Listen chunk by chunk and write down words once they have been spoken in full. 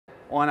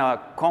on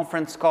a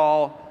conference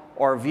call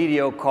or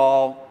video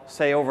call,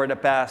 say, over the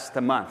past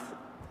month?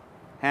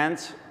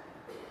 Hands?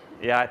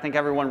 Yeah, I think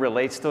everyone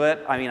relates to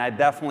it. I mean, I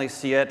definitely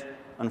see it,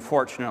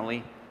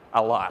 unfortunately,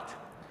 a lot.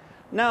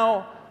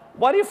 Now,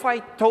 what if I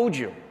told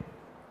you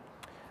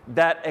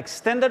that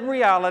extended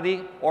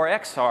reality, or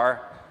XR,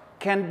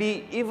 can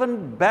be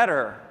even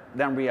better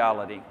than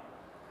reality,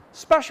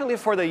 especially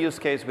for the use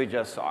case we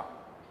just saw?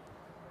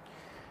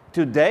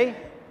 Today,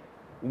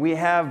 we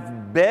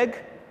have big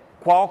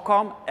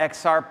Qualcomm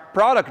XR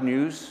product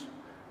news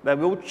that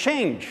will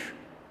change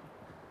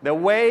the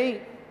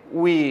way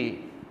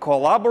we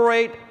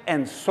collaborate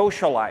and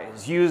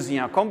socialize using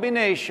a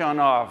combination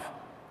of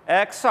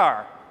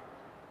XR,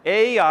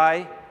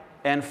 AI,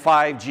 and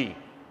 5G.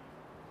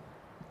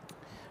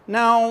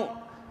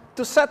 Now,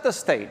 to set the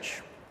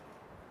stage,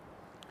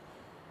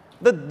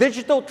 the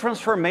digital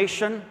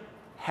transformation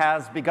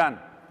has begun,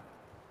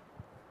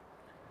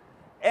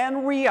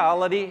 and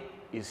reality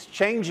is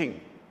changing.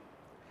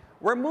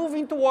 We're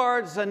moving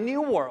towards a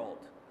new world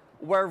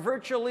where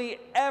virtually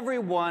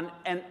everyone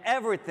and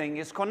everything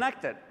is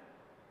connected.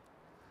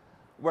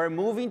 We're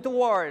moving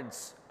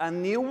towards a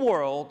new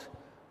world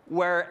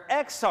where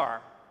XR,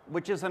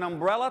 which is an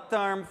umbrella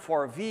term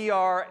for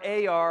VR,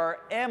 AR,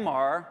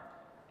 MR,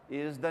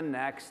 is the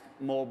next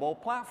mobile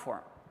platform.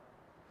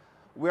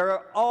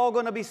 We're all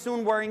going to be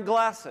soon wearing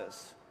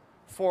glasses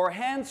for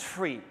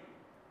hands-free,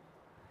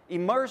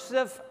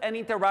 immersive and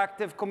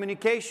interactive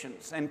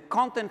communications and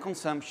content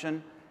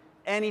consumption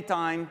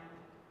anytime,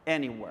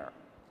 anywhere.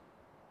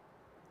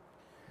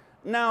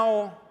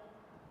 Now,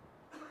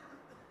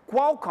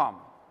 Qualcomm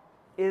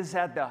is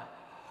at the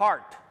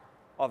heart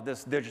of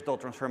this digital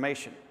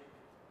transformation.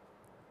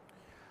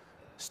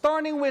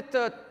 Starting with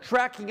the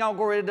tracking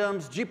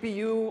algorithms,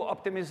 GPU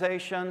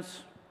optimizations,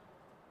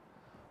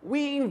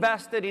 we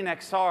invested in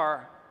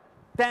XR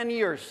 10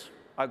 years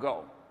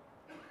ago.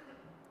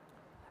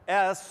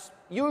 As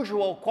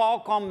usual,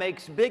 Qualcomm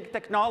makes big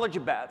technology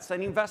bets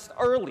and invests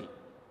early.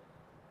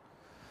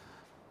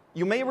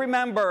 You may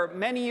remember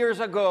many years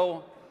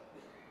ago,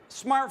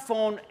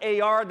 smartphone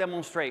AR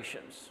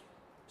demonstrations.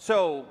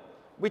 So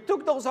we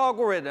took those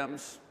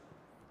algorithms,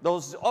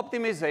 those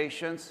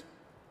optimizations,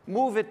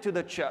 move it to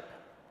the chip.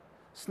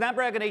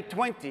 Snapdragon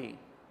 820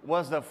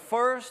 was the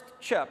first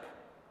chip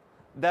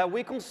that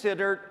we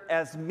considered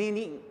as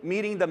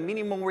meeting the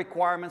minimum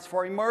requirements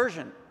for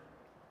immersion.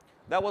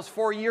 That was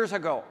 4 years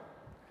ago.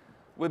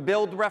 We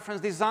built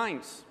reference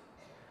designs.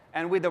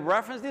 And with the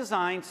reference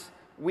designs,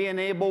 we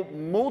enable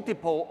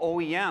multiple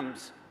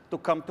OEMs to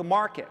come to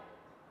market.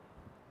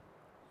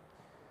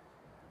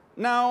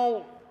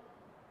 Now,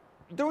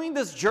 during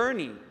this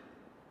journey,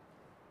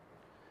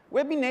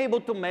 we've been able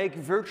to make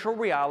virtual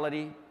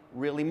reality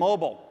really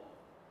mobile,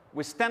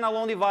 with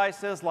standalone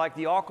devices like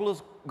the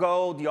Oculus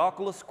Go, the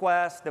Oculus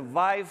Quest, the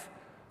Vive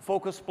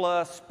Focus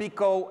Plus,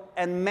 Pico,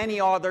 and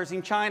many others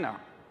in China,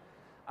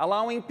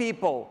 allowing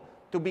people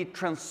to be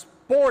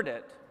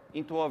transported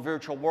into a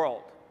virtual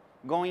world,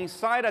 going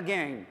inside a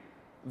game,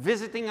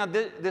 visiting a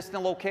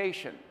distant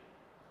location,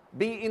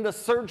 be in the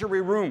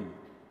surgery room.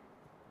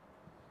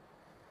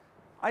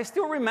 I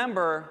still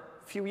remember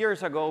a few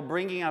years ago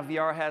bringing a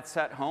VR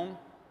headset home,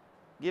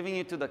 giving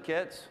it to the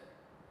kids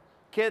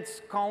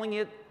calling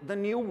it the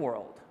new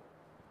world.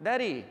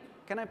 Daddy,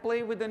 can I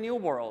play with the new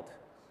world?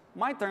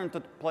 My turn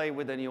to play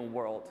with the new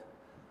world.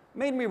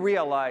 Made me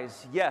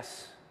realize,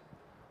 yes,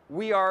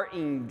 we are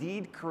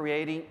indeed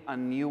creating a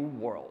new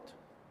world.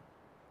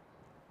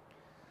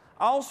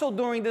 Also,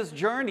 during this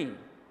journey,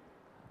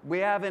 we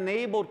have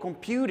enabled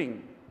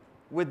computing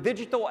with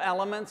digital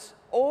elements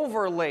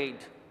overlaid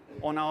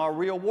on our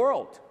real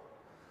world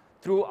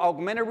through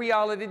augmented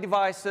reality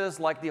devices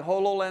like the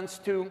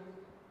HoloLens 2,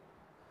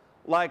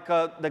 like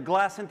the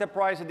Glass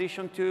Enterprise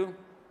Edition 2,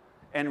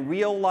 and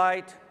Real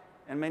Light,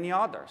 and many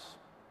others.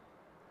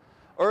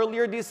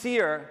 Earlier this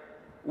year,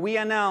 we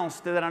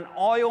announced that an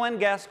oil and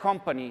gas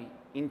company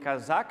in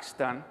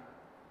Kazakhstan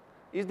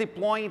is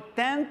deploying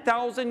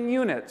 10,000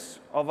 units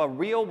of a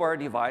RealWear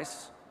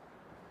device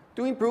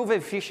to improve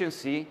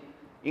efficiency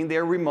in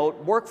their remote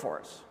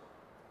workforce.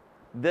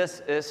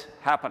 This is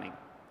happening.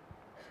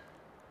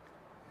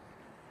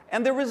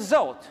 And the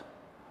result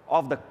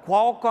of the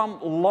Qualcomm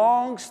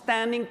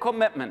long-standing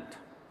commitment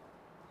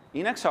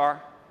in XR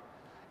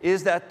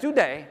is that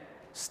today,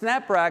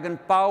 Snapdragon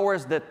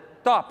powers the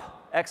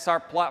top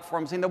XR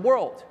platforms in the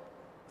world: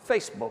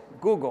 Facebook,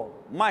 Google,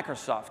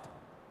 Microsoft,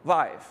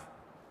 Vive.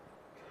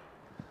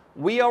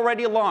 We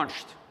already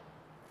launched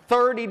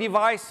 30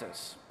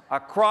 devices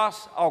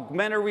across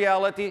augmented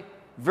reality,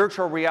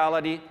 virtual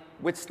reality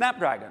with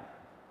Snapdragon.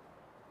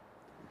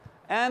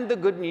 And the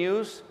good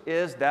news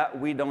is that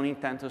we don't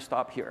intend to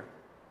stop here.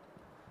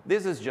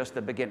 This is just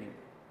the beginning.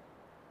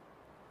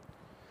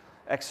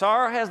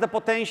 XR has the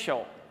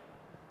potential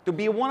to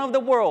be one of the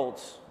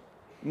world's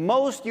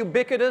most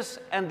ubiquitous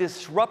and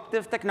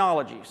disruptive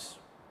technologies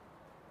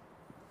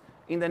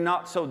in the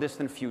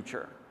not-so-distant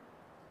future.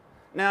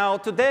 Now,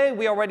 today,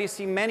 we already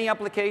see many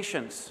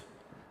applications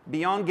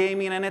beyond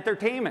gaming and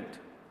entertainment.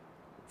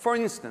 For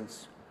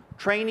instance,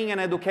 training and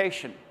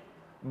education,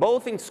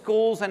 both in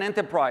schools and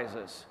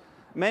enterprises.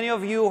 Many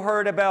of you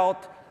heard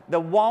about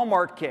the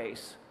Walmart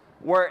case,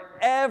 where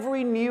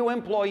every new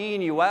employee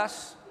in the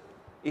US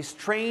is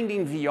trained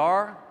in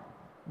VR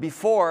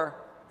before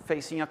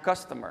facing a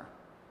customer.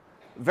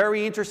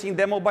 Very interesting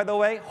demo, by the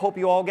way. Hope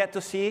you all get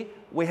to see.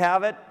 We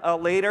have it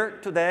later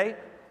today.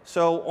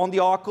 So on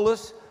the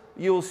Oculus,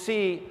 you'll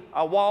see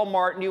a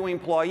Walmart new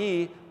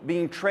employee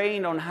being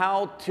trained on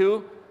how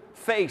to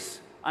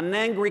face an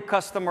angry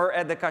customer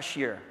at the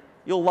cashier.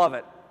 You'll love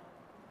it.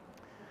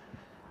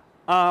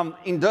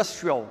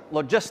 Industrial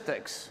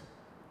logistics,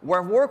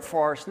 where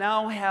workforce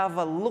now have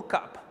a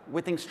lookup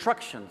with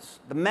instructions,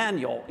 the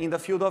manual in the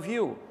field of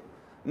view.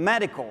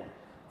 Medical,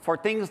 for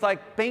things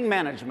like pain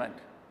management.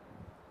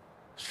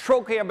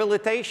 Stroke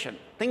rehabilitation,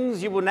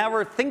 things you would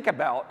never think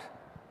about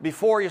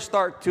before you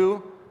start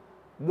to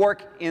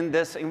work in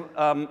this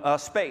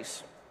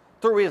space.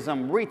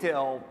 Tourism,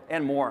 retail,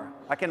 and more.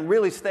 I can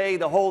really stay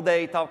the whole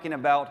day talking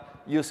about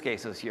use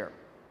cases here.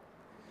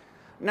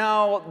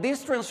 Now,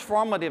 these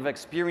transformative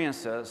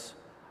experiences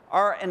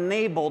are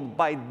enabled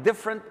by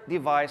different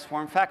device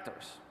form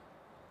factors.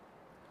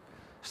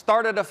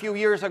 Started a few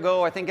years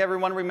ago, I think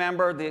everyone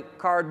remember the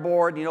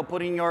cardboard,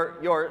 putting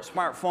your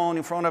smartphone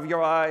in front of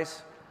your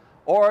eyes,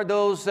 or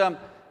those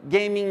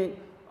gaming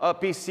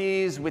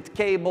PCs with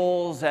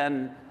cables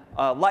and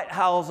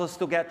lighthouses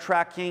to get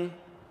tracking.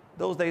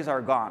 Those days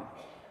are gone.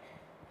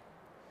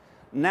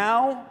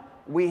 Now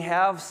we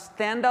have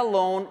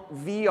standalone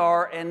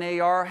VR and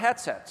AR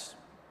headsets.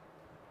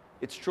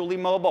 It's truly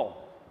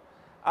mobile.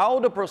 All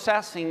the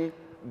processing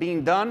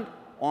being done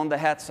on the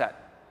headset.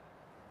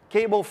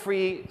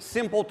 Cable-free,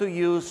 simple to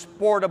use,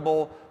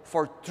 portable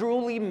for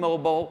truly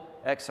mobile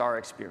XR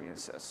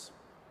experiences.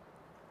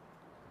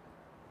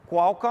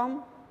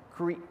 Qualcomm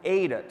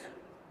created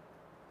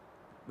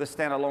the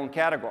standalone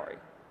category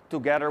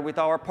together with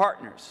our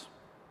partners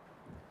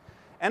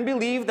and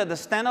believe that the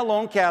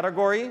standalone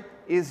category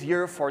is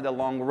here for the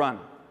long run.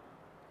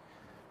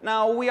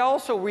 Now, we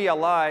also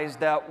realize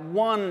that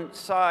one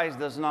size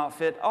does not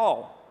fit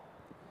all,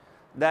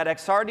 that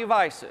XR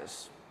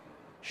devices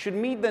should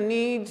meet the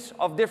needs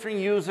of different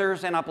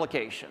users and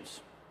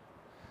applications.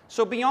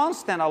 So beyond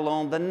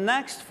standalone, the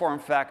next form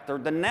factor,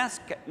 the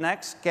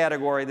next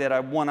category that I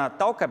want to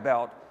talk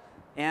about,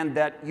 and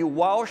that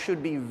you all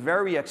should be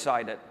very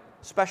excited,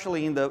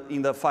 especially in the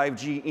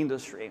 5G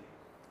industry,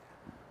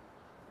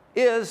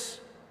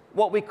 is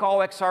what we call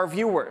XR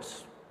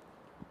viewers,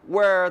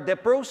 where the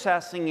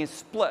processing is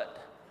split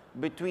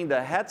between the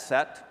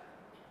headset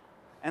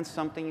and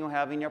something you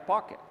have in your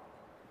pocket,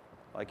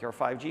 like your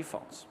 5G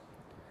phones.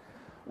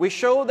 We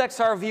showed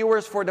XR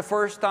viewers for the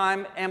first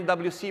time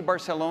MWC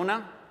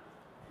Barcelona.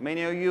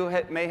 Many of you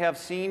may have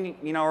seen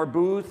in our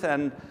booth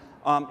and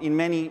in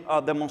many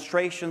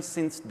demonstrations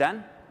since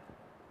then.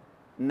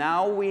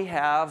 Now we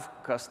have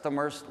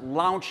customers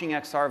launching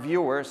XR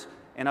viewers,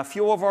 and a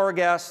few of our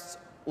guests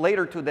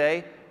later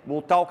today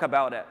will talk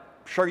about it.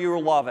 I'm sure you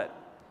will love it.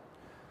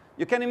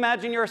 You can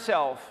imagine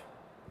yourself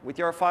with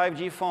your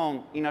 5G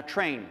phone in a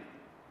train,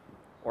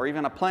 or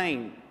even a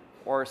plane,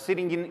 or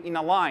sitting in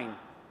a line,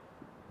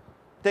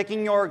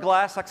 taking your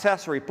glass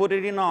accessory, put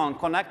it on,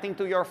 connecting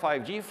to your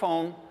 5G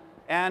phone,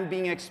 and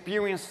being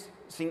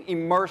experiencing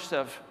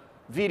immersive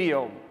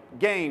video,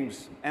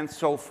 games, and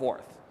so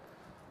forth.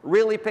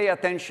 Really pay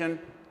attention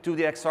to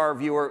the XR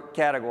viewer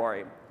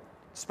category,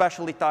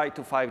 especially tied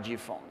to 5G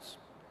phones.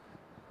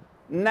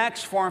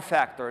 Next form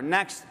factor,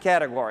 next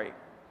category.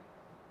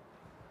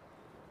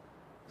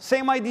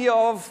 Same idea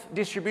of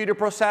distributed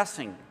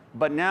processing,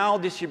 but now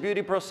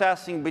distributed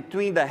processing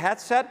between the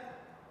headset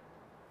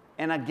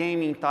and a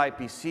gaming type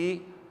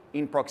PC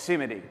in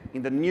proximity,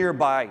 in the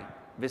nearby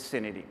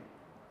vicinity.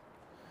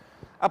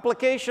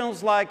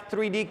 Applications like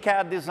 3D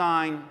CAD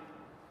design,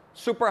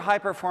 super high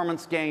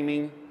performance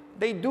gaming,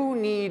 they do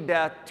need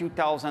that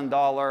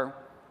 $2,000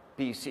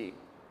 PC.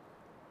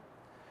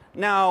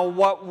 Now,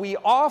 what we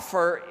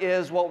offer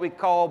is what we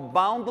call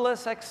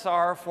boundless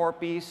XR for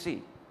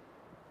PC.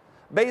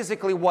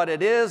 Basically, what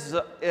it is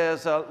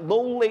a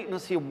low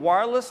latency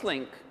wireless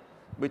link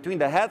between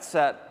the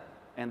headset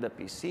and the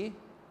PC,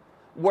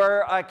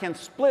 where I can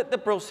split the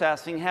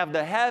processing, have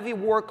the heavy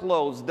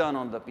workloads done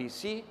on the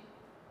PC,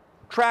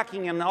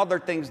 tracking and other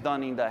things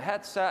done in the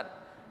headset,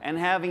 and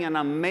having an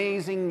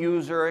amazing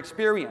user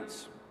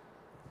experience.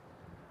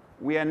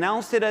 We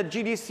announced it at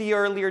GDC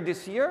earlier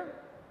this year.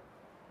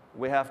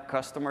 We have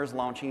customers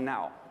launching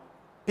now.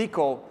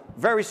 Pico,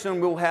 very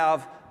soon we'll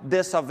have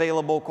this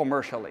available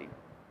commercially.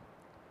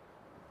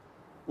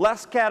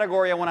 Last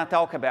category I want to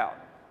talk about.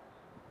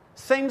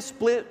 Same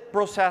split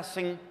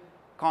processing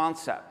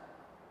concept.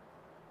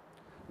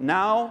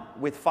 Now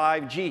with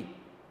 5G.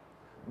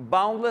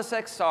 Boundless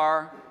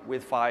XR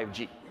with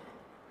 5G.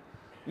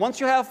 Once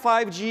you have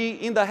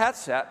 5G in the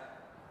headset,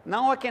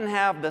 now I can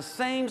have the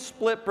same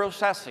split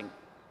processing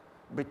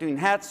between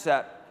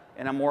headset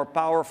and a more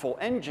powerful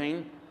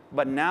engine,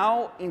 but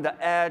now in the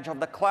edge of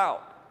the cloud.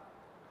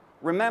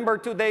 Remember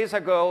 2 days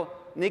ago,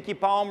 Nikki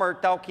Palmer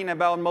talking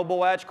about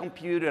mobile edge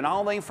compute and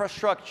all the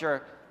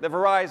infrastructure that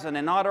Verizon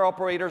and other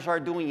operators are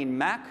doing in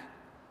Mac,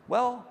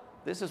 well,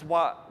 this is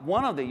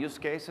one of the use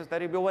cases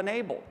that it will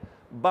enable,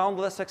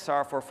 boundless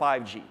XR for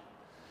 5G.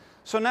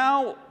 So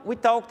now we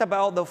talked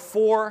about the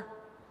 4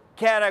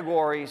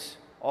 categories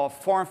of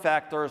form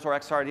factors or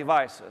XR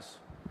devices: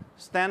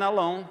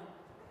 standalone,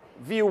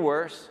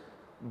 viewers,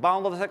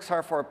 boundless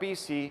XR for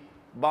PC,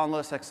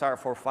 boundless XR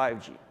for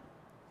 5G.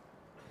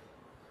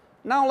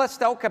 Now let's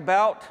talk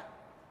about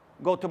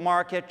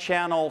go-to-market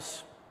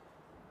channels,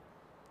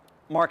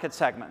 market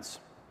segments.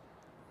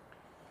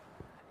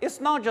 It's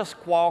not just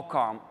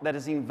Qualcomm that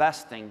is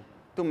investing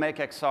to make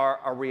XR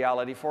a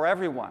reality for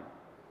everyone.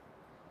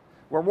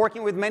 We're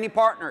working with many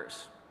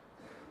partners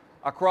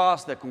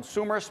across the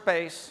consumer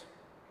space,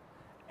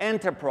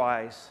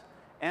 enterprise,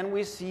 and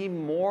we see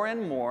more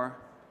and more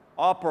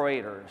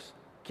operators,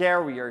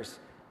 carriers,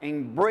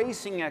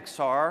 embracing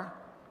XR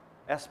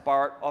as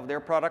part of their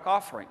product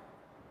offering.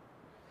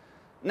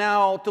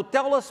 Now, to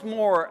tell us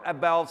more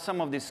about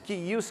some of these key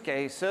use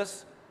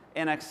cases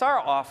in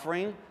XR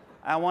offering,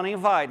 I want to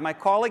invite my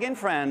colleague and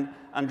friend,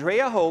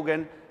 Andrea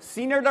Hogan,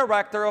 Senior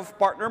Director of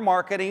Partner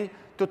Marketing,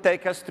 to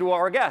take us through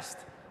our guest.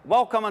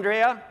 Welcome,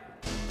 Andrea.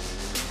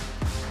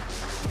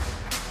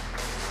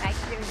 Thank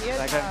you,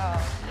 Hugo. Yeah.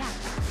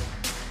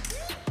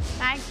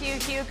 Thank you,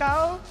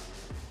 Hugo.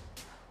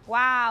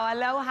 Wow,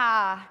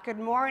 aloha, good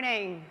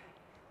morning.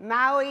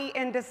 Maui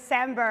in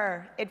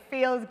December, it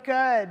feels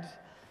good.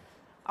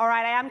 All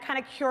right, I am kind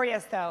of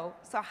curious though.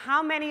 So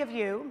how many of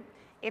you,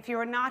 if you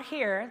are not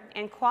here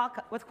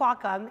with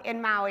Qualcomm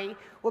in Maui,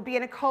 will be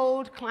in a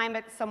cold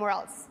climate somewhere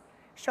else?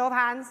 Show of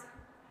hands.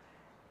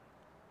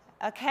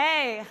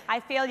 Okay, I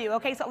feel you.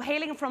 Okay, so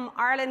hailing from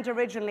Ireland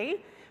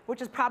originally,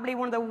 which is probably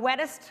one of the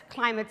wettest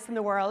climates in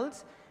the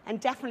world, and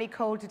definitely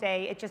cold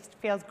today, it just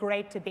feels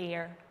great to be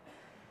here.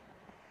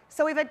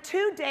 So we've had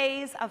 2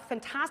 days of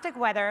fantastic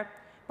weather,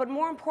 but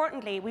more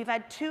importantly, we've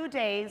had 2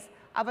 days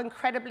of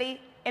incredibly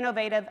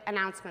innovative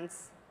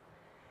announcements.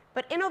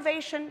 But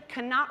innovation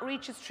cannot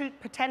reach its true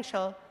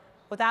potential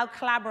without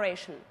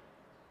collaboration.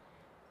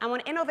 And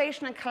when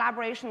innovation and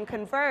collaboration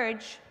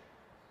converge,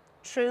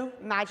 true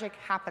magic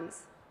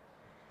happens.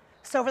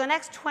 So for the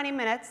next 20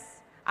 minutes,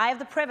 I have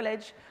the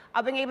privilege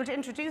of being able to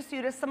introduce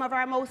you to some of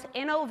our most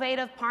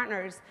innovative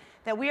partners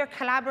that we are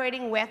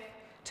collaborating with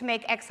to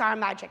make XR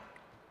magic.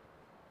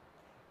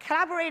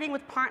 Collaborating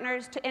with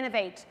partners to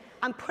innovate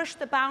and push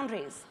the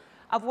boundaries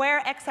of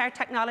where XR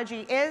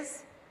technology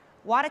is,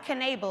 what it can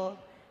enable,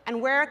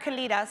 and where it can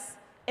lead us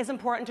is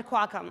important to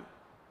Qualcomm.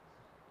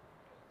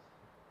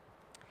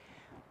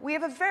 We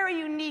have a very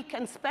unique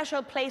and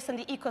special place in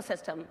the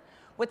ecosystem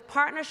with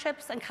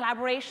partnerships and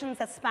collaborations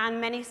that span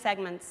many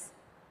segments.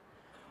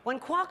 When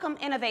Qualcomm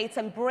innovates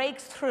and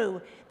breaks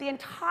through, the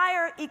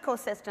entire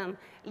ecosystem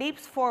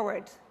leaps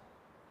forward,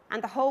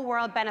 and the whole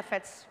world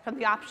benefits from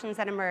the options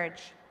that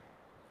emerge.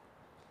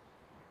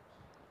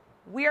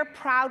 We are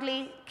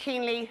proudly,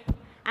 keenly,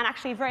 and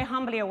actually very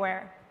humbly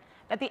aware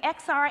that the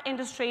XR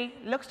industry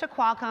looks to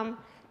Qualcomm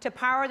to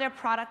power their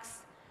products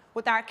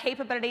with our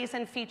capabilities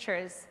and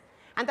features,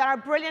 and that our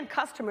brilliant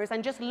customers,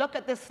 and just look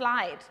at this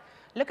slide,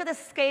 look at the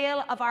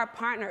scale of our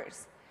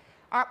partners,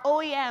 our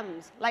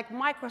OEMs like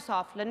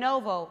Microsoft,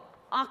 Lenovo,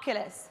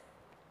 Oculus,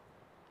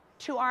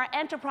 to our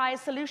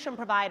enterprise solution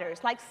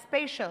providers like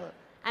Spatial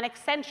and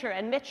Accenture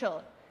and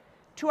Mitchell,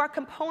 to our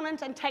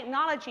component and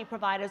technology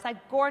providers like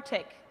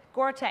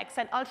Gore-Tex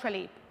and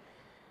Ultraleap,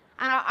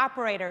 and our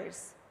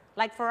operators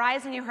like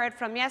Verizon you heard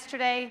from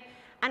yesterday,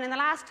 and in the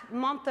last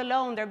month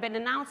alone there have been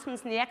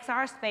announcements in the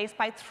XR space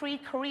by 3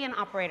 Korean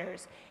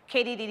operators,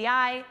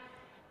 KDDI,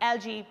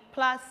 LG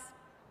Plus,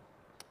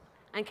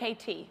 and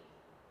KT.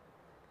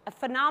 A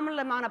phenomenal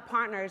amount of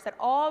partners that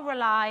all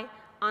rely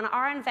on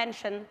our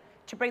invention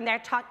to bring their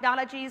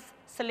technologies,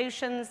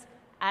 solutions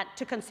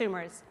to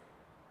consumers.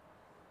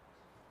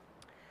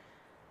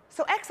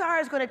 So XR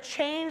is going to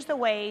change the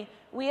way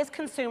we as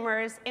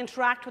consumers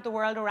interact with the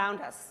world around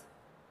us.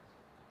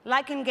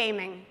 Like in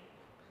gaming,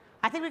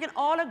 I think we can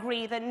all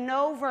agree that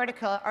no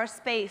vertical or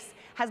space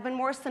has been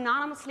more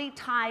synonymously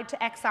tied to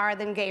XR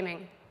than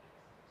gaming.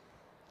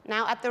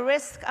 Now, at the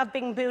risk of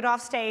being booed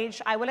off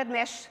stage, I will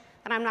admit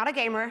that I'm not a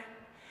gamer,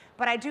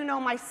 but I do know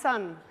my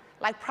son,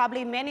 like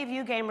probably many of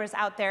you gamers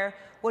out there,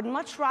 would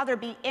much rather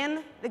be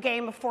in the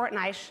game of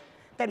Fortnite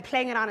than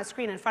playing it on a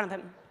screen in front of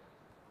him.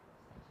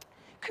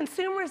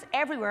 Consumers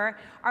everywhere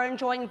are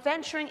enjoying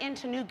venturing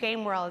into new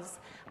game worlds,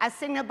 as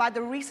signaled by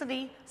the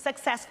recently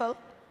successful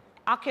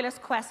Oculus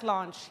Quest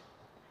launch.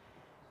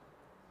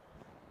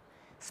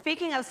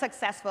 Speaking of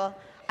successful,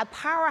 a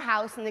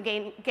powerhouse in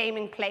the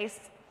gaming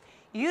place,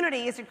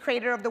 Unity is the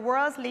creator of the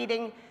world's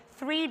leading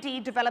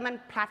 3D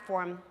development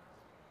platform.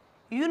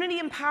 Unity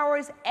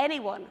empowers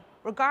anyone,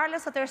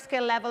 regardless of their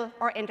skill level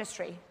or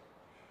industry.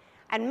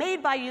 And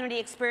made by Unity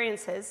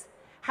experiences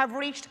have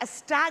reached a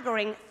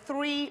staggering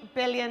 3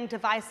 billion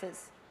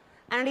devices,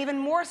 and an even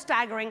more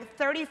staggering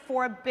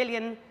 34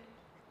 billion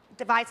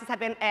devices have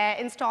been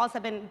installs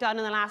have been done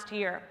in the last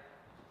year.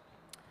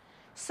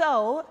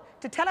 So,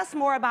 to tell us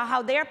more about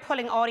how they're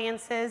pulling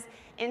audiences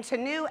into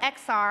new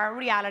XR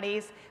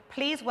realities,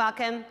 please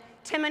welcome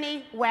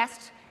Timony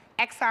West,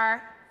 XR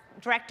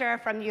Director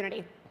from Unity.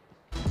 You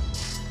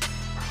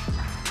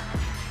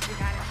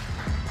got it.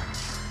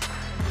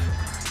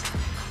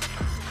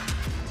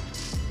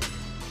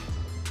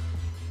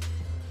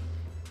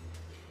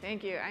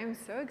 Thank you. I'm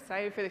so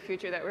excited for the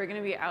future that we're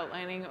going to be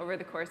outlining over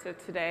the course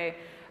of today.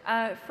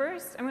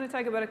 First, I'm going to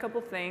talk about a couple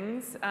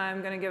things.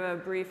 I'm going to give a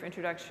brief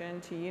introduction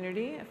to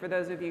Unity for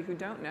those of you who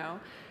don't know.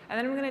 And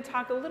then I'm going to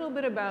talk a little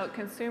bit about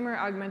consumer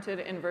augmented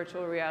and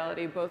virtual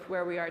reality, both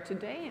where we are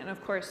today and,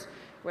 of course,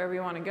 where we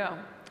want to go.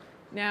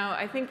 Now,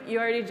 I think you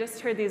already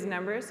just heard these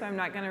numbers, so I'm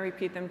not going to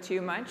repeat them too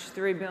much.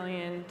 3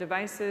 billion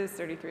devices,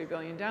 33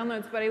 billion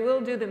downloads, but I will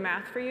do the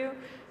math for you.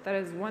 That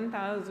is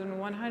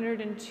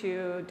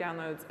 1,102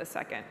 downloads a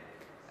second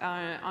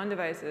on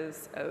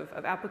devices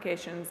of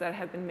applications that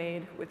have been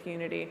made with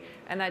Unity,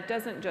 and that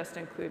doesn't just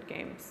include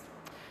games.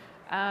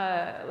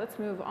 Let's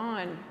move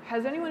on.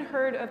 Has anyone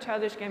heard of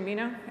Childish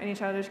Gambino? Any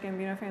Childish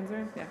Gambino fans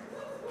there? Yeah.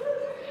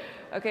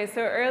 Okay,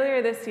 so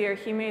earlier this year,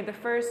 he made the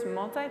first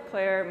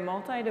multiplayer,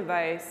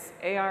 multi-device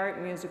AR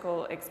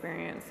musical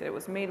experience. It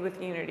was made with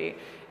Unity.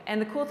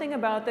 And the cool thing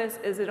about this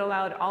is it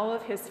allowed all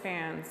of his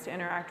fans to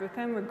interact with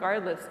him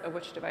regardless of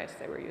which device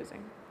they were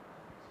using.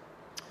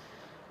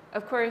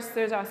 Of course,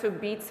 there's also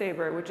Beat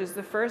Saber, which is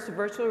the first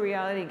virtual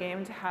reality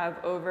game to have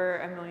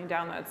over 1 million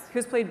downloads.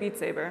 Who's played Beat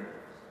Saber?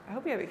 I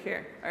hope you have it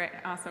here. All right,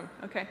 awesome,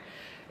 okay.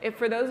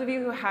 For those of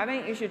you who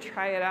haven't, you should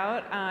try it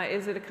out.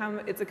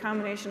 It's a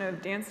combination of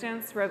Dance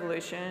Dance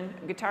Revolution,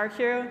 Guitar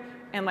Hero,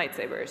 and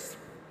lightsabers.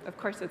 Of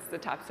course, it's the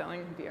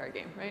top-selling VR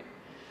game, right?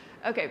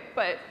 Okay,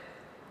 but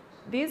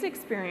these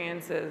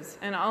experiences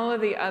and all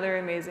of the other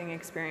amazing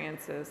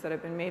experiences that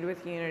have been made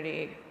with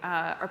Unity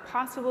are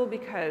possible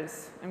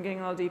because, I'm getting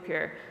a little deep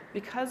here,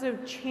 because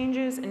of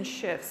changes and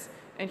shifts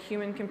in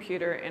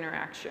human-computer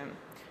interaction.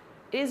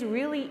 It is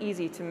really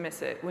easy to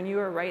miss it when you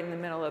are right in the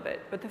middle of it.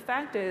 But the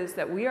fact is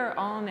that we are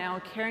all now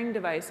carrying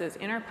devices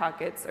in our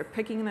pockets or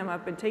picking them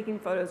up and taking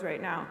photos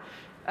right now.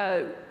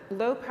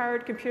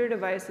 Low-powered computer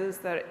devices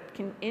that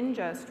can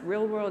ingest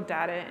real-world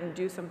data and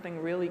do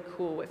something really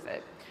cool with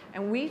it.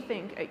 And we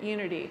think at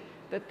Unity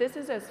that this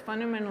is as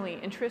fundamentally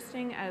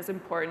interesting, as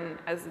important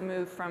as the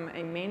move from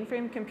a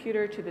mainframe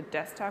computer to the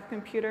desktop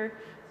computer,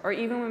 or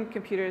even when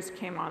computers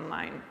came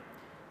online.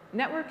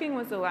 Networking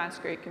was the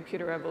last great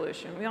computer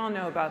revolution. We all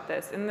know about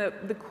this. And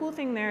the cool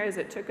thing there is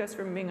it took us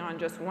from being on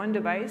just one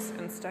device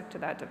and stuck to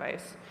that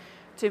device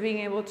to being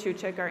able to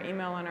check our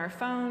email on our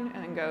phone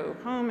and then go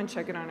home and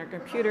check it on our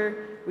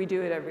computer. We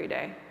do it every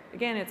day.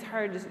 Again, it's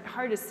hard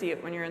to see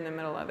it when you're in the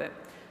middle of it.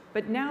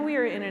 But now we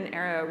are in an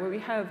era where we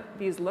have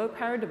these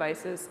low-powered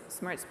devices,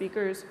 smart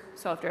speakers,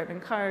 self-driving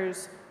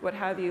cars, what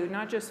have you,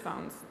 not just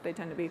phones. They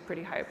tend to be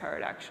pretty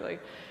high-powered, actually.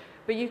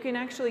 But you can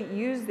actually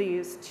use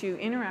these to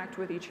interact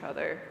with each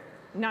other,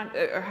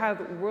 or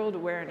have world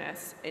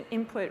awareness and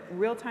input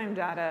real-time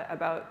data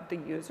about the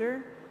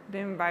user, the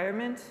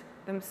environment,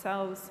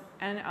 themselves,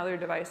 and other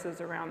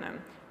devices around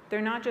them. They're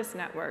not just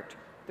networked,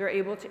 they're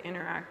able to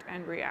interact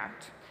and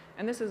react.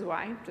 And this is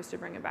why, just to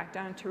bring it back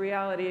down to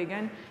reality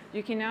again,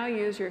 you can now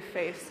use your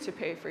face to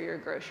pay for your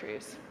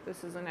groceries.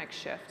 This is the next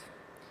shift.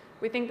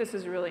 We think this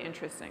is really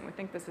interesting. We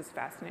think this is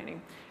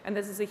fascinating. And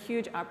this is a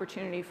huge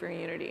opportunity for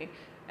Unity.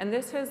 And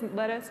this has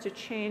led us to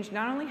change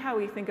not only how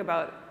we think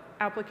about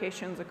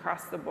applications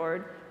across the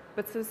board,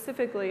 but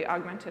specifically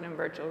augmented and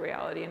virtual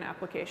reality and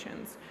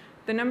applications.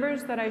 The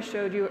numbers that I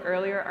showed you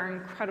earlier are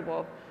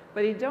incredible,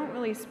 but they don't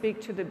really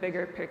speak to the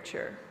bigger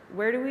picture.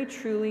 Where do we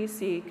truly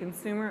see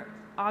consumer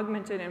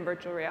augmented and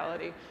virtual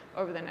reality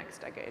over the next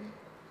decade?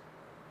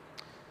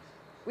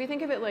 We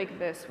think of it like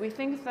this. We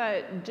think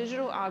that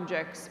digital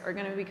objects are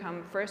going to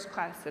become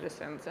first-class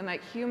citizens and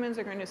that humans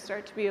are going to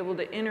start to be able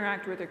to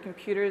interact with their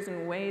computers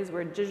in ways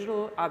where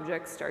digital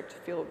objects start to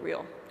feel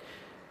real.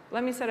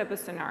 Let me set up a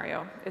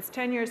scenario. It's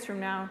 10 years from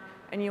now,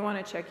 and you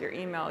want to check your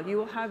email. You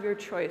will have your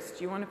choice.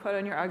 Do you want to put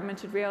on your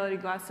augmented reality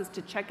glasses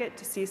to check it,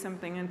 to see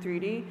something in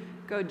 3D?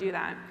 Go do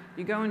that.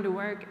 You go into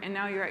work, and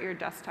now you're at your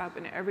desktop,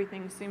 and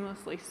everything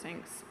seamlessly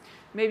syncs.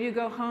 Maybe you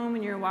go home,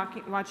 and you're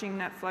watching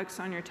Netflix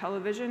on your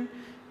television,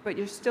 but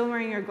you're still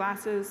wearing your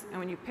glasses, and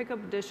when you pick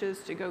up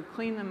dishes to go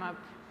clean them up,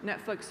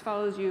 Netflix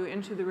follows you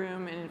into the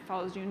room, and it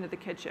follows you into the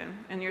kitchen,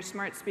 and your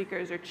smart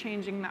speakers are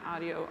changing the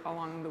audio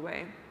along the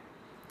way.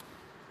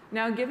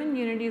 Now, given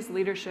Unity's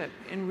leadership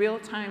in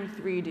real-time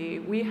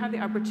 3D, we have the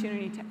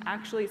opportunity to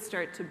actually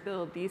start to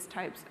build these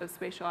types of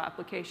spatial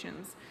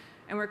applications.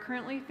 And we're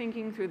currently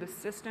thinking through the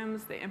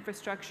systems, the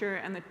infrastructure,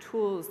 and the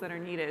tools that are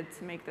needed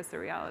to make this a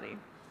reality.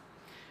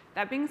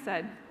 That being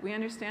said, we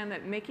understand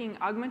that making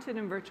augmented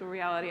and virtual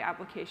reality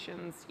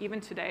applications,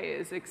 even today,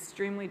 is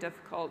extremely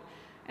difficult.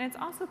 And it's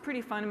also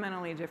pretty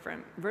fundamentally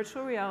different.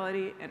 Virtual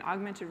reality and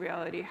augmented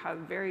reality have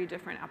very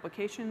different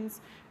applications.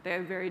 They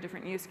have very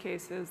different use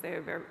cases. They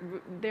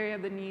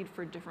have the need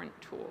for different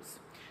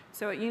tools.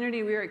 So at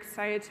Unity, we are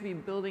excited to be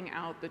building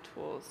out the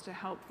tools to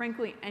help,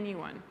 frankly,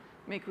 anyone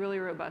make really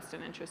robust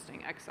and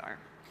interesting XR.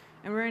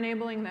 And we're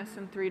enabling this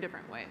in 3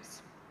 different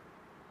ways.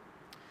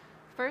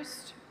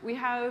 First, we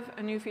have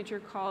a new feature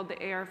called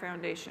the AR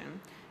Foundation.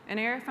 An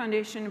AR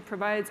Foundation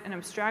provides an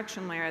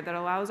abstraction layer that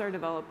allows our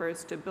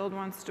developers to build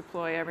once,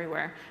 deploy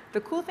everywhere. The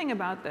cool thing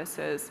about this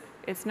is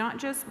it's not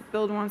just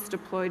build once,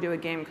 deploy to a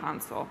game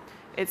console.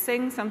 It's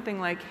saying something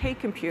like, hey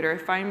computer,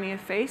 find me a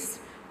face,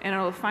 and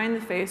it'll find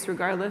the face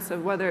regardless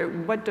of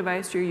what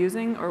device you're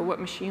using or what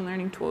machine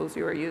learning tools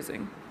you are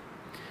using.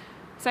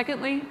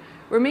 Secondly,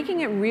 we're making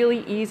it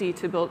really easy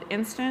to build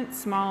instant,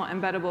 small,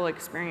 embeddable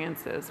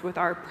experiences with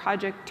our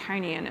Project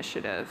Tiny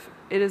initiative.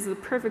 It is the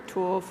perfect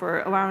tool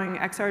for allowing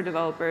XR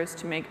developers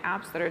to make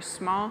apps that are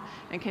small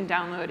and can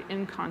download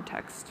in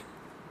context.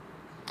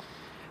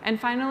 And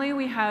finally,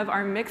 we have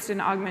our mixed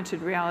and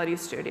augmented reality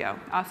studio,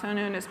 also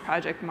known as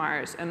Project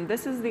Mars. And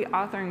this is the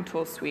authoring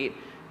tool suite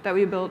that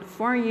we built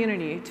for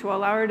Unity to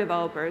allow our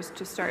developers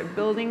to start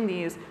building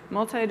these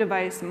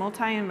multi-device,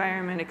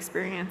 multi-environment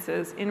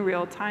experiences in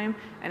real time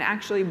and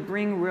actually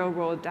bring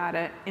real-world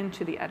data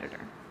into the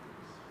editor.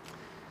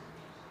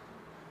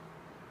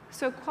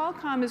 So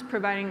Qualcomm is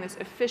providing this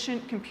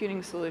efficient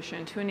computing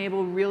solution to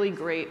enable really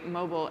great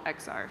mobile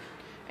XR.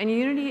 And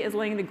Unity is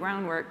laying the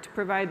groundwork to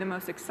provide the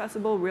most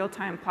accessible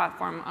real-time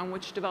platform on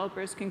which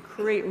developers can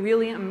create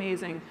really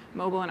amazing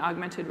mobile and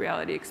augmented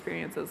reality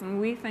experiences.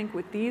 And we think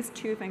with these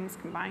two things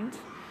combined,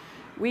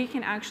 we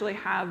can actually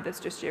have this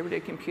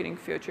distributed computing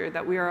future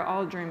that we are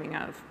all dreaming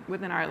of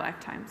within our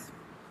lifetimes.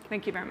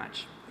 Thank you very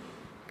much.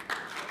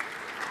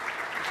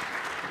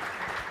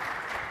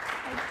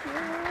 Thank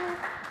you.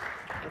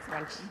 Thanks a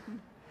bunch.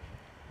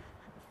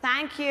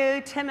 Thank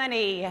you,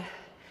 Timony.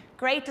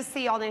 Great to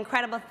see all the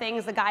incredible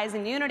things the guys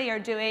in Unity are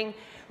doing,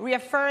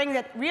 reaffirming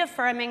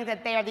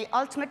that they are the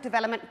ultimate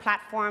development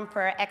platform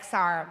for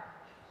XR.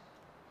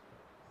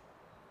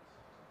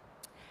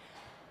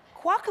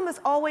 Qualcomm has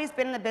always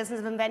been in the business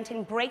of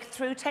inventing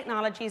breakthrough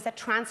technologies that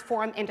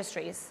transform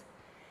industries.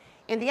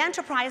 In the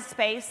enterprise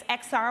space,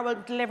 XR will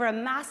deliver a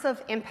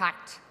massive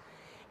impact,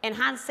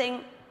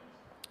 enhancing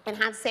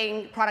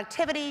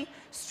productivity,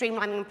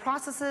 streamlining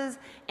processes,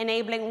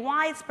 enabling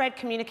widespread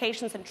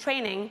communications and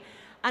training,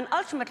 and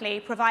ultimately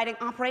providing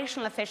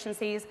operational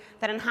efficiencies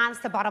that enhance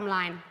the bottom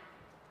line.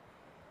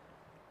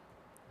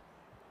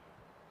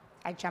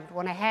 I jumped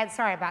one ahead,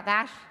 sorry about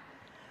that.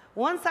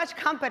 One such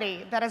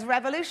company that is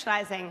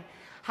revolutionizing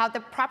how the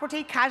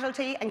property,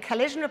 casualty, and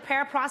collision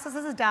repair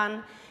processes is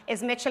done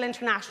is Mitchell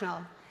International.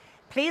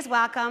 Please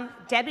welcome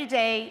Debbie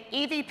Day,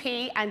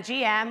 EVP and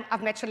GM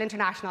of Mitchell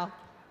International.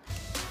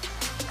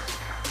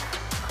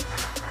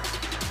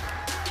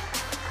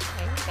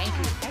 Thank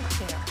you.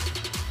 Thank you.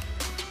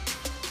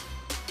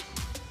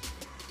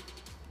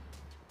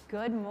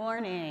 Good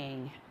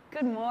morning.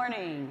 Good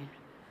morning.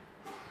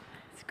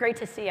 It's great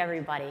to see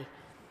everybody.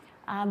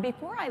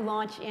 Before I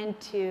launch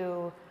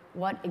into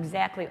what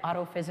exactly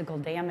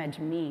autophysical damage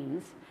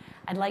means,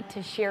 I'd like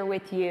to share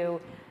with you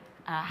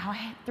how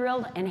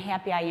thrilled and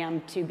happy I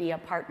am to be a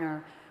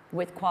partner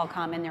with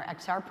Qualcomm in their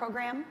XR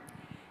program.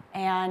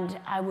 And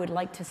I would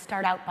like to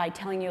start out by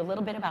telling you a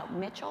little bit about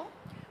Mitchell.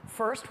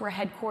 First, we're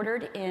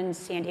headquartered in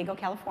San Diego,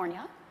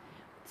 California,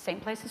 same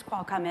place as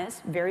Qualcomm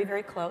is, very,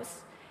 very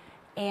close.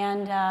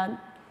 And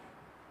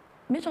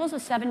Mitchell is a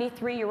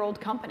 73-year-old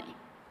company.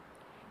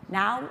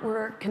 Now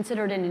we're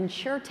considered an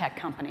insurtech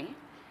company.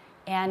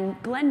 And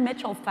Glenn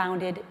Mitchell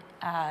founded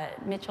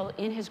Mitchell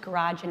in his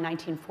garage in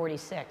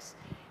 1946.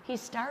 He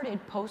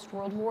started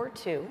post-World War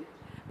II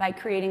by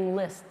creating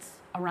lists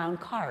around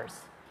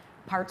cars,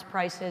 parts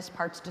prices,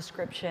 parts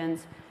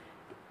descriptions.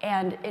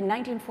 And in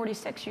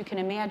 1946, you can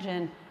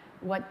imagine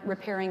what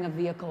repairing a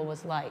vehicle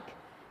was like.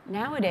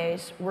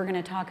 Nowadays, we're going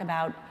to talk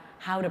about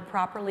how to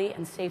properly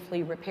and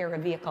safely repair a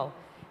vehicle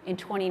in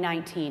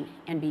 2019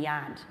 and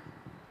beyond.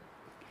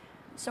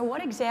 So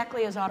what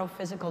exactly is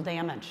autophysical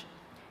damage?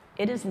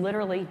 It is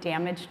literally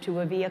damage to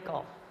a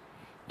vehicle.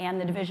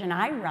 And the division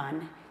I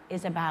run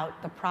is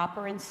about the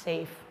proper and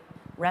safe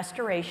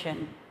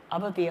restoration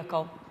of a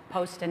vehicle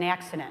post an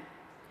accident.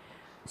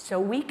 So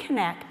we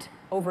connect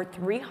over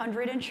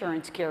 300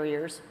 insurance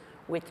carriers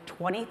with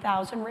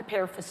 20,000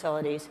 repair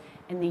facilities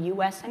in the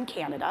US and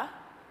Canada.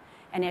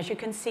 And as you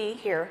can see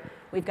here,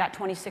 we've got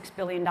 $26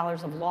 billion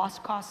of loss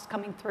costs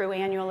coming through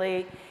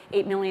annually,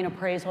 8 million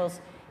appraisals,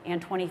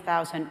 and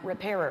 20,000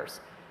 repairers.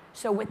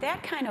 So with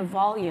that kind of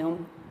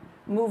volume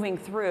moving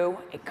through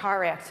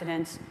car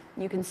accidents,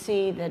 you can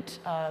see that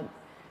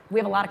we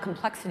have a lot of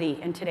complexity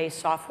in today's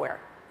software.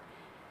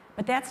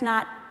 But that's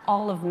not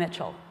all of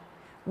Mitchell.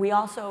 We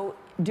also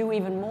do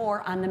even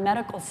more on the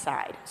medical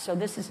side. So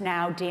this is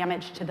now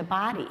damage to the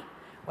body,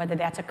 whether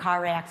that's a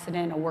car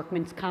accident, a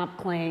workman's comp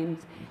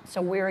claims.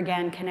 So we're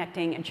again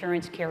connecting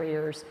insurance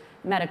carriers,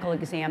 medical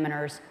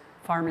examiners,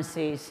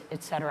 pharmacies,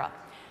 et cetera.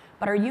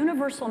 But our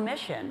universal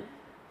mission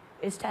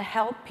is to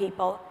help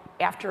people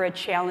after a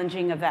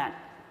challenging event.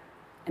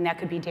 And that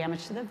could be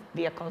damage to the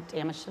vehicle,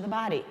 damage to the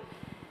body.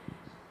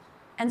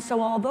 And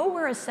so although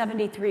we're a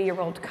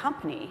 73-year-old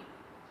company,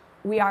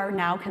 we are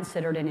now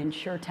considered an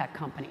insurtech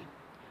company.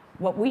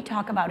 What we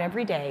talk about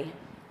every day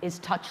is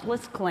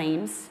touchless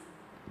claims,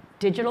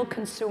 digital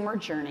consumer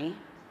journey,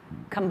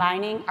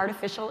 combining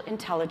artificial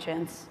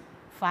intelligence,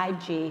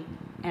 5G,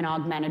 and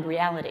augmented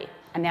reality.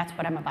 And that's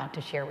what I'm about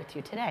to share with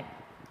you today.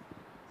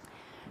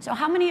 So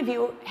how many of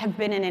you have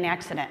been in an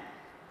accident?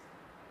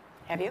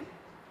 Have you?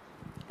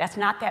 That's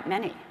not that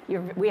many.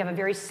 We have a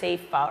very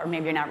safe, or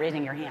maybe you're not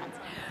raising your hands.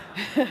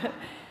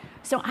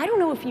 So I don't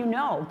know if you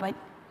know, but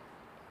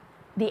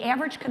the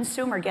average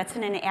consumer gets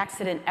in an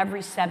accident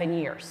every 7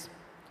 years.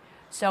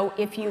 So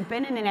if you've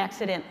been in an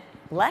accident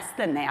less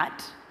than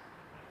that,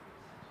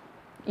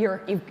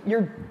 you're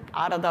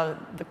out of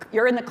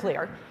you're in the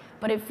clear.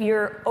 But if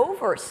you're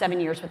over 7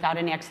 years without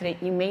an accident,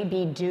 you may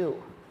be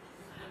due.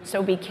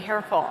 So be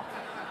careful.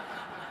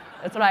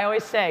 That's what I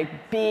always say,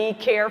 be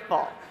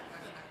careful.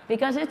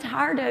 Because it's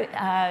hard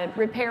to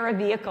repair a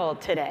vehicle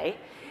today.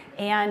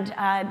 And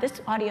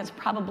this audience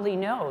probably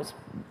knows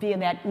via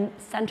that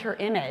center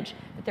image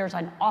that there's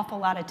an awful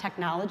lot of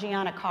technology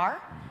on a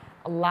car,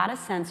 a lot of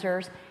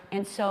sensors.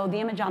 And so the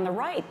image on the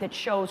right that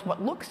shows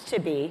what looks to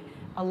be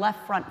a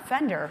left front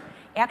fender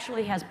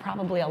actually has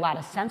probably a lot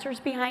of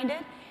sensors behind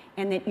it,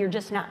 and that you're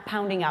just not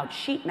pounding out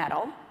sheet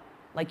metal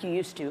like you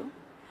used to.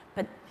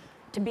 But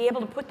to be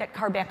able to put that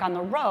car back on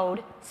the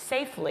road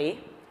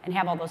safely and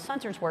have all those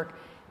sensors work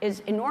is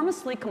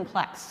enormously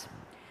complex.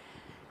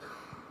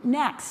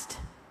 Next,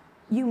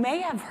 you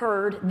may have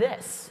heard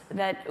this,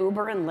 that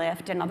Uber and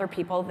Lyft and other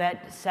people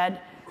that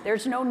said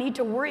there's no need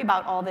to worry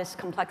about all this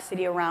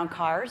complexity around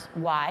cars.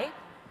 Why?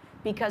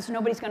 Because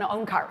nobody's going to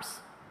own cars.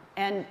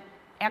 And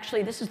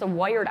actually, this is the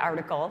Wired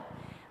article,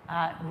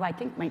 who I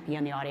think might be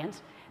in the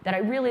audience, that I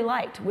really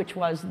liked, which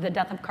was the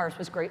death of cars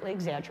was greatly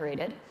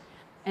exaggerated,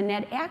 and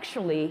that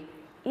actually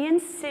in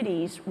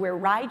cities where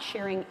ride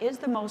sharing is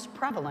the most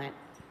prevalent,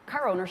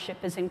 car ownership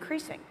is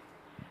increasing.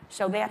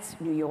 So that's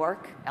New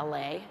York,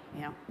 LA,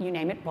 you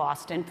name it,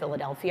 Boston,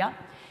 Philadelphia.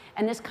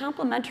 And this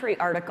complimentary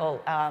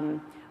article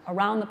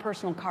around the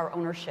personal car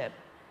ownership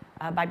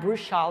by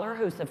Bruce Schaller,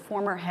 who's the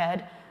former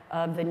head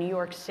of the New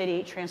York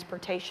City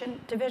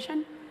Transportation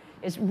Division,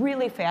 is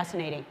really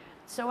fascinating.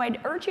 So I'd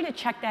urge you to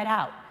check that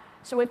out.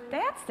 So if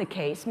that's the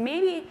case,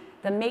 maybe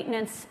the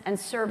maintenance and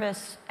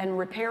service and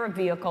repair of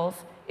vehicles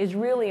is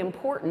really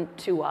important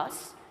to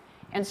us.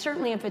 And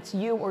certainly if it's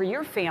you or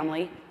your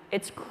family,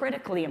 it's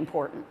critically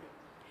important.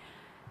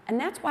 And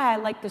that's why I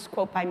like this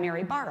quote by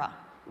Mary Barra,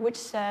 which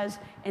says,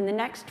 in the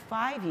next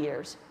 5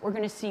 years, we're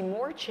going to see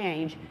more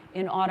change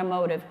in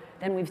automotive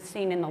than we've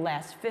seen in the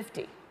last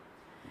 50.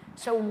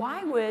 So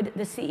why would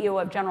the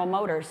CEO of General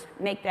Motors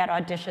make that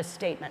audacious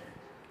statement?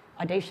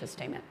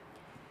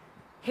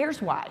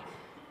 Here's why.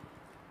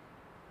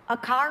 A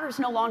car is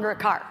no longer a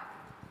car.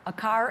 A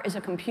car is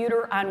a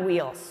computer on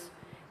wheels.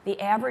 The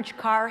average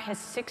car has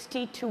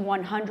 60 to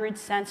 100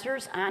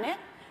 sensors on it.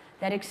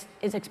 That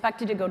is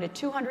expected to go to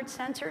 200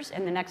 sensors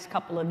in the next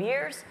couple of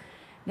years.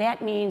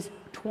 That means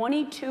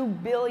 22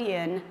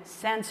 billion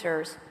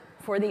sensors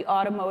for the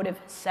automotive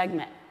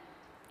segment.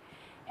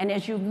 And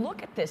as you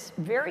look at this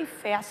very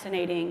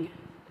fascinating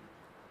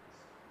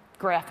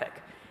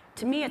graphic,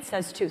 to me it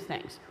says two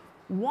things.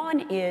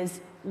 One is,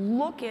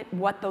 look at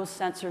what those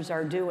sensors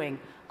are doing.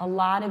 A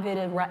lot of it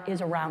is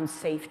around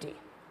safety.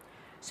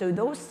 So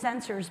those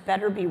sensors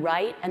better be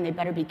right, and they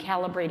better be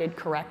calibrated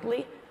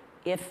correctly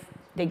if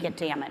they get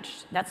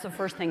damaged. That's the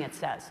first thing it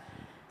says.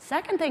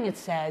 Second thing it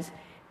says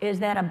is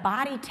that a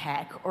body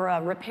tech or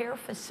a repair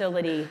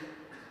facility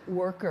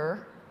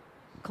worker,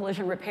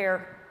 collision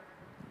repair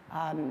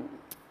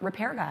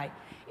guy,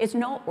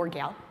 or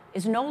gal,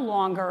 is no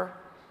longer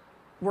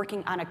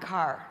working on a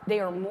car. They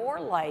are more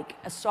like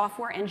a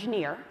software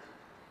engineer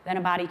than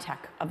a body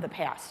tech of the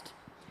past.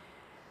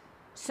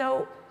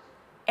 So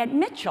at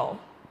Mitchell,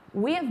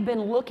 we have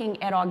been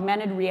looking at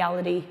augmented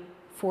reality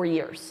for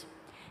years.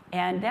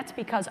 And that's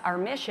because our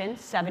mission,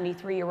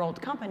 73-year-old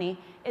company,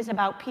 is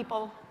about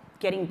people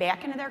getting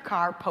back into their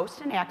car post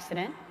an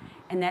accident,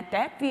 and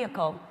that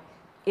vehicle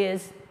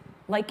is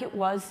like it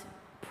was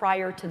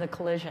prior to the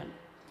collision.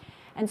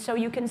 And so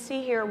you can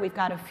see here we've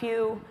got a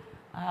few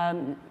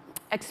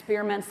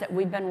experiments that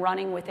we've been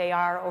running with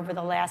AR over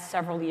the last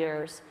several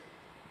years.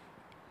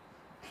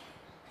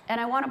 And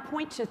I want to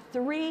point to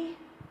 3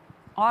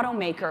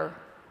 automaker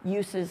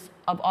uses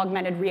of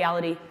augmented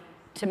reality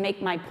to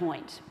make my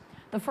point.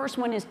 The first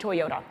one is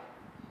Toyota.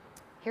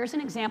 Here's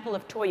an example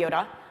of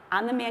Toyota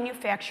on the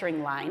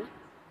manufacturing line.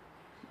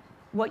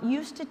 What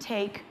used to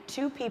take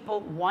 2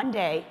 people 1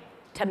 day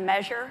to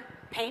measure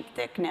paint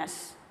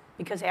thickness,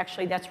 because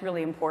actually that's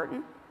really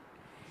important,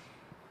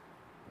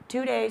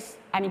 2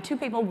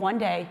 people 1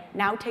 day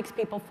now takes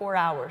people 4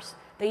 hours.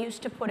 They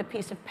used to put a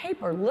piece of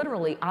paper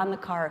literally on the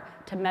car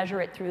to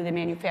measure it through the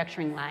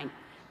manufacturing line.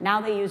 Now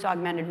they use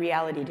augmented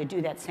reality to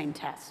do that same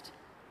test.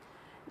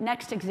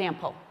 Next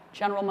example,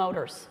 General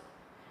Motors.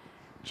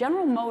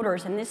 General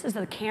Motors, and this is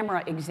the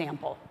camera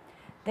example,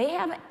 they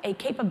have a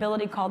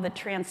capability called the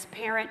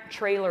Transparent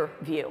Trailer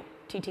View,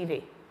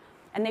 TTV.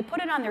 And they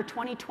put it on their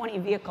 2020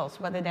 vehicles,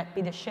 whether that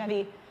be the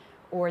Chevy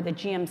or the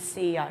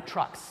GMC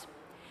trucks.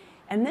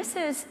 And this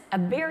is a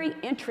very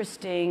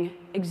interesting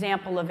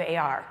example of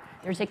AR.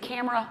 There's a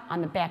camera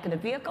on the back of the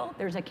vehicle,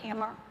 there's a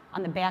camera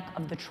on the back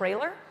of the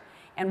trailer,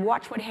 and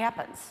watch what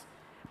happens.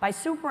 By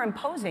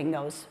superimposing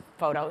those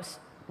photos,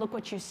 look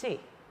what you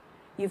see.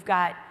 You've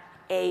got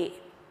a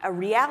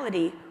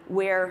reality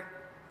where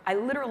I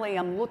literally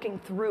am looking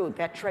through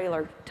that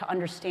trailer to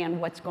understand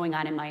what's going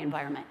on in my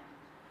environment.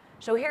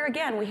 So here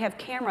again, we have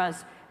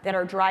cameras that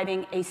are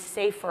driving a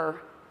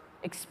safer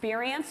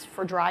experience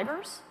for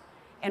drivers,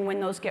 and when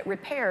those get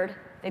repaired,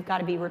 they've got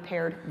to be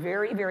repaired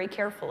very, very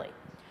carefully.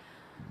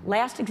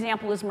 Last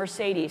example is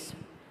Mercedes.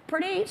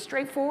 Pretty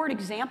straightforward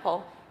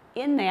example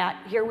in that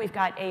here we've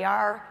got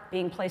AR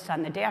being placed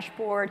on the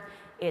dashboard.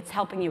 It's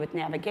helping you with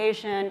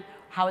navigation.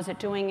 How is it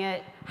doing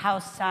it?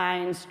 House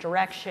signs,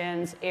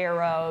 directions,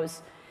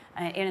 arrows,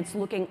 and it's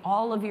looking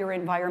all of your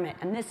environment.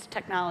 And this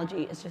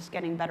technology is just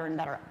getting better and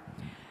better.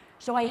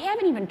 So I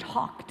haven't even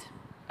talked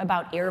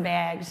about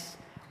airbags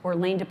or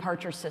lane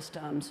departure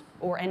systems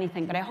or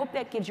anything, but I hope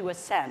that gives you a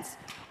sense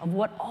of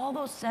what all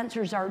those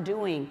sensors are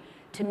doing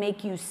to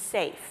make you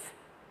safe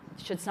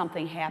should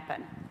something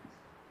happen.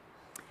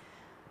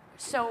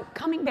 So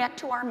coming back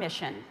to our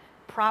mission,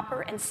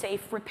 proper and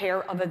safe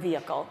repair of a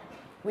vehicle,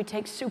 we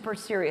take super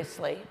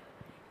seriously.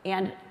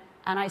 And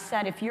I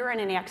said, if you're in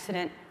an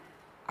accident,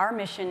 our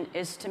mission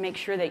is to make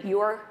sure that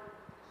your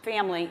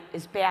family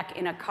is back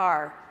in a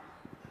car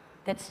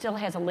that still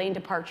has a lane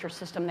departure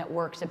system that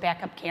works, a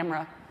backup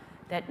camera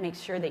that makes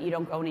sure that you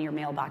don't go into your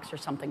mailbox or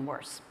something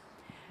worse.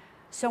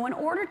 So in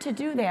order to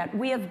do that,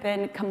 we have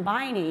been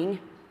combining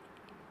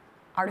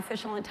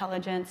artificial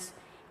intelligence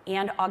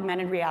and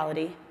augmented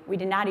reality. We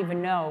did not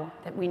even know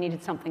that we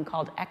needed something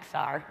called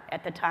XR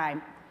at the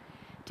time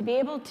to be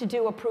able to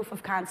do a proof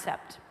of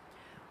concept.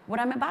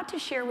 What I'm about to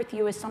share with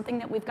you is something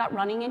that we've got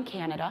running in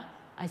Canada.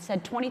 I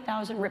said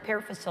 20,000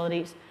 repair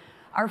facilities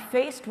are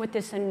faced with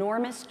this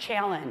enormous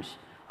challenge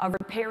of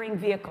repairing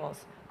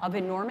vehicles of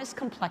enormous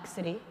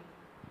complexity.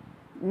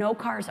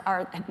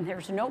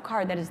 There's no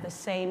car that is the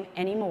same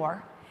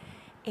anymore.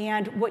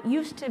 And what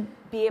used to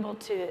be able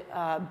to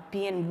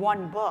be in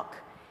one book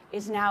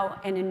is now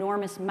an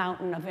enormous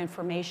mountain of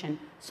information,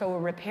 so a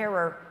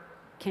repairer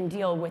can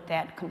deal with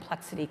that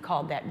complexity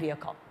called that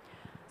vehicle.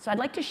 So I'd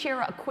like to share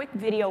a quick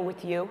video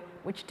with you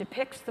which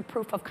depicts the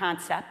proof of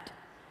concept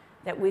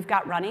that we've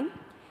got running,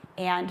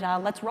 and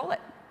let's roll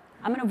it.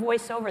 I'm going to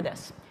voice over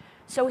this.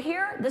 So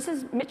here, this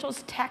is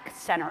Mitchell's Tech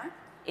Center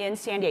in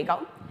San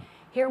Diego.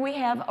 Here we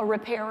have a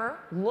repairer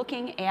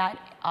looking at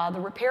the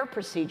repair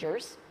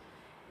procedures.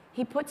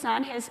 He puts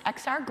on his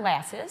XR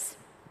glasses.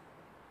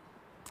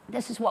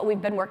 This is what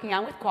we've been working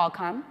on with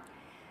Qualcomm.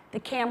 The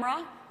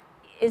camera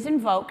is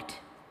invoked.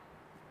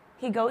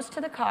 He goes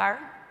to the car.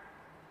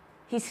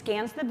 He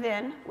scans the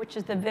VIN, which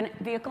is the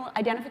vehicle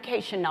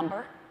identification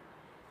number.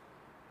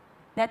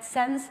 That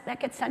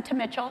gets sent to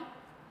Mitchell.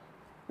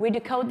 We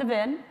decode the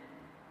VIN.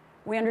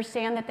 We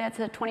understand that that's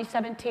a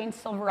 2017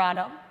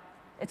 Silverado.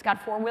 It's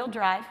got four-wheel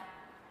drive.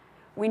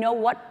 We know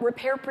what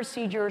repair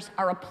procedures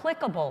are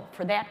applicable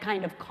for that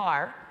kind of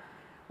car.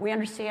 We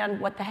understand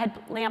what the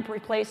headlamp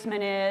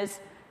replacement is,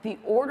 the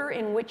order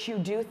in which you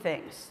do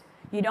things.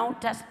 You don't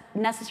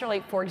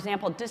necessarily, for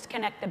example,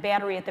 disconnect the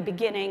battery at the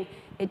beginning.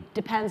 It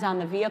depends on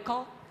the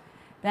vehicle.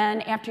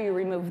 Then after you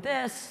remove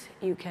this,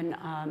 you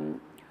can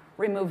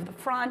remove the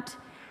front.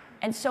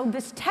 And so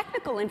this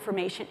technical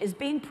information is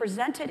being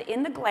presented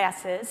in the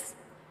glasses,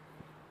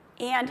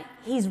 and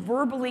he's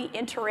verbally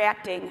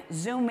interacting.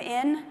 Zoom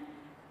in,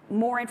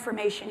 more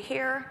information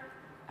here,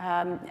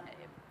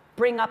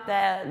 bring up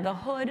the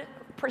hood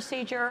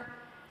procedure,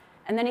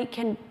 and then he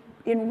can,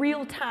 in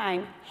real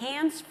time,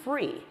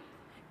 hands-free,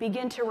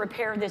 begin to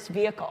repair this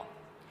vehicle.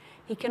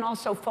 He can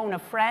also phone a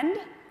friend,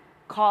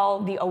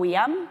 call the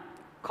OEM,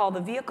 call the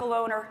vehicle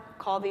owner,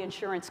 call the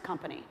insurance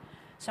company.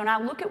 So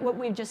now look at what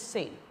we've just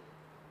seen.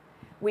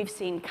 We've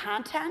seen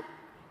content,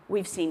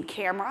 we've seen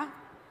camera,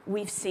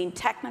 we've seen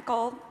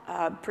technical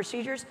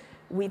procedures,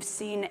 we've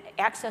seen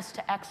access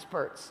to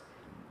experts,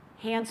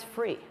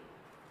 hands-free.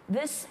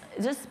 This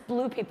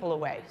blew people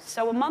away.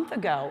 So a month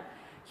ago,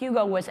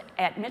 Hugo was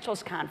at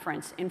Mitchell's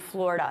conference in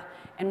Florida,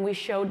 and we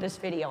showed this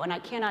video, and I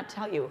cannot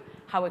tell you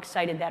how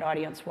excited that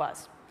audience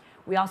was.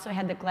 We also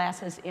had the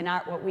glasses in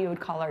what we would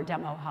call our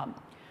demo hub.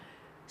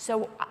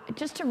 So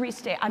just to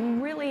restate,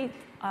 I'm really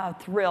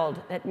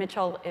thrilled that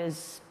Mitchell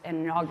is an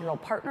inaugural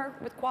partner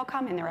with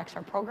Qualcomm in their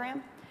XR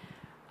program.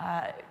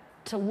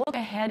 To look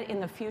ahead in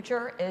the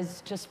future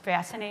is just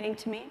fascinating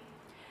to me.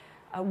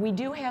 We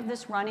do have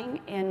this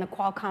running in the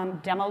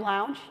Qualcomm demo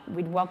lounge.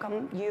 We'd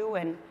welcome you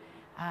and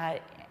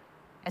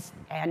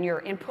your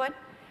input.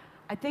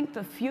 I think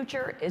the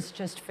future is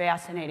just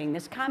fascinating.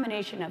 This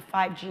combination of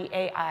 5G,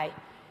 AI,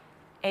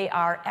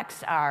 AR,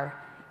 XR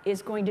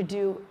is going to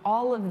do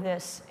all of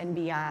this and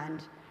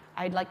beyond.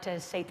 I'd like to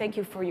say thank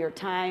you for your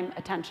time,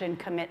 attention,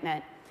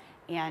 commitment,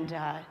 and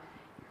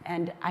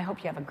I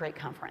hope you have a great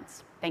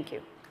conference. Thank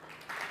you.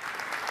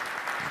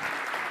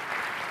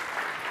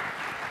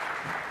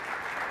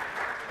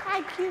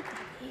 Thank you,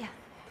 Debbie.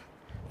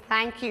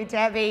 Thank you,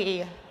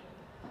 Debbie.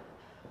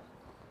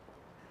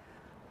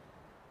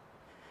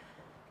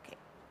 Okay.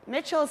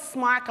 Mitchell's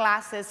smart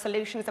glasses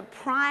solution is a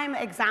prime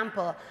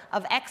example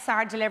of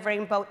XR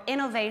delivering both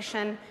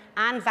innovation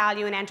and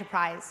value in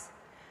enterprise.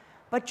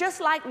 But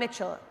just like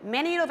Mitchell,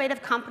 many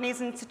innovative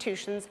companies and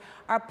institutions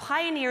are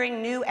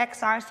pioneering new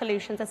XR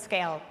solutions at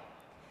scale.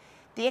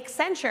 The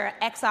Accenture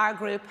XR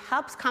Group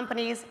helps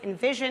companies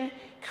envision,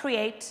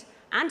 create,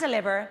 and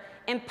deliver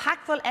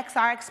impactful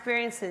XR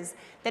experiences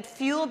that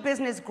fuel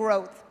business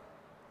growth.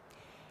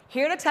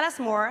 Here to tell us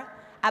more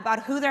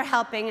about who they're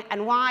helping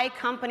and why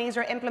companies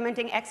are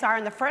implementing XR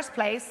in the first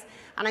place,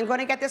 and I'm going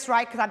to get this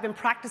right because I've been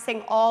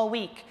practicing all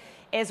week,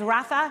 is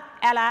Rafa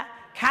Ella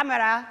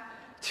Camara,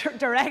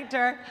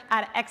 Director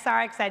at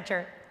XR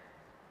Accenture.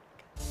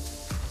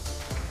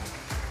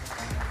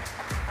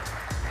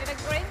 Did a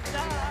great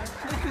job.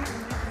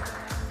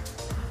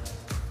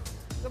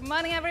 Good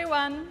morning,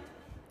 everyone.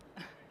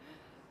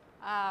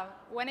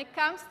 When it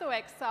comes to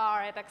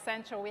XR at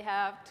Accenture, we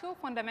have two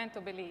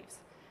fundamental beliefs.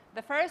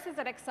 The first is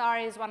that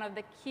XR is one of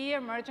the key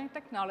emerging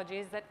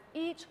technologies that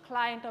each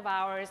client of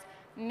ours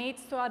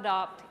needs to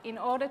adopt in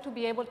order to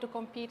be able to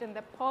compete in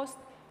the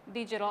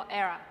post-digital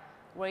era,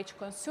 where each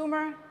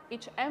consumer,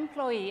 each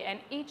employee, and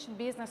each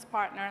business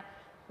partner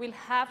will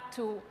have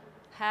to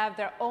have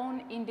their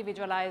own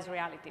individualized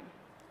reality.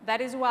 That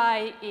is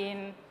why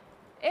in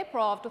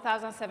April of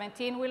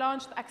 2017, we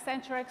launched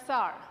Accenture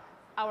XR,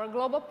 our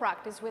global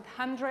practice with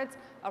hundreds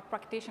of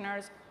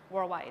practitioners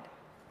worldwide.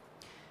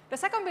 The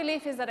second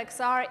belief is that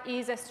XR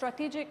is a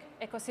strategic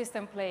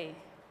ecosystem play.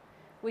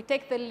 We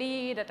take the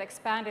lead at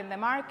expanding the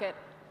market,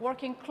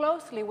 working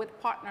closely with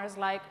partners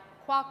like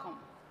Qualcomm,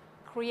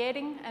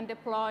 creating and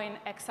deploying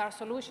XR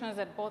solutions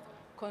that both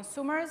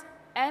consumers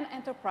and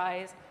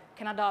enterprise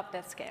can adopt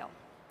at scale.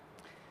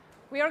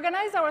 We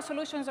organize our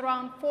solutions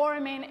around four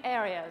main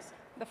areas.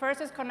 The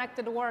first is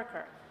connected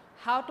worker,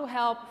 how to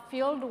help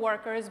field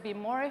workers be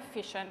more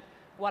efficient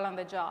while on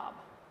the job.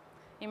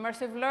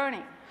 Immersive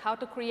learning, how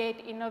to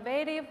create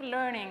innovative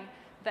learning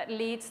that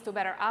leads to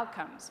better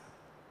outcomes.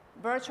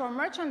 Virtual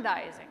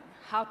merchandising,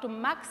 how to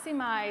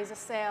maximize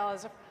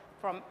sales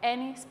from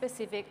any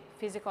specific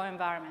physical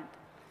environment.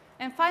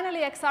 And finally,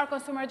 XR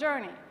consumer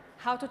journey,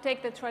 how to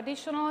take the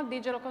traditional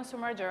digital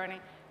consumer journey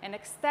and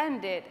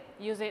extend it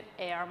using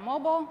AR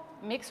mobile,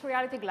 mixed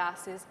reality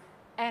glasses,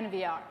 and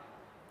VR.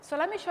 So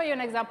let me show you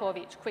an example of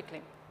each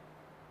quickly.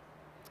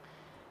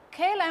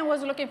 KLM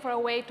was looking for a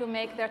way to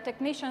make their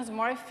technicians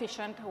more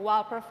efficient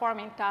while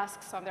performing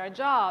tasks on their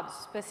jobs,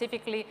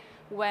 specifically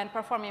when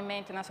performing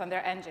maintenance on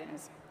their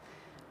engines.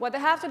 What they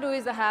have to do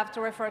is they have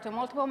to refer to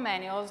multiple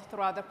manuals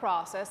throughout the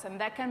process, and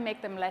that can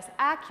make them less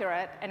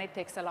accurate, and it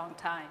takes a long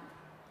time.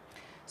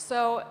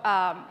 So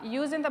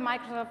using the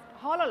Microsoft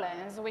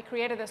HoloLens, we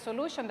created a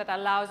solution that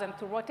allows them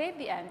to rotate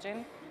the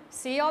engine,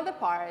 see all the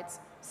parts,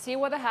 see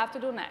what they have to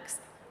do next,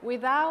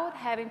 without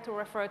having to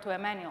refer to a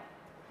manual.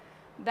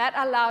 That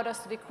allowed us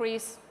to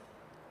decrease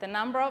the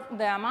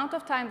amount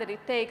of time that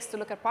it takes to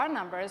look at part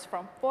numbers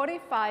from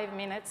 45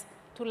 minutes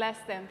to less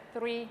than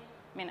 3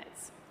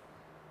 minutes.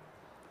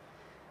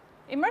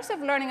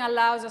 Immersive learning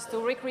allows us to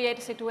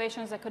recreate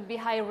situations that could be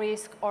high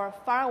risk or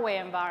faraway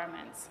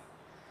environments.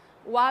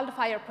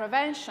 Wildfire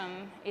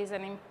prevention is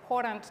an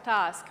important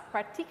task,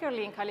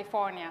 particularly in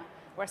California,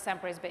 where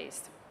Semper is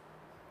based.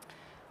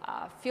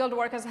 Field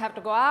workers have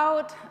to go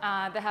out,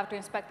 they have to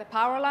inspect the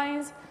power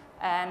lines,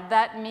 and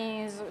that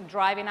means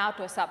driving out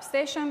to a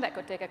substation that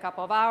could take a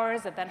couple of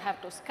hours, and then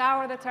have to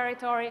scour the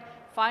territory,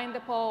 find the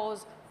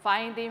poles,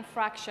 find the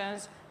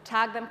infractions,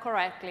 tag them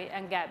correctly,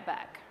 and get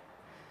back.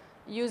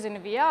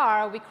 Using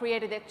VR, we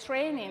created a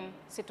training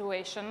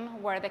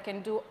situation where they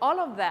can do all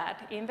of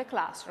that in the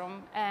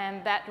classroom,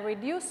 and that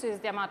reduces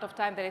the amount of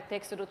time that it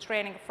takes to do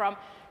training from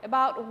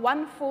about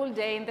 1 full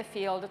day in the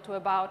field to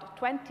about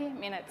 20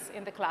 minutes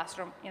in the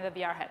classroom in the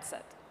VR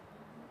headset.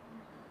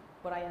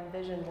 What I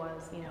envisioned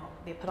was,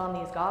 they put on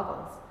these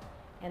goggles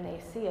and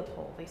they see a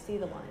pole, they see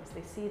the lines,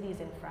 they see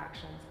these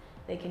infractions.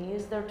 They can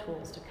use their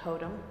tools to code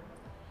them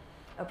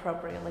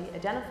appropriately,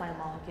 identify them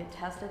all, get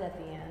tested at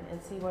the end,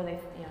 and see where they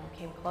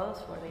came close,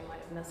 where they might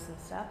have missed some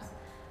steps.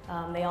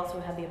 They also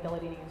have the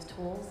ability to use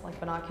tools like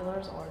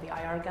binoculars or the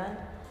IR gun.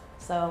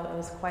 So it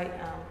was quite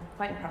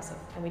impressive.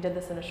 And we did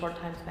this in a short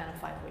time span of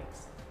 5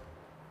 weeks.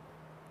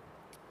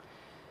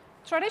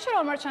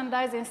 Traditional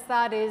merchandising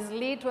studies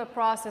lead to a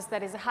process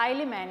that is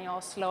highly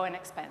manual, slow, and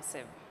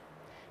expensive.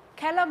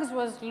 Kellogg's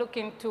was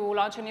looking to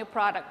launch a new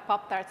product,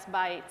 Pop-Tarts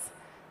Bites,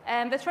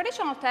 and the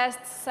traditional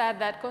tests said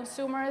that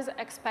consumers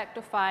expect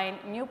to find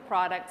new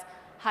products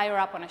higher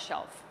up on a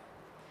shelf.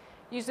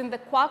 Using the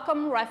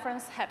Qualcomm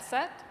reference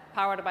headset,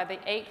 powered by the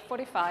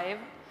 845,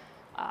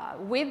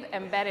 with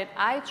embedded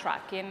eye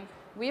tracking,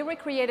 we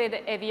recreated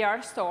a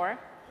VR store.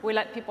 We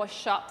let people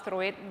shop through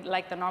it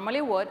like they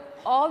normally would.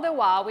 All the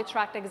while, we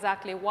tracked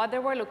exactly what they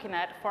were looking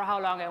at, for how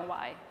long, and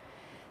why.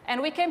 And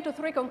we came to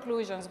 3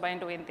 conclusions by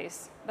doing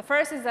this. The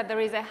first is that there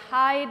is a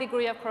high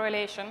degree of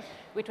correlation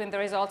between the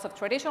results of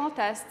traditional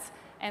tests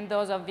and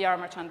those of VR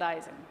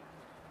merchandising.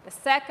 The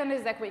second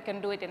is that we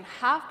can do it in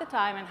half the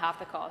time and half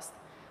the cost.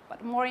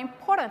 But more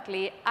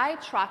importantly, eye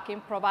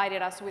tracking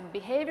provided us with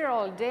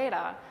behavioral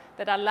data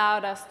that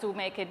allowed us to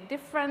make a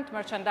different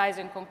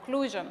merchandising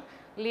conclusion,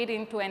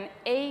 leading to an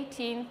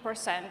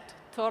 18%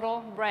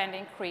 total brand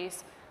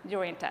increase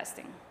during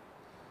testing.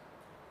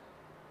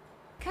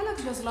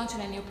 Kellogg's was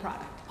launching a new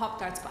product,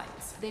 Pop-Tarts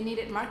Bites. They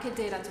needed market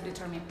data to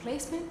determine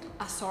placement,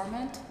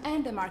 assortment,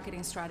 and the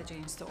marketing strategy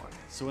in store.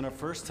 So in our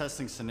first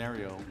testing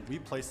scenario, we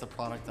placed the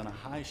product on a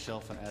high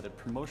shelf and added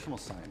promotional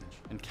signage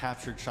and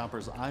captured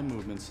shoppers' eye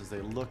movements as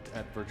they looked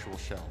at virtual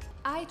shelf.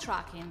 Eye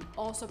tracking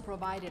also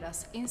provided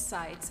us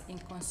insights in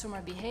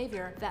consumer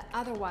behavior that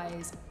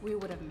otherwise we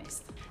would have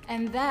missed.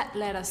 And that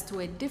led us to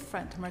a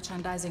different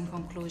merchandising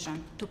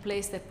conclusion, to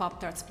place the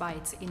Pop-Tarts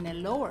Bites in a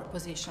lower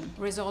position,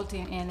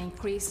 resulting in an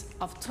increase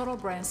of total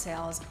brand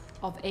sales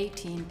of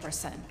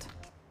 18%.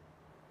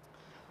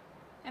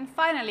 And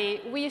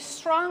finally, we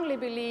strongly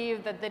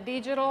believe that the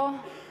digital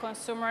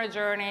consumer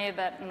journey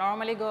that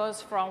normally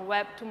goes from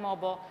web to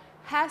mobile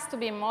has to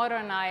be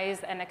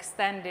modernized and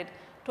extended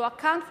to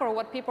account for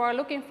what people are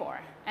looking for,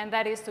 and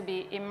that is to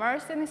be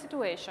immersed in the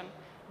situation,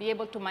 be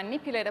able to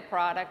manipulate a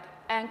product,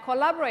 and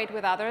collaborate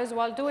with others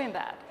while doing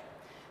that.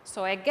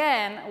 So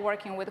again,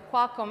 working with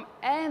Qualcomm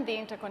and the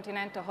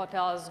Intercontinental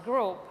Hotels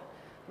Group,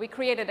 we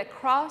created a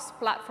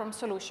cross-platform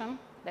solution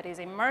that is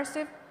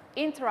immersive,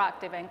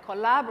 interactive, and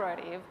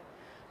collaborative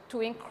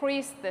to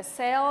increase the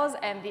sales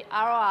and the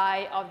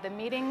ROI of the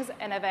meetings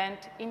and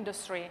event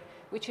industry,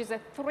 which is a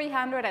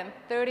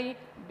 $330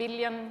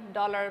 billion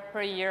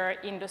per year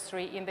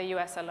industry in the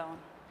US alone.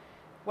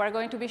 We're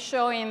going to be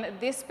showing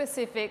this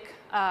specific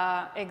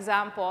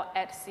example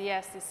at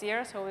CES this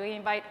year, so we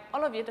invite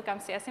all of you to come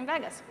see us in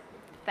Vegas.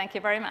 Thank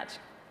you very much.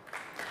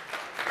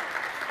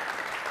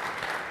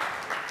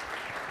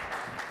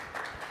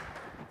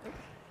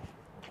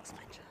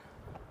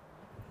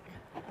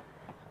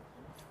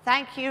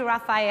 Thank you,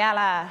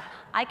 Rafaela.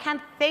 I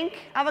can't think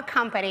of a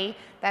company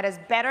that is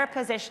better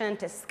positioned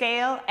to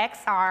scale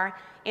XR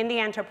in the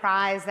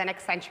enterprise than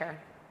Accenture.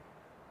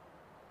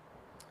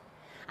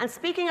 And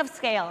speaking of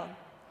scale,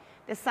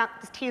 this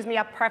tees me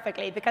up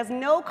perfectly, because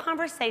no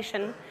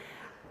conversation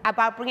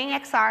about bringing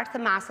XR to the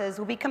masses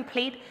will be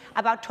complete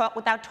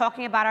without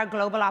talking about our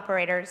global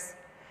operators.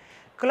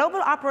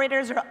 Global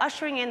operators are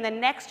ushering in the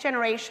next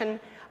generation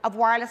of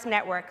wireless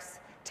networks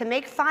to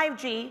make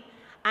 5G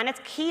and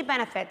its key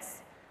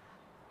benefits,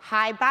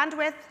 high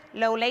bandwidth,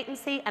 low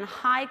latency, and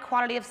high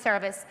quality of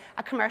service,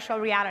 a commercial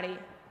reality.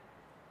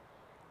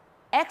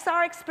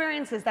 XR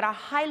experiences that are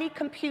highly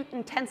compute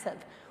intensive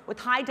with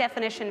high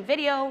definition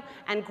video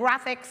and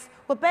graphics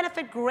will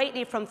benefit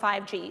greatly from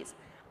 5Gs,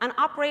 and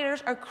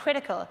operators are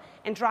critical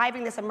in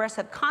driving this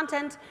immersive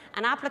content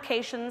and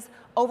applications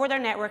over their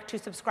network to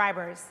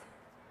subscribers.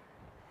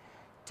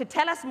 To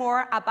tell us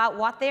more about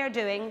what they are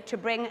doing to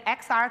bring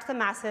XR to the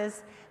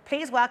masses,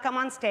 please welcome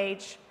on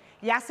stage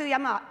Yasu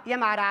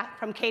Yamada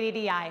from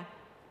KDDI.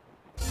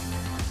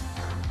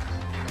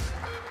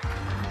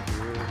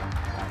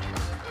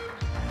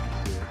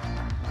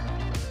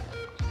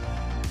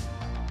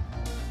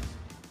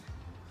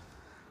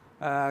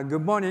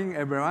 Good morning,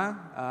 everyone.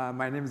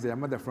 My name is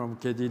Yamada from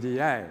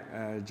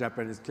KDDI,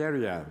 Japanese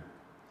carrier.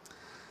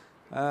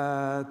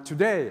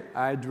 Today,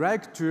 I'd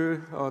like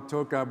to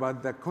talk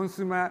about the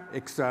consumer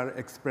XR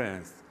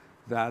experience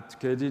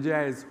that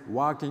KDDI is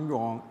working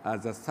on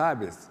as a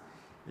service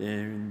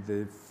in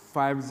the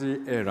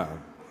 5G era.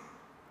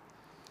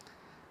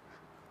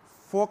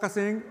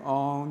 Focusing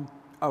on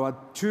our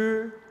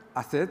two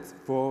assets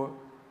for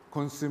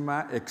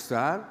consumer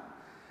XR,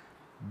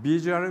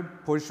 visual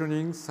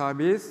positioning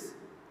service,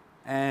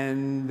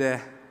 and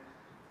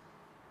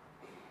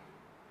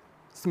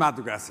smart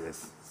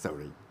glasses,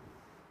 sorry.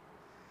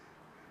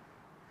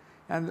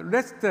 And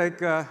let's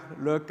take a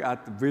look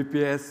at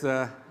VPS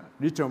a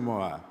little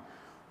more.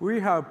 We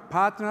have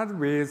partnered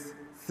with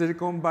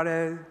Silicon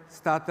Valley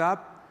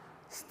startup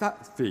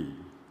Statsfi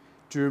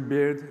to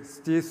build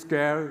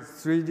city-scale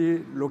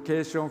 3D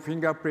location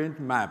fingerprint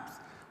maps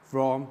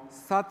from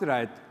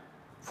satellite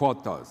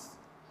photos.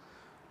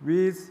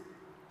 With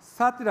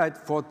satellite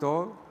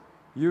photo,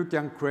 you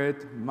can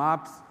create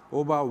maps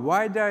over a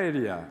wider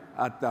area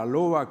at a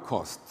lower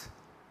cost.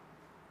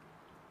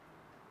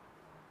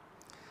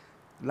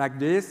 Like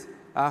this,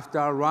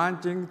 after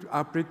launching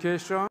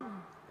application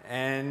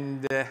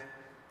and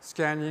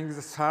scanning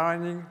the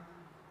surrounding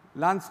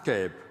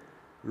landscape,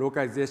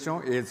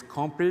 localization is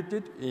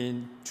completed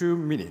in 2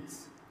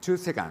 minutes, 2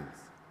 seconds.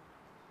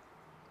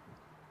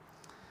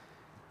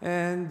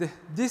 And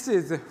this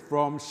is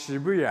from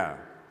Shibuya,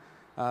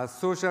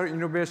 Social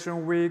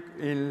Innovation Week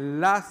in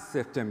last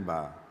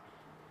September.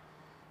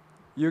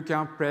 You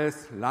can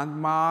place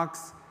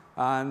landmarks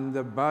and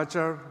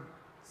virtual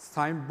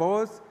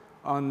signboards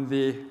on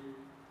the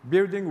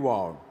building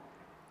wall.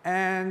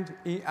 And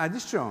in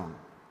addition,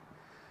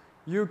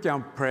 you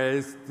can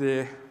place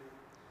the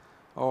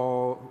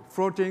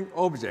floating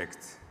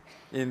objects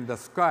in the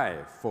sky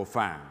for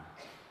fun.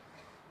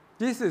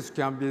 This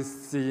can be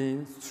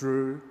seen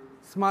through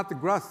smart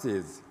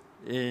glasses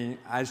in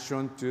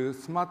addition to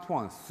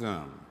smartphones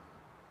soon.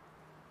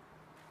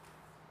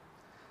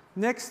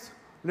 Next,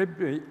 let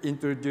me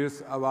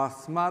introduce our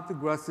smart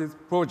glasses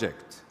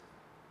project.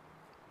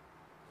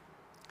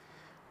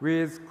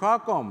 With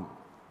Qualcomm,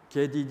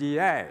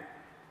 KDDI,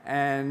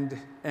 and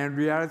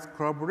Enreal's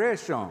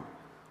collaboration,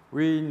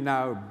 we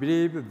now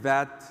believe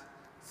that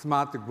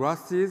smart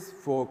glasses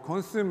for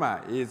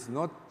consumer is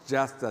not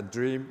just a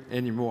dream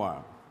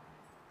anymore.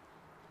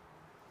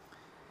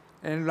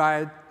 And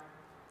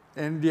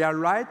real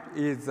light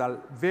is a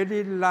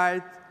very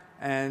light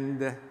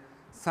and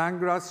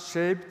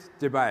sunglass-shaped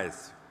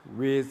device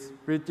with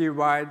pretty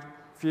wide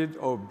field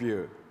of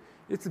view.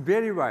 It's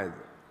very wide.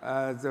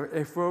 The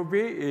FOV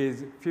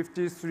is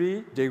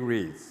 53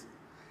 degrees.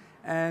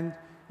 And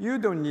you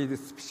don't need a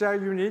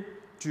special unit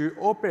to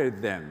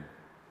operate them,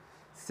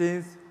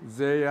 since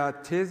they are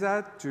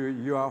tethered to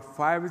your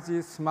 5G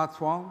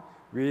smartphone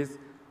with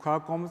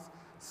Qualcomm's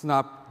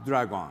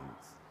Snapdragon.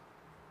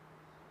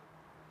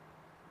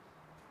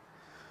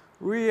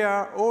 We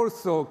are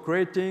also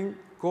creating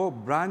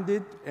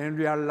co-branded and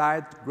real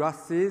light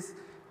glasses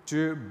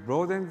to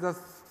broaden the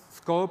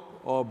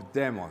scope of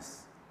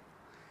demos.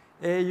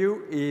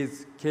 AU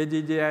is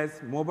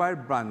KDDI's mobile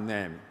brand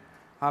name,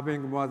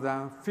 having more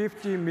than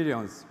 50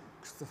 million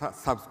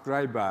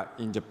subscribers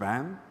in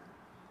Japan.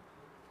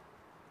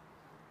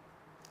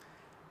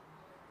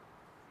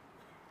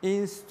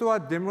 In-store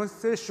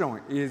demonstration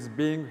is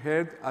being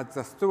held at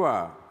the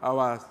store,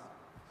 our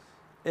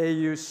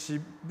AU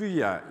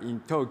Shibuya in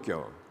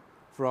Tokyo,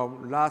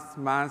 from last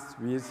month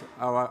with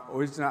our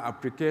original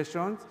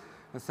applications,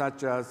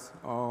 such as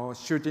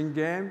shooting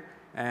game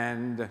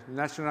and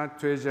national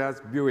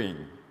treasures viewing.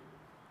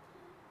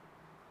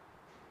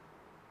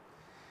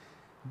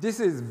 This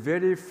is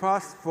very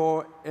fast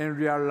for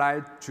real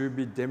light to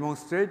be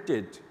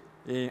demonstrated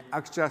in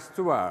actual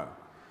store.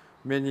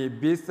 Many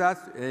visitors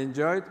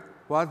enjoyed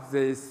what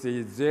they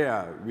see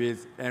there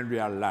with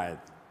real light.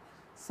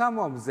 Some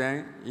of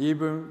them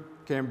even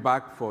came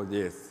back for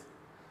this.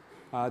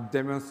 A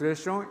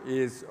demonstration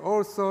is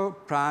also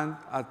planned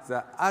at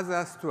the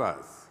other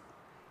stores.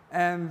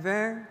 And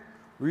then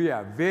we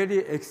are very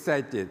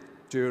excited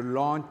to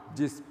launch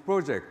this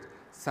project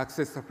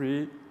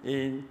successfully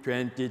in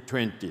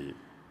 2020.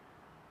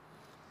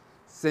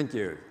 Thank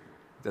you.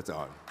 That's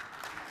all.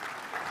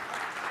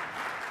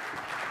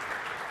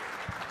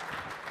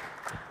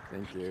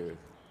 Thank you.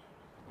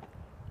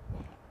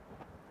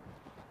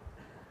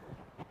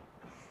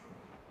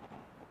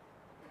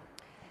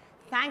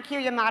 Thank you,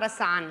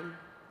 Yamada-san.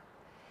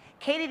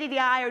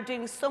 KDDI are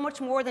doing so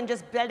much more than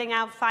just building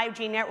out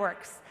 5G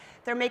networks.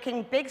 They're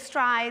making big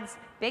strides,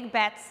 big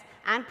bets,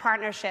 and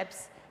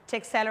partnerships to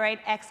accelerate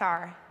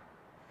XR.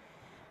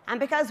 And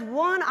because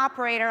one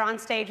operator on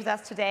stage with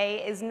us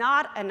today is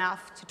not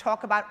enough to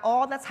talk about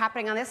all that's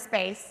happening on this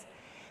space,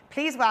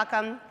 please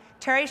welcome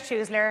Terry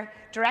Schuessler,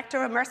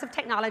 Director of Immersive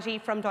Technology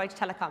from Deutsche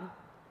Telekom.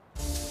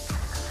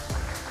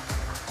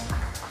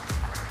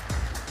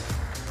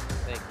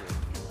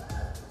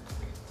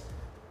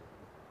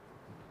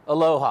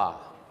 Aloha.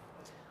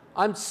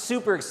 I'm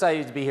super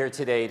excited to be here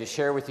today to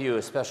share with you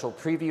a special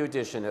preview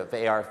edition of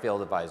AR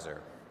Field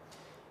Advisor.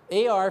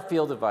 AR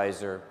Field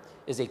Advisor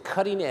is a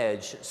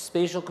cutting-edge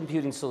spatial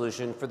computing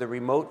solution for the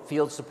remote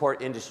field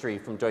support industry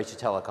from Deutsche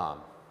Telekom.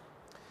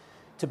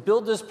 To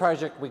build this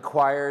project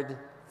required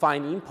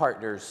finding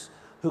partners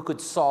who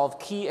could solve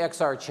key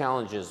XR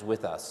challenges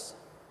with us.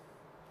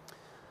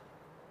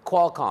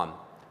 Qualcomm.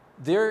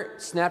 Their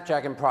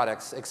Snapdragon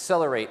products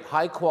accelerate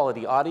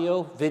high-quality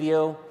audio,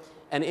 video,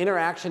 and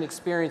interaction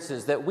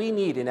experiences that we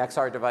need in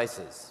XR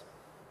devices.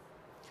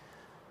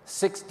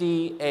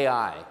 6D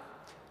AI.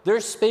 Their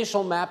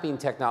spatial mapping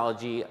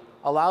technology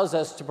allows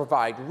us to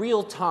provide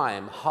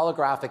real-time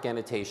holographic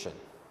annotation.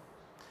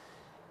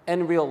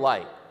 Nreal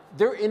Light.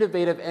 Their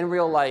innovative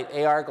Nreal Light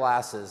AR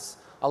glasses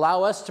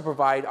allow us to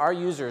provide our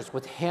users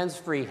with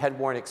hands-free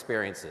head-worn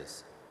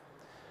experiences.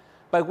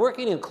 By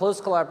working in close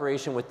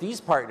collaboration with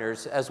these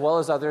partners, as well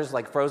as others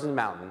like Frozen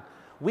Mountain,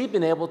 we've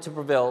been able to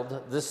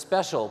build this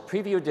special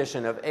preview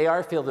edition of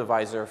AR Field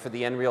Advisor for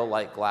the Nreal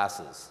Light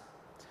glasses.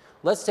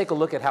 Let's take a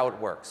look at how it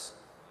works.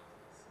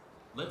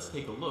 Let's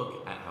take a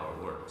look at how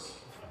it works.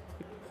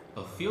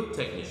 A field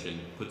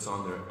technician puts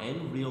on their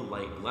Nreal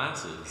Light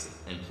glasses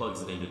and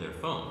plugs it into their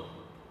phone.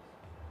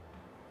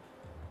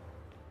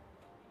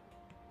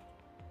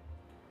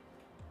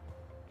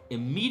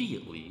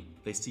 Immediately,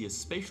 they see a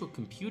spatial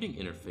computing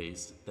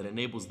interface that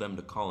enables them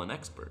to call an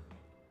expert.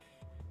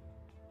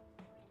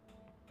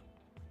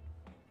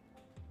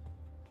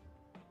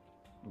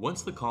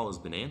 Once the call has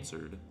been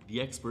answered, the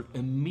expert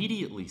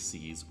immediately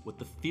sees what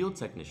the field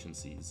technician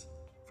sees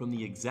from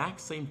the exact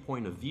same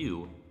point of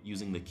view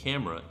using the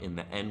camera in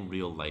the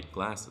Nreal Light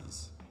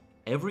glasses.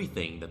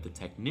 Everything that the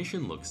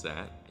technician looks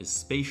at is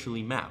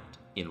spatially mapped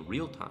in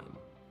real time.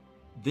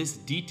 This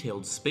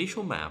detailed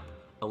spatial map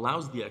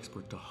allows the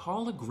expert to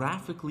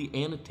holographically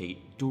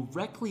annotate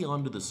directly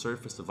onto the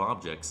surface of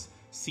objects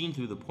seen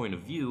through the point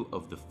of view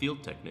of the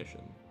field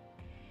technician.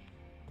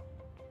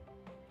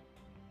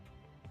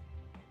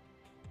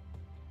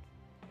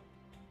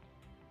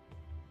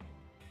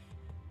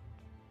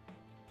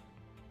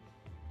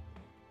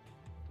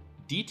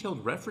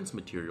 Detailed reference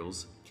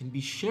materials can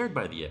be shared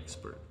by the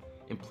expert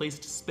and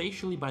placed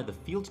spatially by the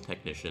field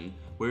technician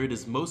where it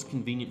is most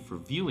convenient for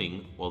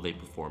viewing while they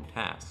perform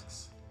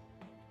tasks.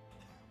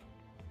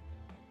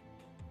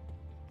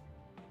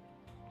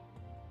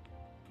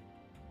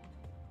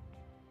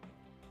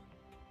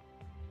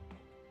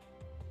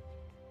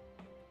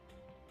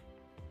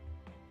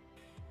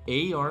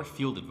 AR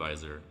Field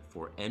Advisor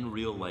for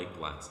Nreal Light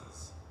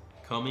glasses,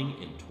 coming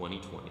in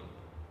 2020.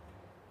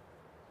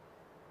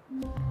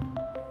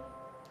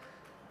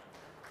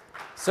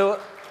 So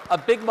a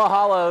big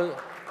mahalo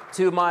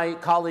to my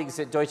colleagues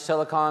at Deutsche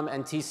Telekom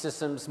and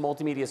T-Systems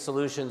Multimedia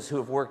Solutions who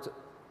have worked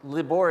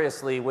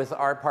laboriously with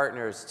our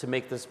partners to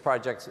make this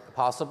project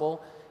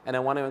possible. And I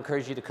want to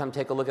encourage you to come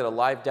take a look at a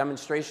live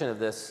demonstration of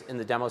this in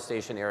the demo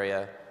station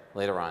area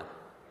later on.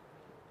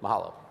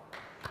 Mahalo.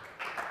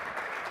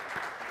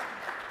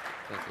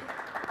 Thank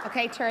you.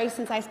 Okay, Terry,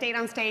 since I stayed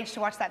on stage to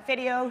watch that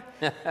video,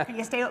 can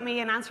you stay with me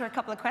and answer a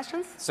couple of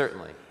questions?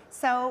 Certainly.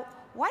 So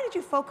why did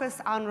you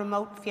focus on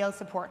remote field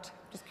support?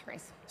 Just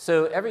curious.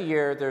 So every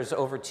year, there's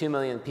over 2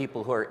 million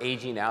people who are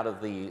aging out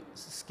of the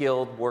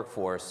skilled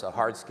workforce, a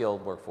hard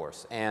skilled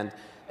workforce. And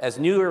as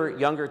newer,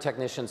 younger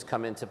technicians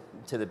come into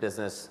the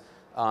business,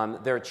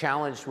 they're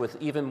challenged with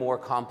even more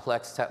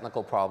complex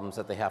technical problems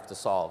that they have to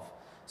solve.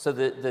 So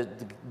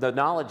the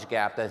knowledge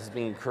gap that has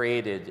been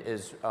created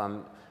is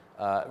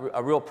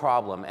a real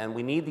problem, and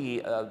we need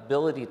the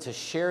ability to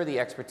share the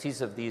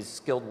expertise of these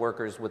skilled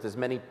workers with as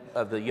many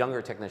of the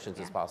younger technicians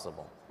as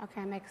possible.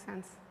 Okay, makes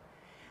sense.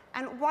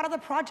 And what other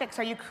projects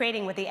are you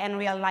creating with the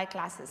Nreal Light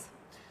glasses?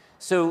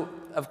 So,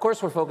 of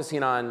course, we're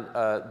focusing on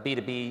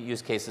B2B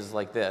use cases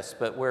like this,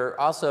 but we're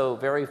also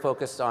very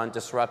focused on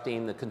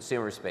disrupting the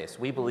consumer space.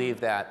 We believe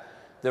that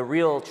the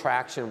real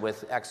traction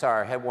with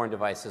XR head-worn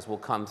devices will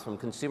come from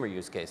consumer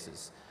use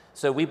cases.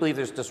 So we believe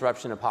there's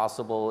disruption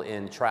possible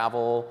in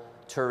travel,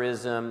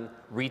 tourism,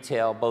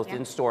 retail, both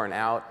in-store and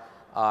out,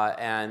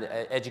 and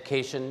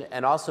education,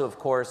 and also, of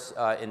course,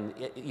 in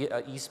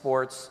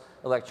esports,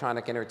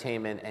 electronic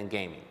entertainment, and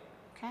gaming.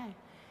 Okay.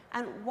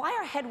 And why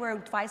are head-wear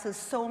devices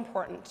so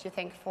important, do you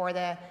think, for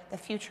the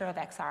future of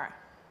XR?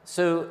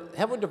 So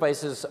head-wear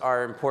devices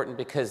are important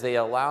because they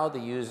allow the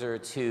user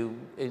to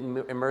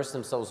immerse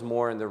themselves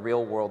more in the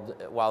real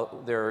world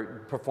while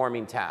they're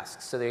performing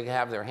tasks. So they can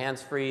have their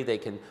hands free, they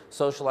can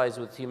socialize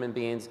with human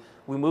beings.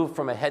 We move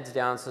from a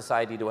heads-down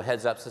society to a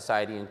heads-up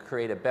society and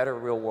create a better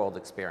real-world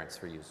experience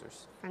for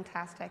users.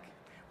 Fantastic.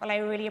 Well, I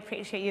really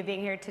appreciate you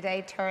being here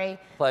today, Terry.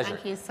 Pleasure.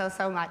 Thank you so,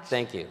 so much.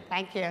 Thank you.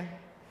 Thank you.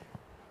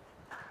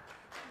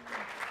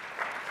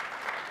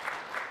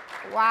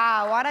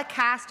 Wow, what a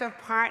cast of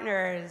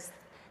partners.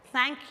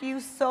 Thank you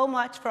so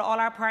much for all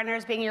our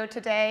partners being here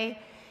today.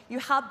 You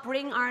helped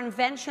bring our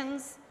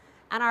inventions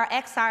and our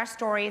XR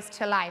stories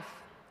to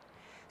life.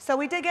 So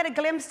we did get a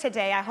glimpse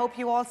today, I hope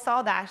you all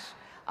saw that,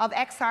 of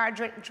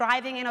XR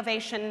driving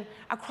innovation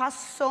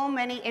across so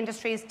many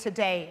industries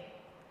today.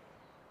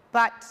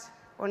 But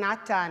we're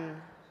not done.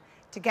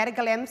 To get a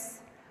glimpse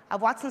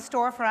of what's in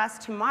store for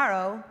us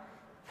tomorrow,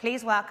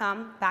 please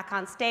welcome back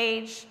on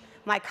stage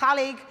my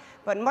colleague,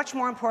 but much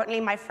more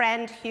importantly, my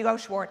friend, Hugo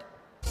Schwartz.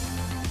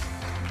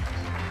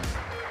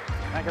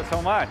 Thank you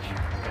so much.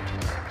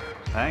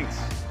 Thanks.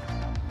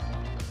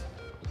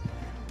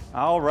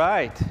 All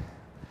right.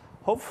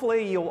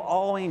 Hopefully you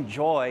all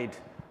enjoyed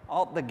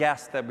all the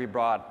guests that we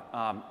brought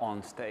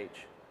on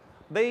stage.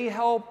 They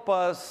help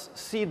us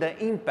see the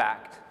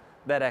impact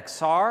that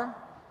XR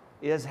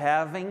is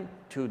having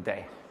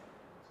today.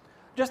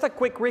 Just a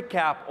quick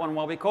recap on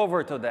what we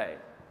covered today.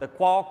 The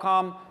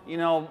Qualcomm,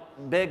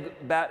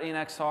 big bet in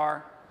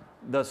XR,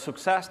 the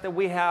success that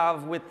we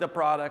have with the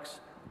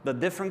products, the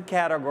different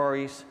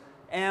categories,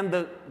 and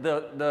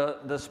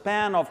the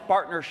span of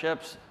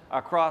partnerships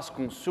across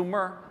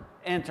consumer,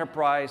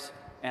 enterprise,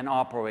 and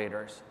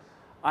operators.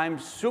 I'm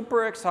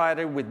super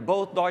excited with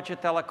both Deutsche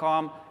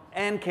Telekom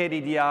and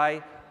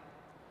KDDI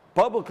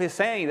publicly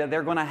saying that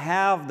they're going to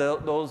have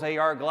those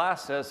AR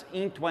glasses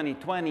in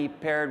 2020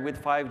 paired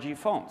with 5G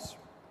phones.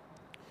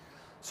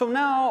 So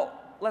now,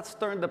 let's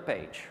turn the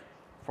page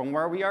from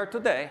where we are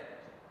today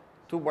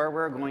to where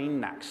we're going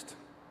next.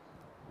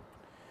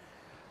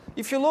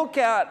 If you look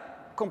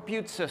at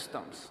compute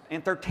systems,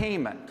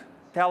 entertainment,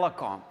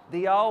 telecom,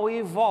 they all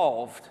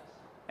evolved.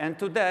 And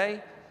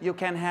today, you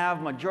can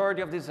have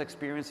majority of these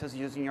experiences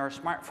using your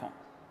smartphone.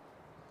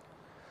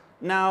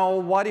 Now,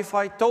 what if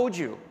I told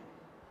you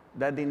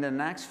that in the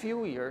next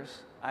few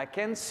years, I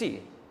can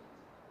see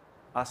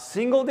a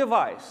single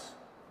device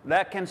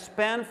that can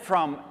span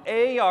from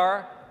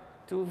AR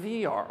to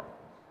VR,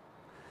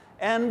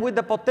 and with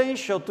the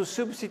potential to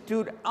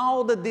substitute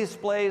all the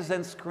displays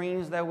and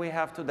screens that we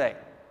have today.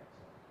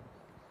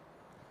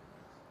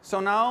 So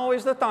now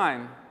is the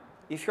time.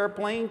 If you're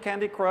playing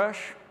Candy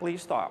Crush,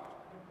 please stop.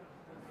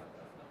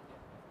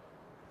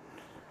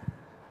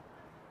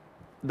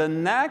 The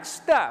next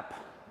step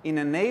in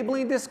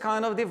enabling this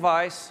kind of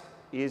device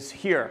is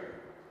here.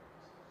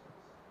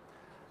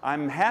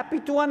 I'm happy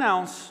to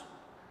announce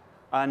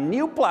a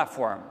new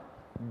platform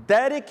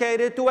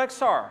dedicated to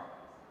XR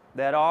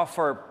that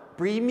offer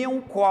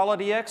premium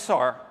quality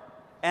XR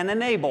and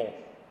enable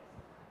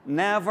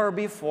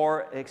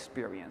never-before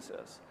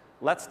experiences.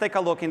 Let's take a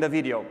look in the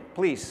video.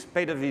 Please,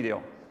 play the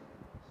video.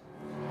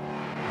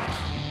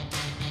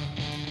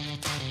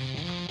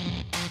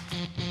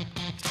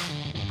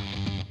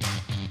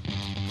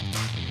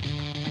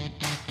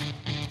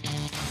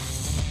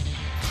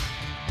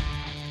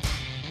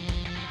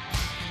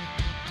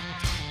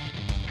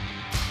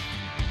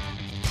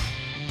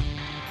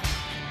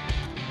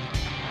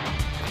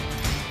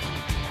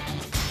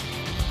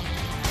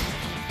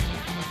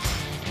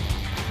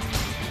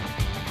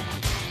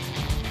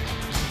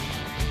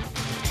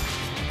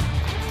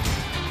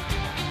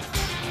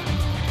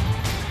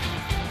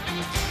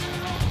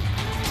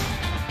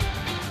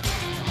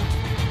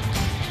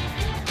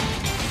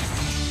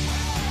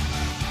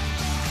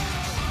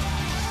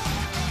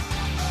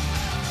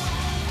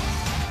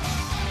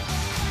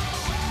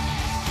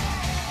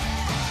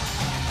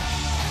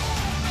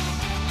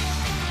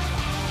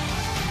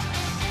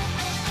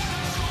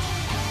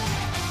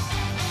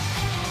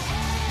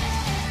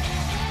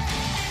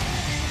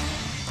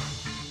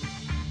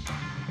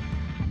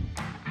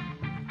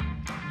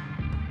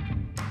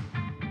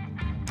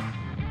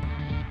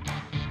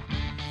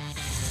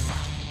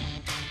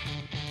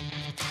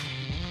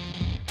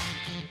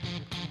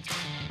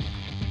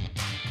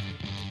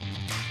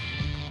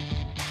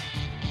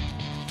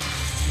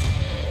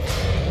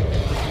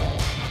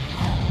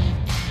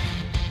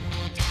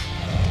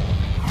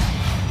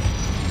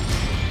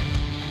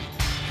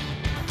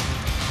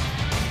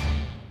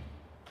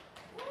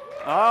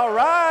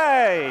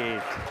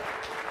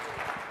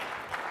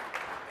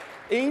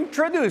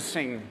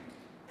 Introducing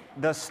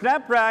the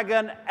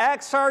Snapdragon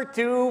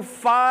XR2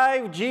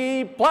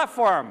 5G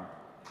platform.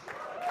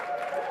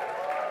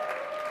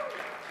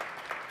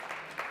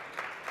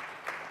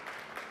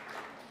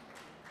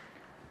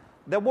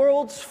 The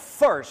world's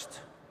first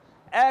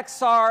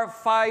XR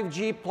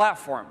 5G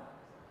platform,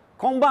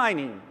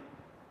 combining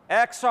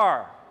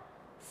XR,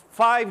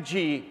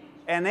 5G,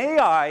 and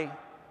AI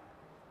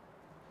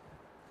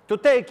to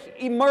take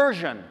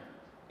immersion,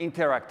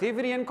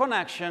 interactivity, and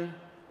connection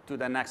to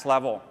the next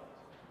level.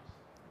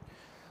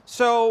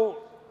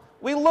 So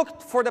we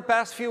looked for the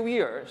past few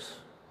years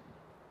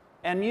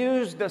and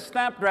used the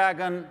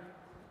Snapdragon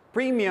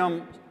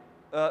premium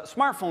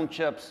smartphone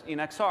chips in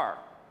XR.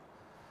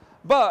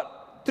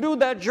 But through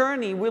that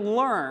journey, we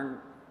learned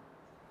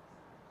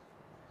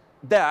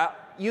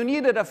that you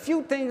needed a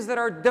few things that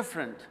are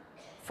different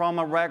from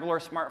a regular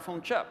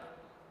smartphone chip.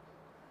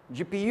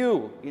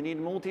 GPU, you need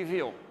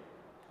multi-view.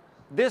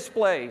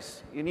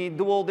 Displays, you need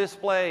dual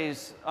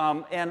displays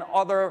and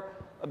other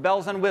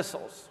bells and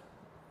whistles.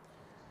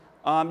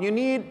 You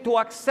need to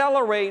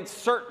accelerate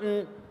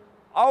certain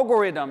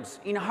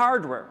algorithms in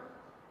hardware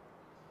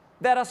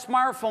that a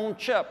smartphone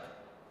chip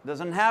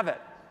doesn't have it.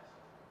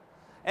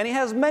 And it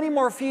has many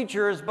more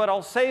features, but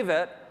I'll save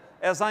it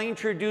as I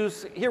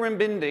introduce Hiren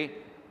Bindi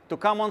to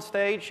come on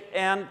stage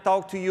and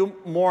talk to you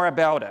more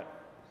about it.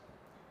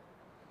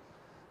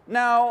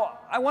 Now,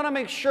 I want to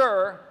make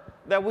sure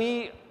that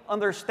we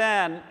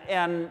understand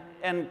and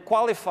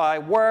qualify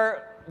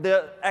where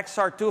the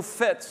XR2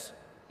 fits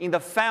in the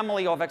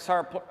family of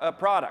XR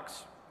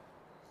products.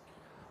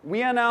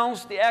 We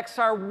announced the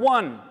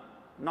XR1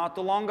 not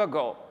too long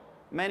ago.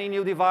 Many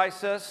new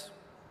devices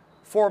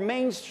for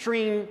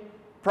mainstream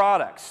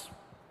products.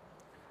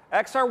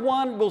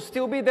 XR1 will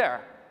still be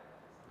there.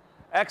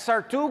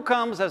 XR2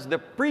 comes as the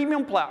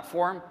premium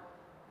platform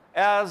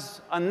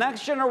as a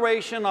next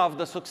generation of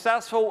the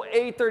successful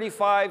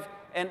A35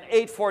 and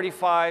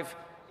 845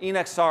 in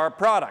XR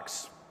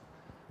products.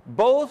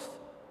 Both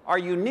are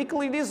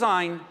uniquely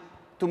designed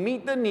to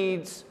meet the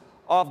needs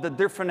of the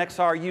different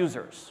XR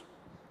users.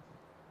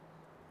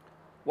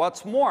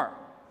 What's more,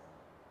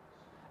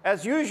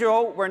 as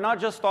usual, we're not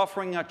just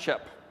offering a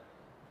chip.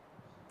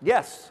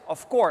 Yes,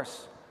 of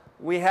course,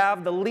 we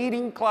have the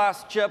leading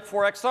class chip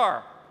for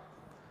XR,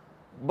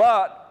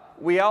 but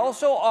we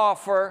also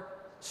offer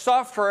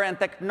software and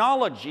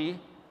technology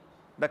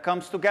that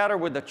comes together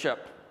with the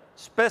chip,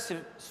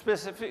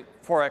 specific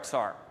for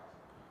XR.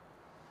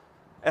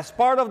 As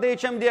part of the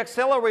HMD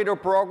Accelerator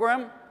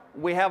program,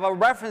 we have a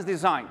reference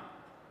design.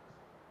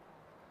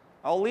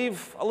 I'll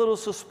leave a little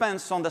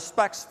suspense on the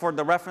specs for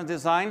the reference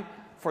design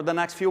for the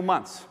next few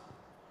months.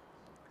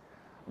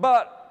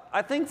 But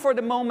I think for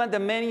the moment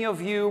that many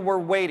of you were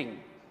waiting,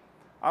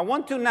 I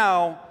want to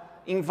now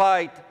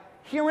invite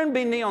Hiren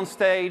Bindi on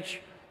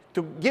stage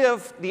to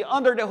give the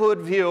under-the-hood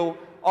view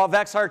of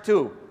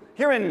XR2.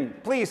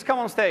 Hiren, please come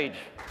on stage.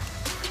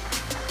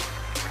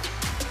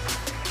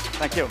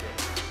 Thank you.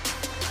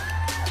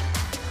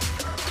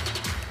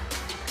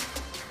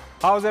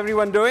 How's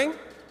everyone doing?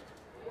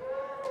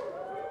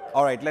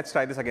 All right, let's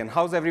try this again.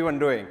 How's everyone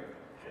doing?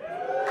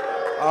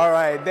 All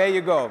right, there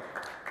you go.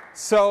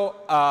 So,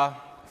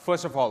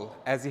 first of all,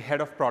 as the head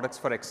of products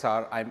for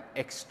XR, I'm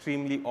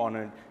extremely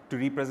honored to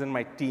represent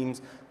my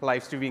teams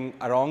live streaming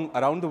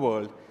around the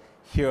world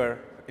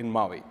here in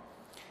Maui.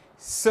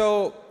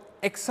 So,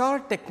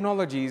 XR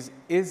technologies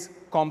is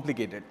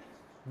complicated.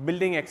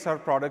 Building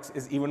XR products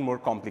is even more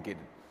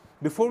complicated.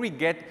 Before we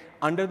get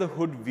under the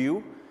hood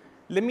view,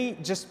 let me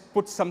just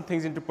put some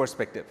things into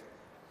perspective.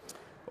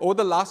 Over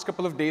the last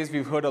couple of days,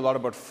 we've heard a lot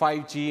about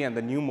 5G and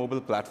the new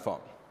mobile platform.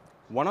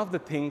 One of the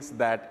things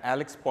that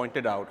Alex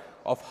pointed out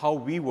of how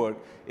we work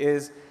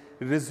is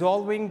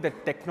resolving the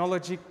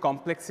technology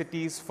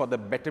complexities for the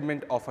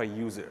betterment of our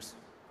users.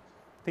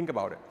 Think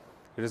about it.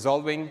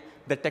 Resolving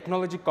the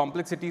technology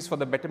complexities for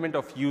the betterment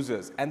of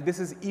users. And this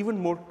is even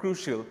more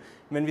crucial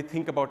when we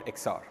think about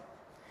XR.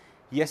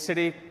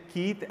 Yesterday,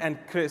 Keith and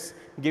Chris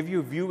gave you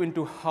a view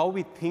into how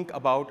we think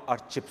about our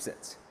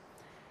chipsets.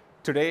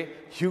 Today,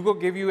 Hugo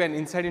gave you an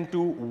insight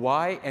into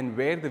why and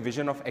where the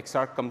vision of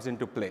XR comes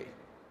into play.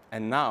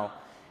 And now,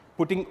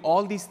 putting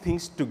all these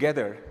things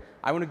together,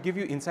 I want to give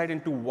you insight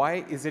into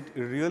why is it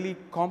really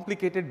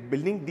complicated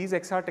building these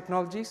XR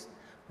technologies,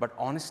 but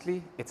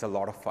honestly, it's a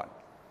lot of fun.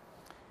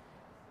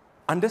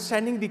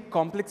 Understanding the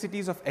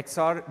complexities of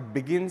XR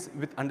begins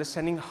with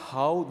understanding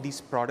how these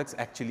products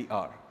actually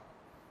are.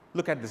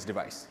 Look at this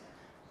device.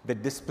 The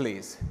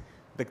displays,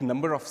 the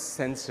number of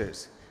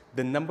sensors,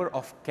 the number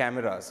of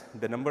cameras,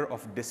 the number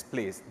of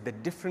displays, the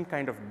different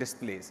kind of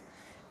displays,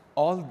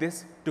 all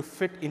this to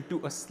fit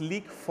into a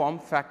sleek form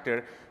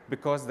factor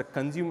because the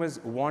consumers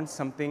want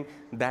something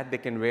that they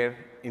can wear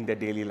in their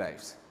daily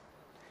lives.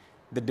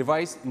 The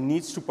device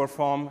needs to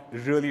perform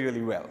really,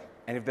 really well.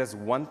 And if there's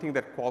one thing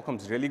that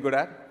Qualcomm's really good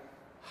at,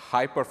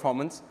 high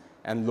performance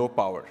and low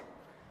power.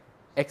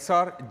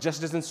 XR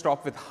just doesn't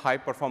stop with high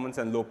performance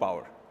and low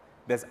power.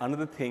 There's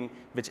another thing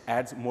which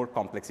adds more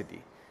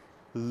complexity,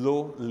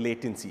 low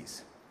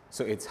latencies.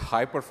 So it's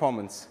high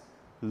performance,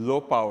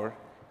 low power,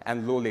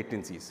 and low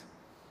latencies.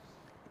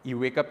 You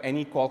wake up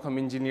any Qualcomm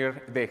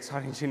engineer, the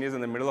XR engineers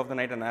in the middle of the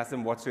night and ask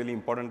them what's really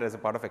important as a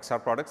part of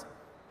XR products.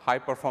 High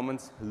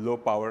performance, low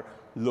power,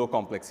 low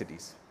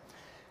complexities.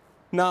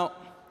 Now,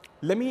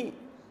 let me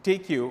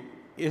take you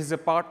as a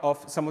part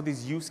of some of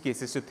these use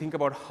cases to think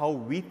about how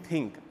we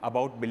think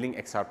about building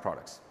XR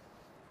products.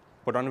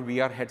 Put on a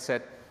VR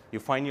headset, you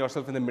find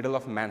yourself in the middle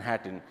of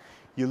Manhattan.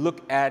 You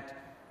look at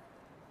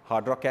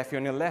Hard Rock Cafe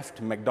on your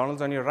left,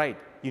 McDonald's on your right.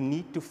 You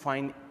need to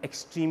find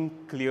extreme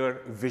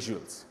clear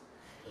visuals.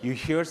 You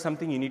hear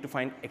something, you need to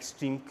find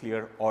extreme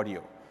clear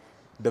audio.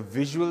 The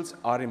visuals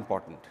are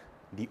important.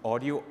 The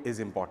audio is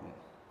important.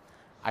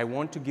 I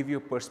want to give you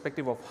a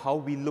perspective of how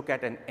we look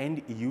at an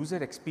end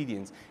user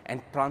experience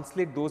and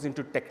translate those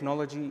into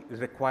technology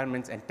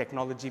requirements and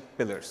technology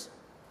pillars.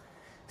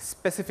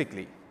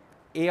 Specifically,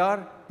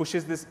 AR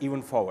pushes this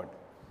even forward.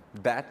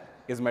 That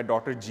is my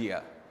daughter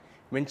Gia.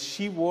 When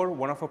she wore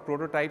one of her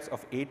prototypes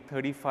of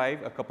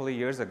 835 a couple of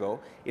years ago,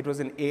 it was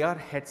an AR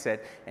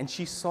headset, and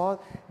she saw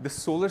the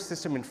solar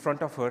system in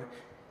front of her.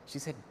 She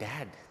said,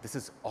 "Dad, this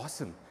is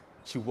awesome."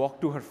 She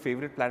walked to her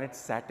favorite planet,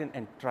 Saturn,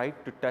 and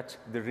tried to touch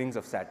the rings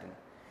of Saturn.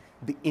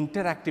 The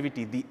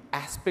interactivity, the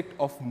aspect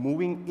of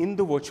moving in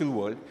the virtual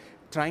world,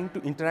 trying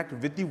to interact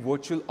with the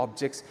virtual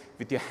objects,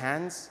 with your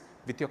hands,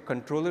 with your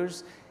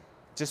controllers,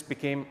 just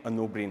became a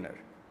no-brainer.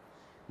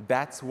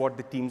 That's what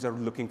the teams are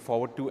looking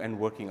forward to and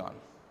working on.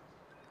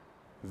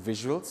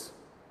 Visuals,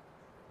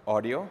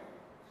 audio,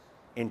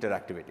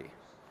 interactivity.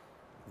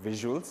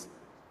 Visuals,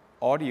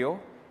 audio,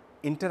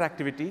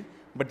 interactivity,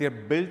 but they're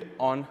built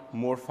on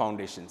more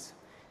foundations.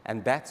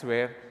 And that's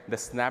where the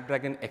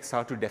Snapdragon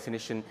XR2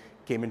 definition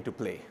came into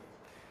play.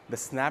 The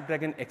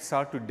Snapdragon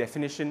XR2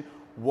 definition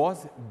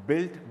was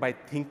built by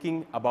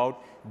thinking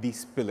about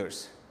these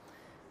pillars.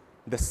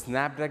 The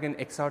Snapdragon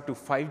XR2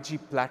 5G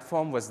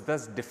platform was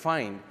thus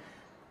defined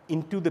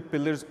into the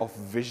pillars of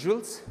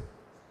visuals,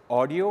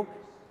 audio,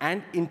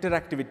 and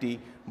interactivity,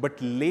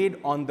 but laid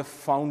on the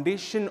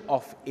foundation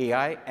of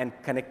AI and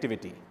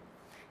connectivity.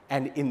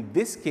 And in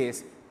this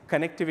case,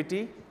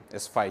 connectivity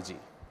is 5G.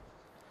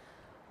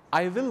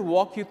 I will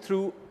walk you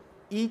through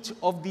each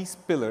of these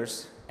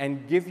pillars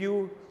and give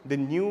you the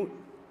new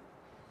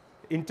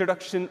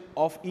introduction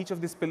of each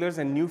of these pillars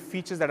and new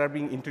features that are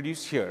being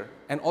introduced here,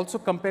 and also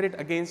compare it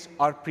against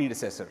our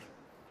predecessor,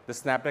 the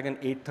Snapdragon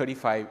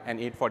 835 and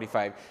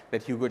 845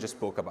 that Hugo just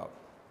spoke about.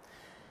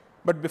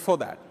 But before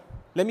that,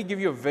 let me give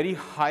you a very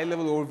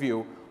high-level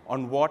overview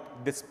on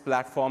what this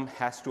platform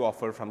has to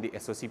offer from the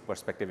SoC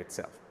perspective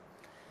itself.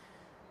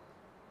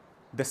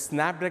 The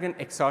Snapdragon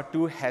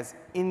XR2 has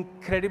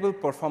incredible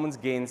performance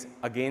gains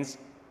against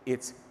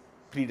its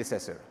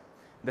predecessor.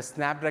 The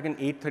Snapdragon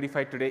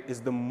 835 today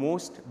is the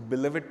most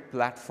beloved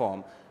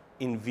platform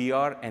in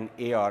VR and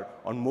AR,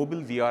 on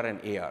mobile VR and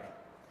AR.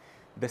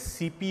 The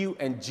CPU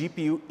and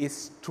GPU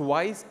is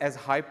twice as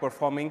high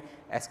performing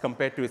as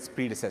compared to its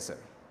predecessor.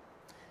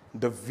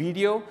 The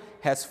video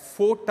has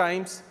 4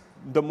 times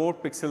the more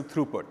pixel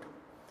throughput.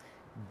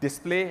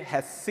 Display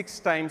has 6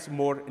 times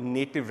more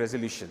native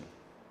resolution.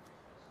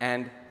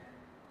 And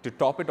to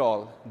top it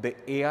all, the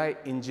AI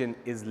engine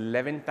is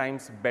 11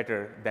 times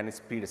better than its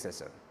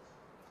predecessor.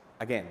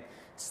 Again,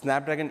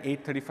 Snapdragon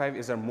 835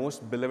 is our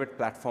most beloved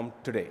platform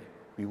today.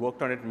 We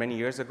worked on it many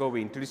years ago.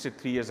 We introduced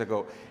it 3 years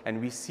ago, and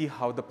we see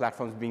how the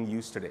platform is being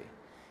used today.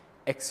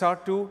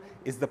 XR2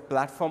 is the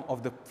platform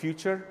of the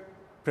future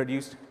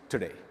produced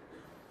today.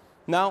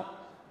 Now,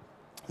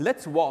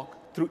 let's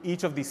walk through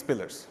each of these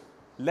pillars.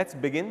 Let's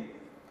begin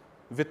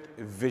with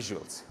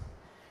visuals.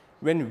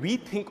 When we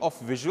think of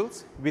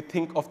visuals, we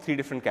think of 3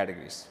 different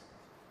categories.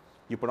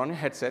 You put on your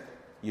headset,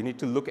 you need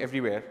to look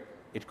everywhere.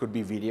 It could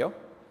be video.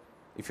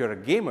 If you're a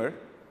gamer,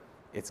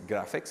 it's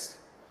graphics.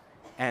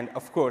 And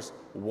of course,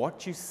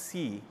 what you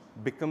see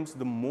becomes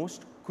the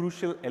most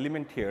crucial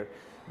element here,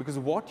 because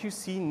what you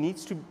see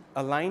needs to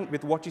align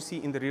with what you see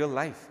in the real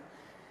life.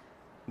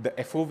 The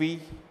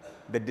FOV,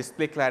 the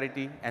display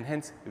clarity, and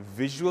hence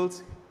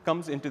visuals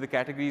comes into the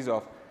categories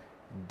of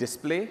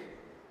display,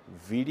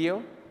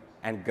 video,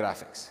 and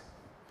graphics.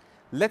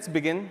 Let's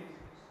begin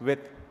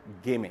with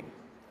gaming.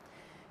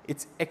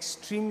 It's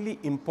extremely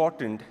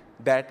important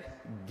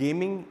that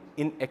gaming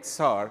in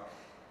XR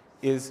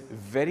is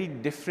very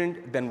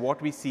different than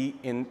what we see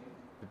in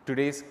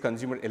today's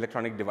consumer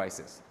electronic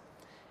devices.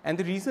 And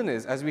the reason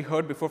is, as we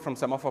heard before from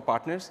some of our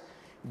partners,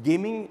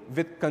 gaming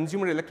with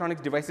consumer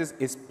electronic devices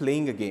is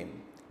playing a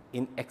game.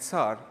 In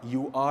XR,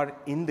 you are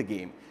in the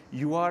game.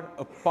 You are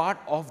a part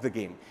of the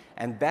game.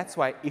 And that's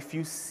why if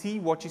you see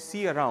what you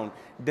see around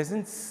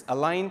doesn't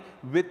align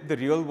with the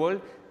real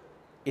world,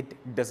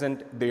 it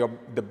doesn't,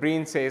 the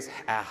brain says,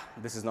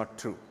 this is not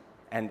true.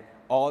 And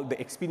all the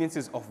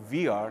experiences of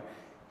VR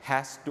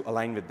has to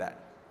align with that.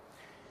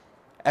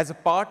 As a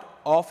part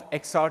of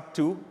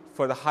XR2,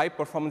 for the high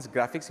performance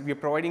graphics, we are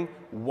providing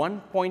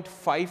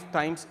 1.5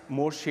 times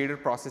more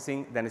shader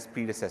processing than its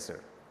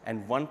predecessor,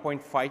 and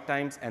 1.5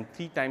 times and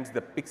 3 times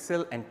the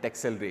pixel and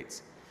texel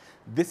rates.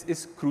 This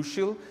is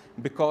crucial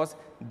because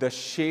the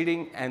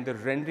shading and the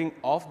rendering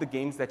of the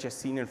games that you're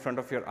seeing in front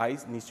of your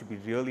eyes needs to be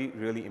really,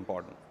 really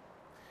important.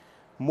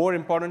 More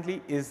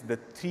importantly is the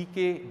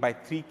 3K by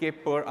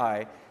 3K per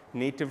eye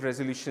native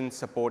resolution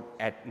support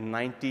at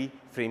 90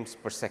 frames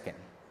per second.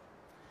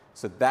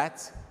 So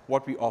that's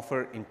what we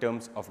offer in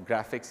terms of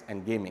graphics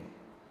and gaming.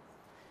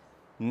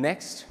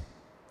 Next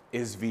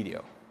is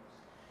video.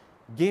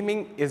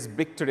 Gaming is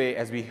big today,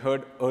 as we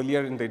heard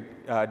earlier in the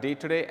day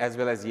today, as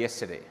well as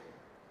yesterday.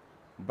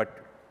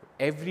 But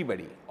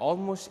everybody,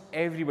 almost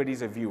everybody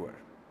is a viewer.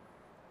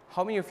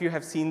 How many of you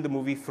have seen the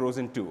movie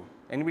Frozen 2?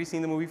 Anybody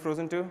seen the movie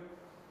Frozen 2?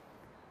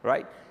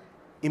 Right?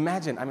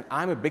 Imagine, I mean,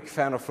 I'm a big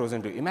fan of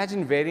Frozen 2.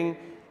 Imagine wearing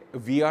a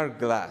VR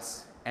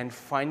glass and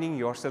finding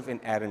yourself in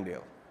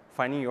Arendelle,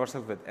 finding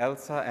yourself with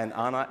Elsa and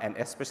Anna and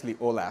especially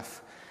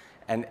Olaf,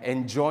 and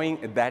enjoying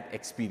that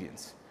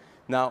experience.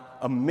 Now,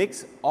 a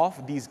mix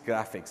of these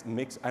graphics,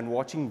 and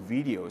watching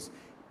videos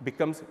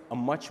becomes a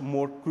much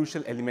more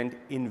crucial element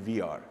in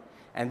VR.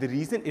 And the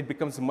reason it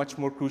becomes much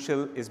more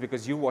crucial is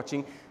because you're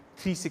watching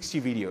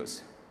 360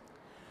 videos.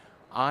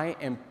 I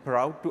am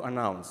proud to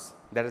announce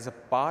that as a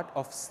part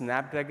of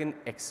Snapdragon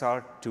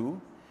XR2,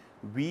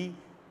 we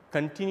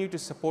continue to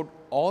support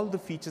all the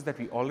features that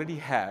we already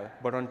have,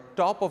 but on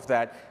top of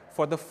that,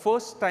 for the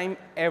first time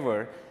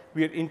ever,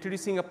 we are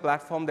introducing a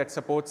platform that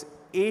supports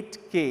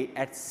 8K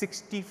at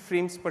 60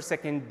 frames per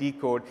second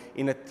decode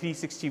in a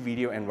 360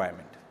 video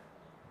environment.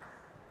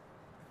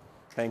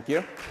 Thank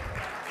you.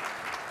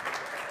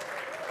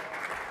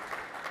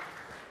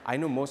 I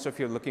know most of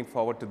you are looking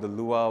forward to the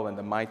luau and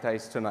the Mai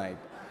Tais tonight.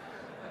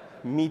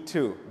 Me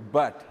too,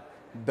 but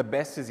the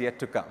best is yet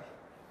to come.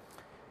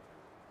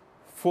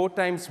 4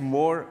 times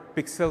more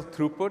pixel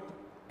throughput,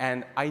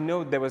 and I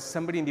know there was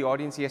somebody in the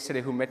audience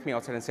yesterday who met me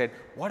outside and said,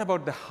 what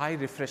about the high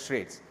refresh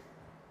rates?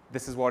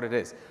 This is what it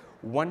is.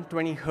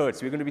 120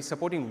 hertz. We're going to be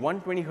supporting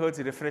 120 hertz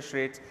refresh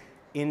rates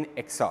in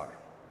XR.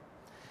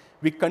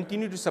 We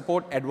continue to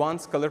support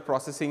advanced color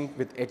processing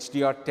with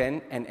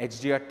HDR10 and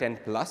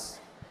HDR10+,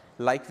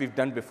 like we've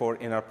done before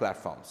in our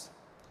platforms.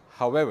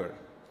 However,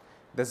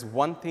 there's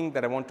one thing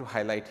that I want to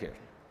highlight here.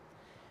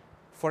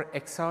 For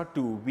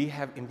XR2, we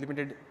have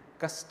implemented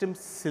custom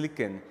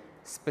silicon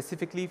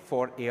specifically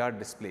for AR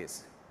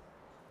displays.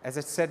 As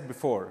I said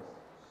before,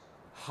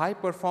 high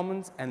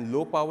performance and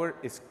low power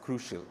is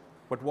crucial.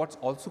 But what's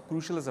also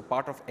crucial as a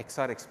part of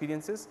XR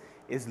experiences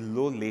is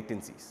low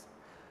latencies.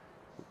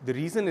 The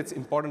reason it's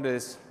important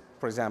is,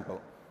 for example,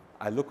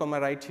 I look on my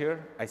right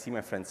here, I see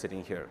my friend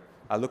sitting here.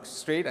 I look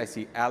straight, I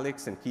see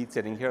Alex and Keith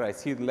sitting here. I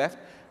see the left,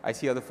 I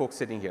see other folks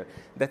sitting here.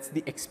 That's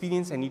the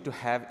experience I need to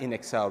have in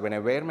XR. When I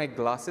wear my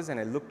glasses and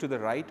I look to the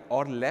right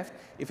or left,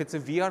 if it's a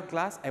VR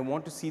glass, I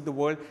want to see the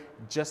world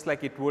just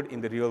like it would in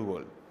the real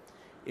world.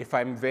 If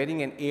I'm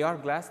wearing an AR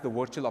glass, the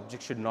virtual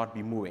object should not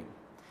be moving.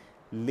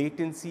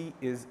 Latency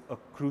is a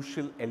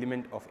crucial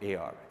element of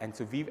AR, and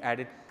so we've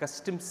added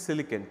custom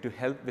silicon to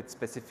help with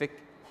specific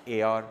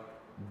AR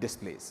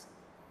displays.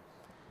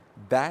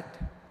 That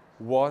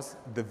was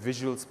the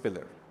visuals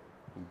pillar: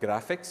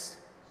 graphics,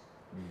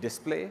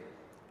 display,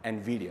 and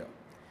video.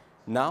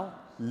 Now,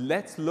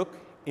 let's look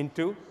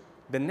into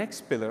the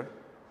next pillar,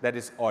 that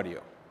is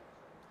audio.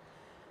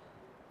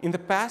 In the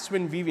past,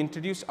 when we've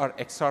introduced our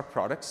XR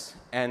products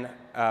and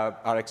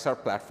our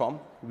XR platform,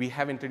 we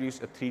have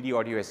introduced a 3D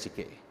audio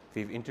SDK.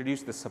 We've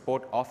introduced the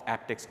support of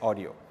aptX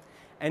audio,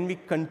 and we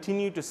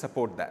continue to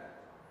support that.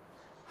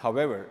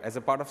 However, as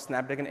a part of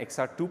Snapdragon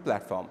XR2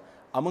 platform,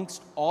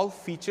 amongst all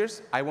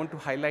features, I want to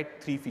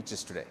highlight 3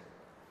 features today.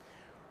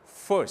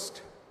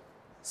 First,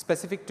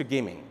 specific to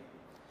gaming.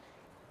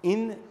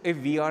 In a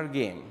VR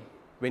game,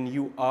 when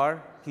you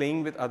are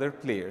playing with other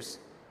players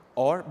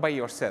or by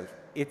yourself,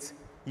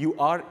 you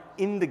are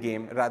in the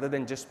game rather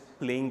than just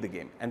playing the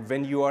game. And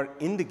when you are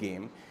in the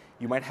game,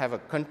 you might have a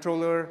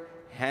controller,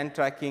 hand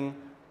tracking.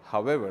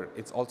 However,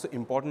 it's also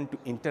important to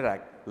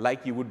interact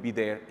like you would be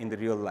there in the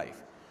real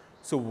life.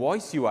 So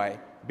voice UI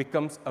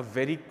becomes a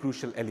very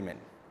crucial element.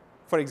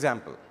 For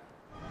example,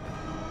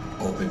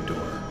 open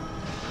door.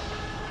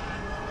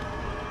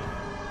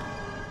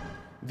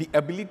 The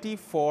ability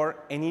for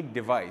any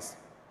device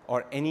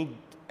or any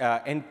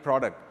end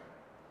product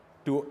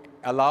to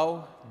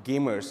allow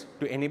gamers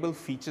to enable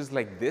features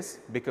like this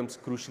becomes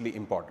crucially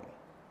important.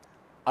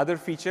 Other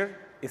feature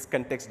is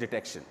context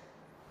detection.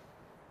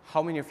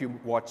 How many of you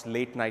watch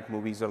late night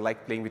movies or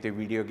like playing with your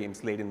video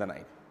games late in the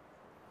night?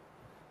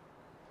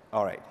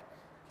 All right.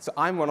 So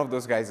I'm one of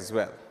those guys as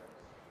well.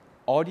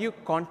 Audio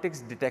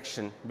context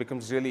detection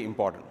becomes really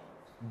important,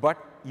 but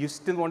you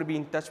still want to be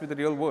in touch with the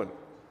real world.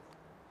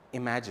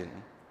 Imagine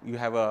you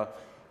have a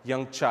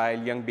young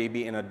child, young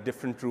baby in a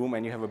different room,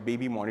 and you have a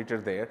baby monitor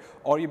there,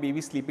 or your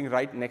baby sleeping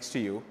right next to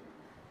you.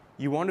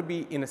 You want to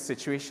be in a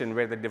situation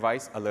where the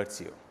device alerts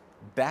you.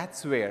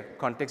 That's where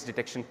context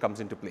detection comes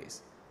into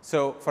place.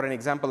 So for an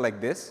example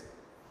like this,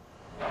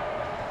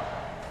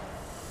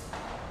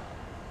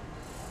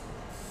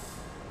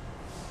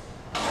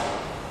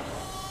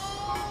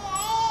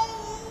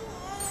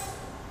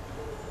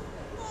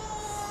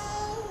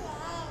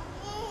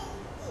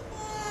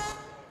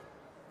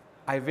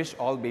 I wish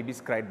all babies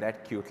cried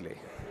that cutely.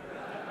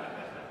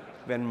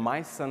 When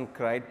my son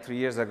cried 3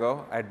 years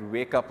ago, I'd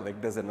wake up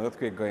like there's an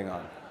earthquake going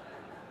on.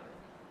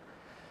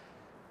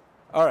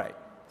 All right,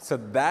 so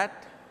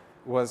that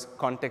was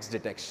context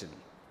detection.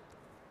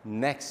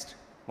 Next,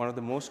 one of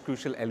the most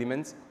crucial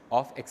elements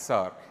of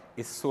XR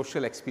is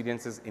social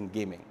experiences in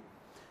gaming.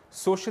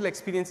 Social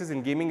experiences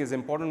in gaming is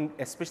important,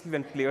 especially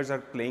when players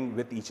are playing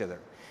with each other.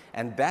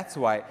 And that's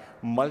why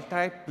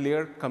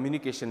multiplayer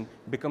communication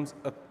becomes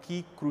a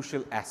key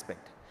crucial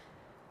aspect.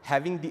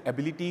 Having the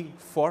ability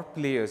for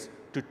players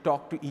to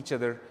talk to each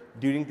other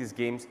during these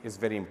games is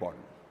very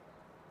important.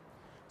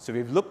 So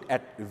we've looked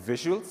at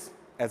visuals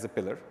as a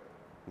pillar,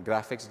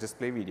 graphics,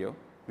 display, video.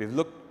 We've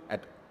looked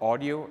at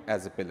audio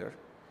as a pillar.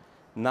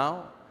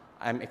 Now,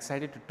 I'm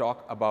excited to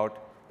talk about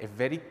a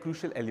very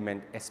crucial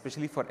element,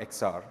 especially for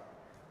XR,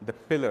 the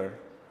pillar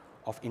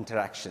of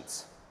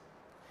interactions.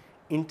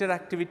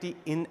 Interactivity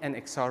in an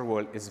XR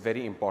world is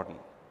very important.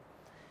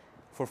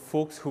 For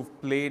folks who've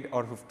played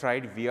or who've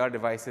tried VR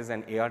devices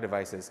and AR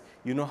devices,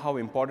 you know how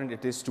important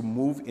it is to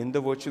move in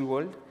the virtual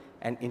world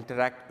and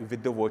interact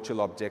with the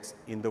virtual objects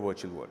in the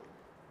virtual world.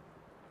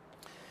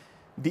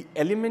 The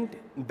element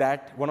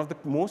that, one of the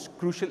most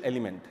crucial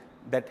element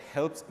that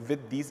helps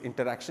with these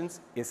interactions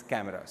is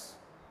cameras.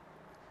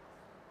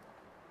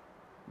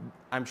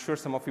 I'm sure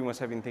some of you must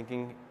have been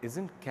thinking,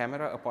 isn't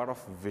camera a part of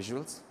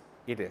visuals?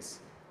 It is.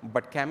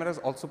 But cameras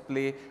also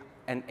play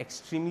an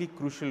extremely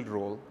crucial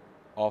role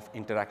of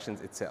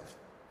interactions itself.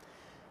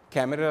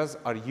 Cameras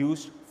are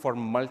used for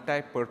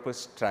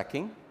multi-purpose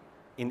tracking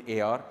in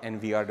AR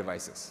and VR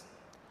devices.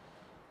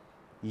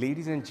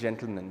 Ladies and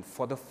gentlemen,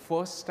 for the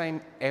first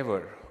time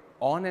ever,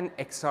 on an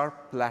XR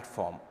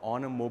platform,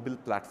 on a mobile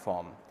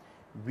platform,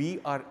 we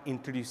are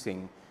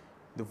introducing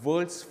the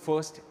world's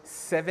first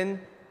 7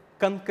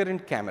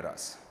 concurrent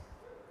cameras.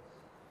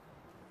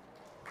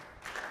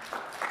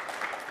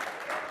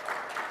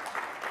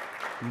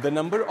 The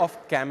number of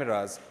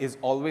cameras is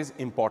always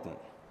important.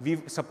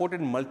 We've supported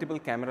multiple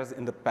cameras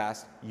in the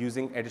past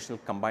using additional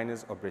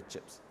combiners or bridge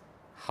chips.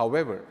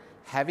 However,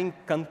 having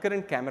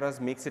concurrent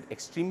cameras makes it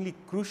extremely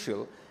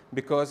crucial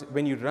because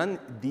when you run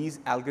these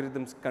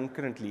algorithms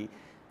concurrently,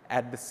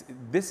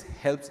 this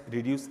helps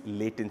reduce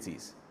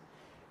latencies.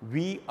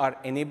 We are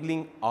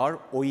enabling our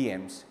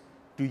OEMs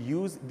to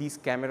use these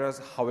cameras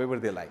however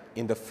they like.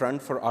 In the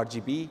front for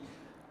RGB,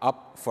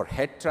 up for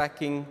head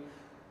tracking,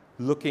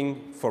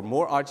 looking for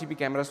more RGB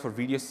cameras for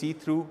video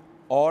see-through,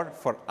 or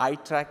for eye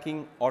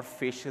tracking or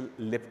facial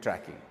lip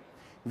tracking.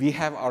 We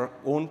have our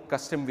own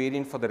custom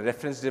variant for the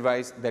reference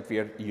device that we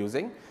are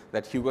using,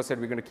 that Hugo said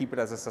we're going to keep it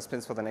as a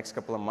suspense for the next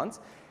couple of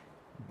months.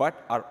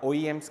 But our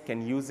OEMs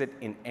can use it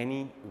in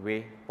any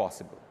way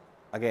possible.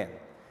 Again,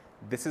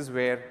 this is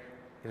where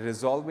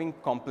resolving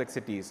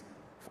complexities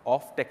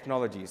of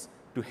technologies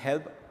to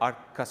help our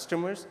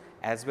customers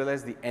as well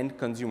as the end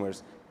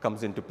consumers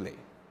comes into play.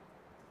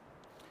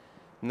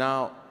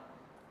 Now,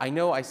 I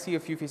know I see a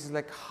few faces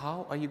like,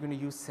 how are you going to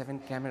use 7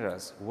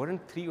 cameras?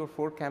 Weren't 3 or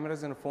 4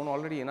 cameras in a phone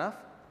already enough?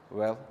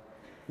 Well,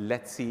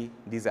 let's see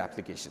these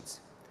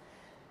applications.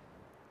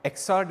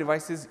 XR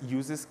devices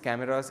uses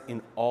cameras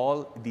in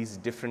all these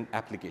different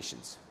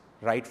applications,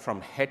 right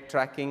from head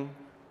tracking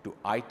to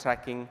eye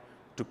tracking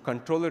to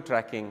controller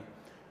tracking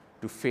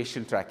to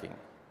facial tracking.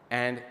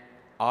 And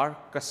our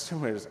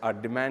customers are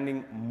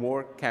demanding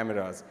more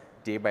cameras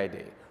day by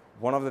day.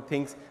 One of the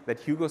things that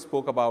Hugo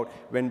spoke about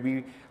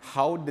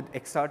how did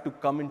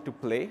XR2 come into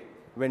play?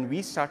 When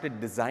we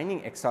started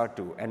designing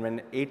XR2 and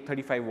when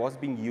 835 was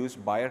being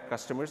used by our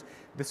customers,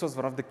 this was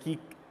one of the key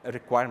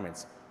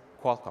requirements.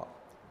 Qualcomm,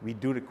 we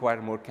do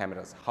require more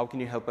cameras. How can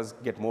you help us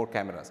get more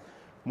cameras,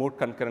 more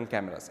concurrent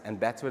cameras? And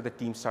that's where the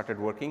team started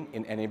working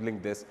in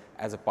enabling this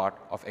as a part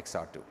of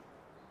XR2.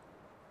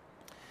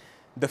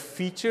 The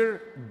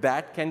feature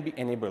that can be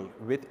enabled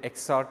with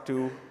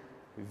XR2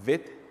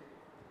 with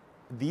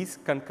these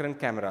concurrent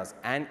cameras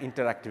and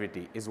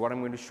interactivity is what I'm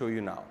going to show you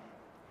now.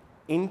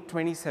 In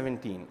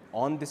 2017,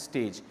 on this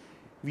stage,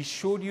 we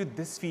showed you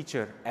this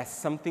feature as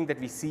something that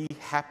we see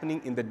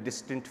happening in the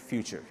distant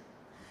future.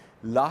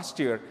 Last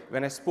year,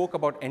 when I spoke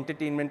about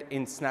entertainment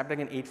in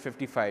Snapdragon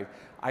 855,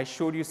 I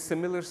showed you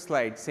similar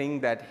slide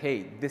saying that,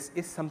 hey, this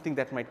is something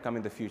that might come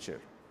in the future.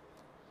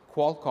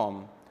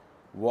 Qualcomm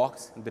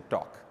walks the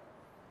talk.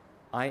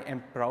 I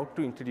am proud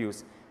to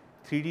introduce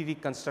 3D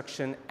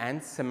reconstruction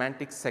and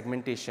semantic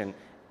segmentation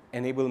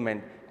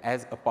enablement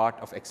as a part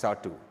of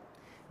XR2.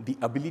 The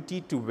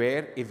ability to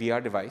wear a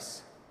VR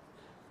device,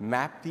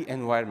 map the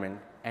environment,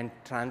 and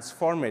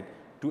transform it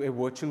to a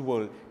virtual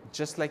world,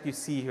 just like you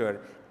see here,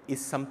 is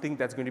something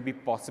that's going to be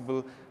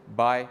possible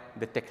by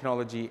the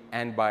technology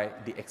and by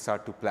the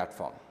XR2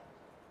 platform.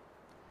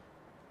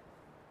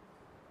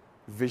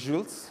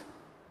 Visuals,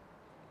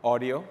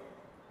 audio,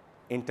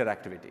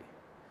 interactivity.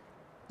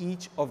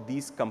 Each of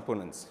these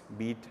components,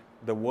 be it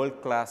the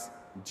world-class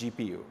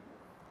GPU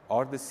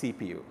or the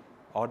CPU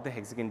or the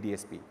Hexagon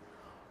DSP,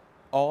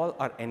 all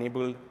are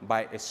enabled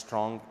by a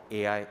strong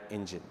AI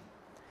engine,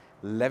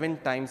 11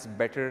 times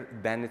better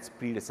than its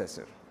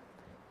predecessor.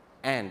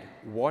 And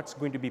what's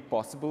going to be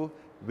possible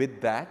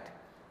with that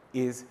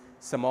is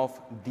some of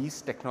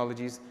these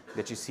technologies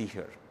that you see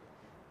here.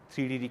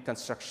 3D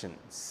reconstruction,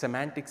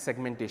 semantic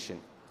segmentation,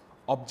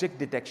 object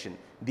detection,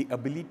 the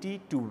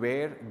ability to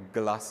wear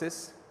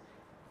glasses.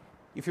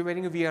 If you're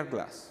wearing a VR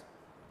glass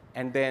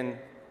and then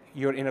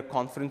you're in a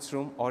conference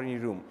room or in a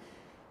room,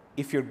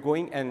 if you're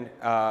going and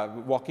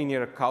walking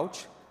near a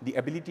couch, the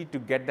ability to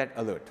get that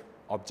alert,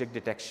 object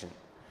detection.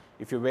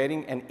 If you're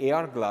wearing an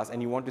AR glass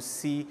and you want to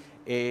see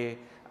a,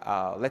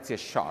 let's say a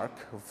shark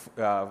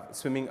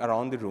swimming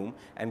around the room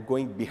and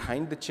going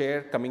behind the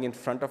chair, coming in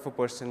front of a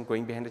person,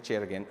 going behind the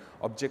chair again,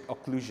 object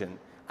occlusion,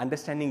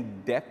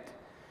 understanding depth,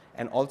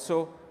 and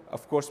also,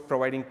 of course,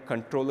 providing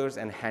controllers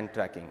and hand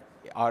tracking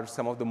are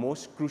some of the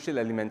most crucial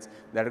elements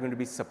that are going to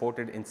be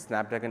supported in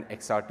Snapdragon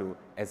XR2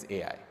 as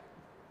AI.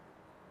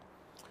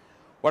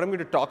 What I'm going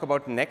to talk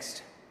about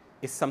next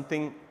is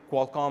something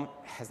Qualcomm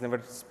has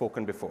never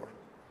spoken before,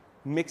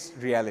 mixed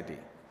reality.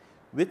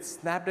 With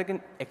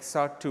Snapdragon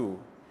XR2,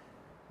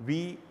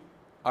 we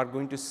are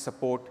going to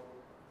support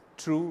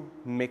true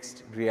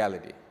mixed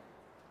reality.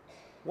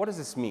 What does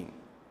this mean?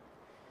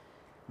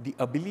 The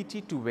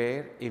ability to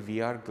wear a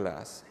VR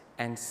glass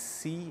and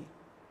see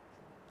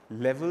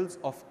levels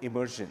of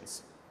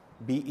immersions,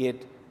 be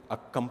it a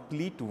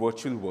complete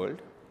virtual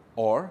world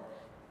or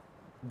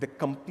the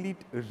complete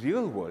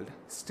real world,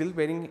 still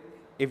wearing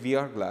a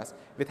VR glass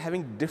with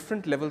having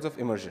different levels of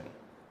immersion.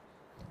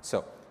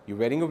 So you're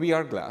wearing a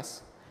VR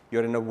glass,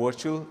 you're in a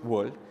virtual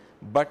world,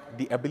 but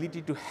the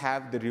ability to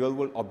have the real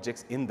world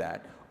objects in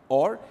that,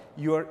 or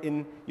you're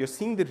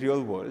seeing the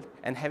real world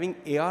and having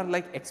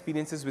AR-like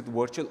experiences with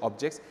virtual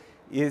objects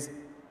is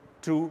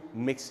true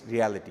mixed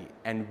reality.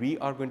 And we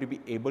are going to be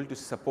able to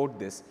support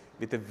this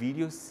with a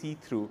video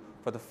see-through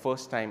for the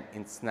first time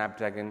in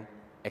Snapdragon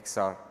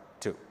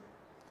XR2.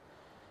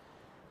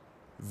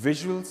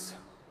 Visuals,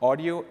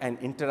 audio, and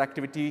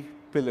interactivity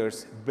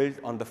pillars built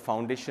on the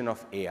foundation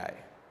of AI.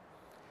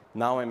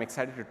 Now I'm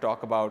excited to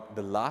talk about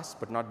the last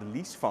but not the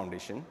least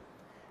foundation,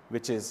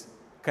 which is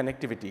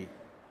connectivity,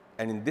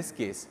 and in this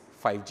case,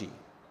 5G.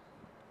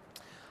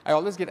 I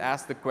always get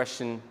asked the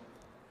question,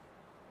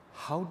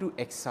 how do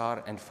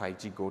XR and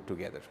 5G go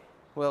together?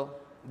 Well,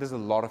 there's a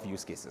lot of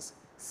use cases.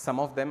 Some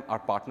of them our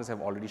partners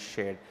have already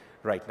shared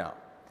right now.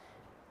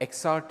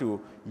 XR2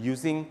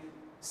 using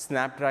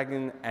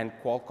Snapdragon and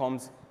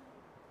Qualcomm's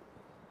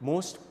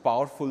most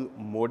powerful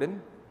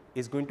modem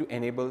is going to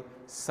enable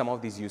some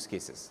of these use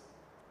cases.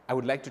 I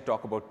would like to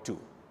talk about two.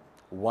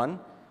 One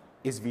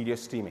is video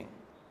streaming.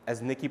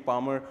 As Nikki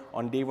Palmer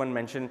on day one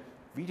mentioned,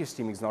 video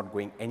streaming is not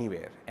going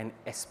anywhere, and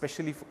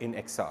especially in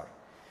XR.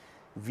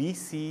 We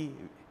see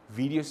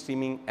video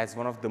streaming as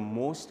one of the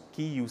most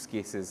key use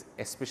cases,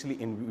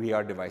 especially in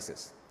VR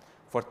devices.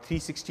 For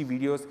 360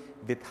 videos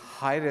with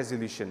high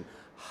resolution,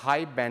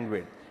 high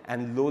bandwidth,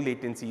 and low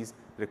latencies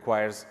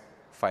requires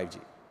 5G.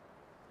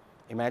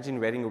 Imagine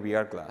wearing a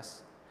VR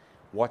glass,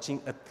 watching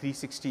a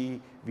 360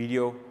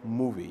 video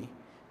movie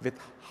with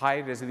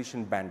high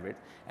resolution bandwidth,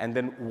 and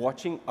then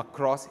watching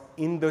across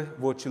in the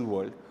virtual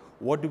world.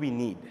 What do we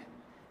need?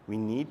 We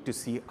need to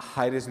see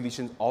high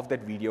resolution of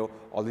that video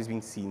always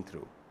being seen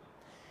through.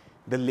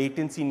 The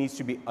latency needs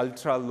to be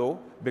ultra low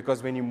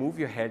because when you move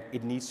your head,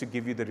 it needs to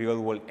give you the real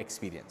world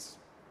experience.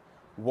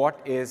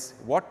 What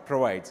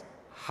provides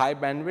high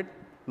bandwidth,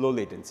 low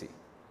latency?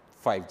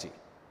 5G.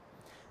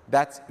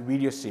 That's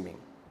video streaming.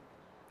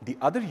 The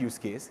other use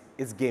case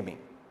is gaming.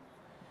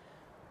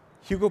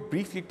 Hugo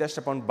briefly touched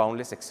upon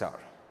boundless XR.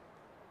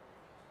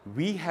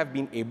 We have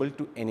been able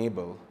to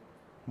enable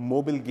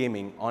mobile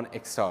gaming on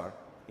XR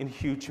in a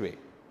huge way.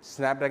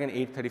 Snapdragon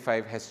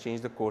 835 has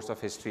changed the course of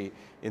history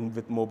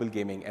with mobile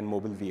gaming and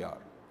mobile VR.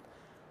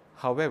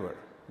 However,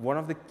 one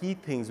of the key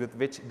things with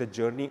which the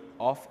journey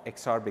of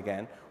XR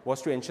began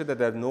was to ensure that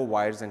there are no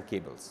wires and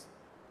cables.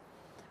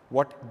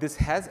 What this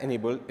has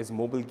enabled is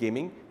mobile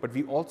gaming, but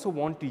we also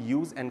want to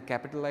use and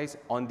capitalize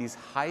on these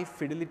high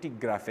fidelity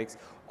graphics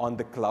on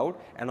the cloud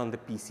and on the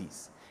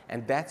PCs.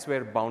 And that's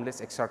where boundless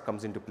XR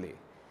comes into play.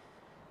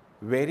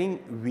 Wearing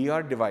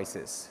VR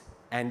devices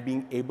and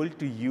being able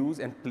to use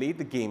and play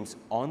the games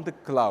on the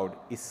cloud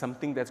is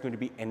something that's going to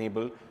be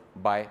enabled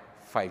by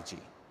 5G.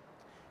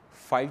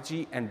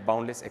 5G and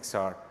boundless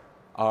XR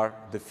are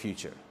the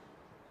future.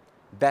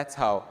 That's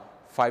how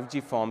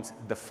 5G forms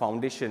the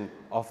foundation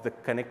of the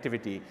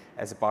connectivity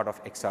as a part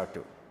of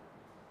XR2.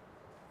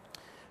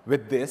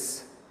 With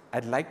this,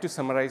 I'd like to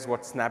summarize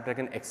what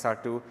Snapdragon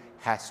XR2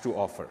 has to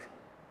offer.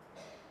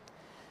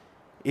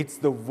 It's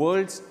the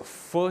world's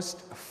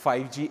first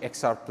 5G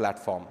XR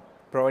platform,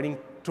 providing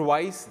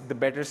twice the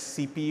better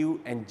CPU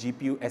and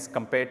GPU as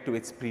compared to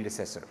its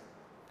predecessor.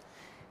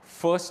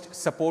 First,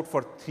 support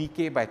for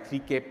 3K by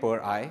 3K per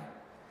eye,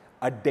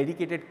 a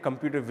dedicated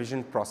computer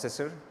vision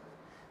processor,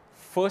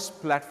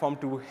 first platform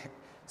to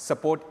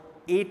support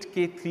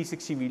 8K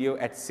 360 video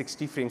at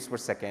 60 frames per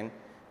second,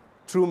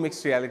 true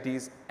mixed reality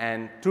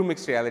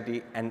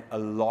and a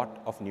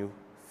lot of new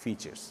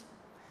features.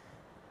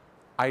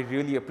 I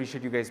really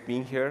appreciate you guys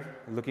being here.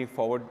 Looking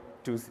forward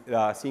to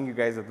seeing you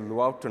guys at the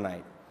Luau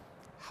tonight.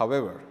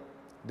 However,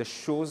 the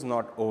show's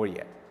not over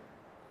yet.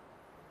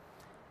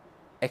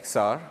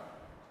 XR,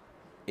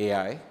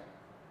 AI,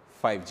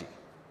 5G.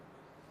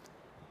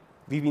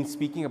 We've been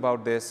speaking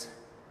about this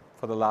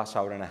for the last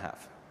hour and a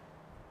half.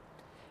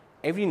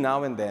 Every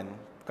now and then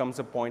comes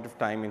a point of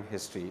time in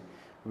history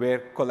where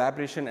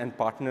collaboration and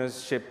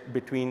partnership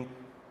between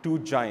two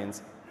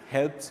giants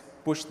helps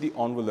push the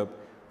envelope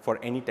for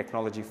any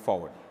technology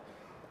forward.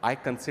 I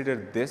consider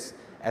this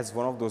as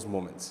one of those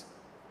moments.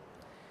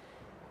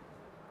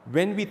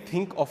 When we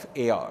think of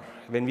AR,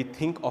 when we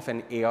think of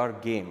an AR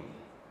game,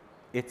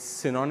 it's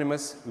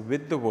synonymous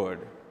with the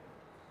word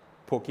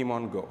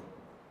Pokemon Go,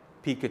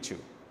 Pikachu.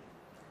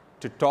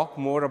 To talk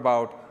more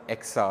about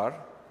XR,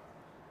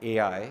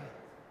 AI,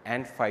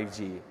 and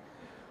 5G,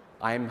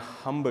 I am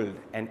humbled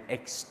and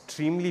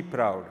extremely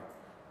proud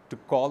to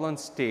call on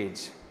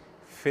stage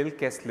Phil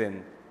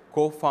Kesslin,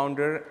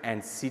 co-founder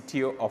and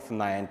CTO of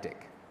Niantic.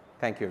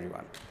 Thank you,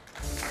 everyone.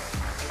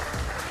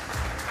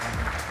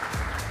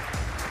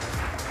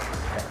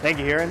 Thank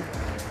you, Hiren.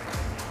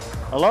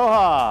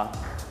 Aloha.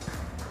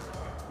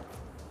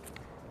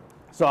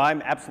 So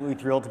I'm absolutely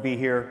thrilled to be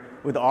here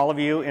with all of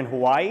you in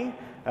Hawaii.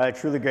 A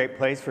truly great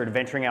place for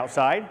adventuring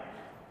outside.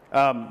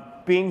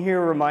 Being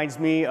here reminds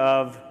me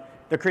of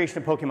the creation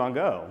of Pokemon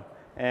Go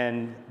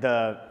and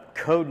the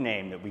code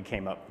name that we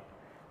came up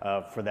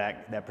for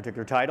that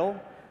particular title.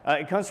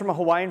 It comes from a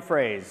Hawaiian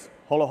phrase,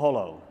 holo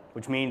holo,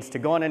 which means to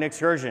go on an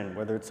excursion,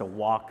 whether it's a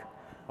walk,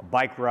 a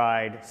bike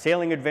ride,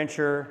 sailing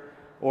adventure,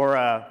 or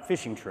a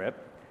fishing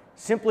trip,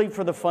 simply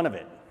for the fun of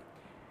it.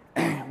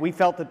 We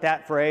felt that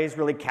that phrase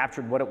really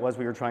captured what it was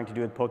we were trying to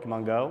do with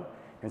Pokemon Go,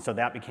 and so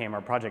that became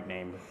our project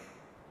name.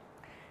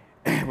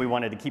 We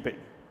wanted to keep it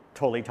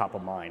totally top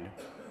of mind.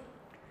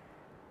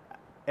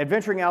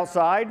 Adventuring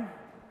outside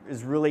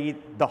is really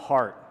the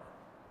heart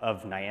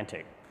of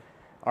Niantic.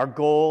 Our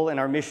goal and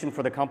our mission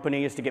for the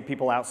company is to get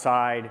people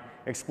outside,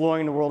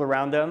 exploring the world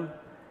around them,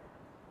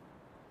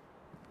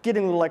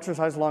 getting a little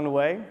exercise along the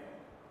way,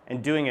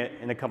 and doing it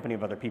in the company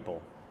of other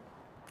people.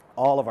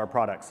 All of our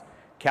products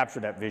capture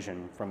that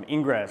vision, from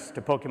Ingress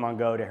to Pokemon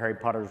Go to Harry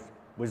Potter's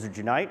Wizards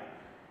Unite,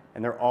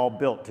 and they're all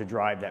built to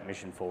drive that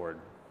mission forward.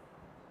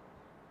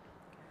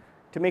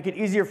 To make it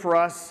easier for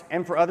us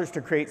and for others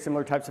to create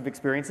similar types of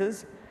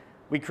experiences,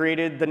 we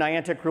created the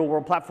Niantic Real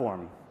World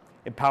Platform.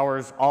 It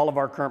powers all of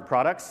our current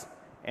products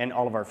and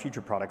all of our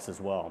future products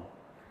as well.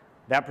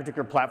 That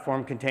particular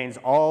platform contains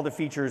all the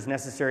features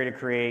necessary to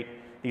create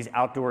these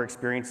outdoor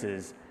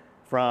experiences,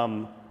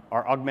 from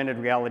our augmented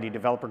reality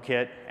developer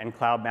kit and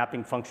cloud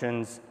mapping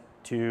functions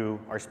to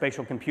our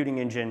spatial computing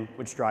engine,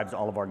 which drives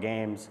all of our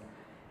games.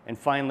 And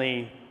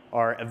finally,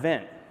 our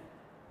event.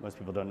 Most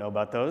people don't know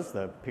about those.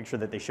 The picture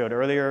that they showed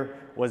earlier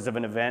was of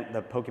an event,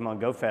 the Pokemon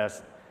Go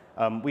Fest.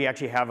 We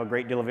actually have a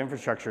great deal of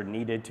infrastructure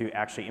needed to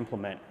actually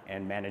implement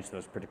and manage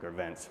those particular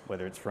events,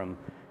 whether it's from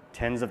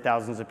tens of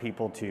thousands of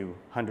people to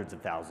hundreds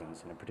of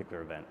thousands in a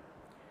particular event.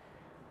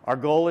 Our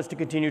goal is to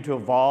continue to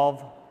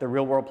evolve the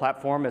real-world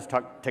platform as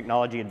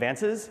technology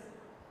advances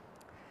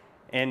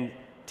and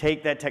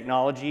take that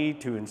technology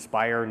to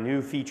inspire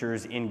new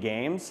features in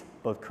games,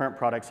 both current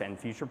products and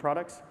future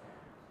products,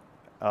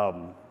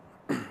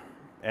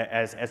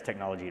 as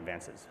technology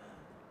advances.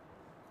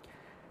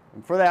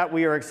 And for that,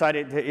 we are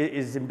excited,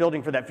 is in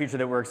building for that future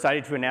that we're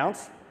excited to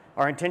announce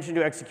our intention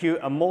to execute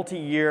a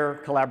multi-year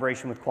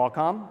collaboration with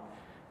Qualcomm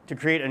to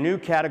create a new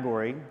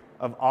category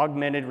of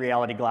augmented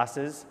reality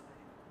glasses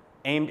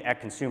aimed at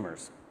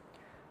consumers.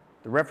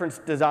 The reference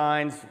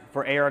designs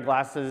for AR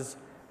glasses,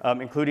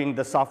 including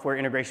the software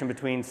integration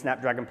between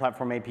Snapdragon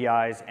platform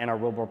APIs and our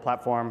real world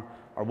platform,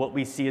 are what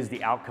we see as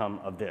the outcome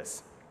of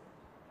this.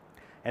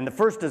 And the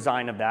first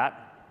design of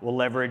that will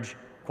leverage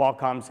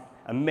Qualcomm's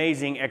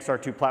amazing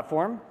XR2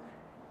 platform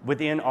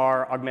within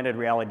our augmented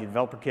reality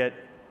developer kit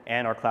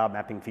and our cloud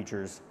mapping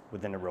features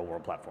within the real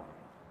world platform.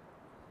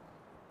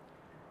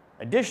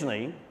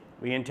 Additionally,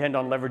 we intend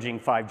on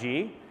leveraging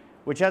 5G,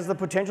 which has the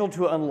potential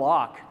to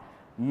unlock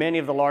many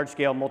of the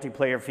large-scale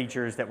multiplayer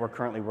features that we're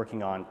currently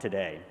working on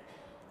today.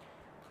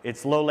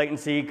 Its low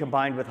latency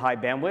combined with high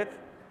bandwidth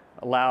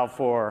allow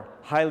for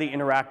highly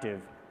interactive,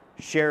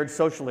 shared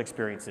social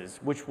experiences,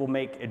 which will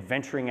make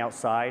adventuring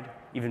outside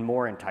even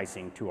more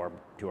enticing to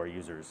our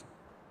users.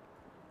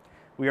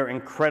 We are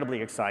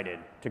incredibly excited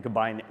to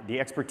combine the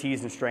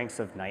expertise and strengths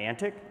of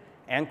Niantic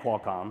and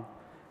Qualcomm.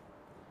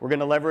 We're going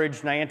to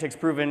leverage Niantic's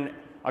proven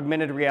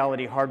augmented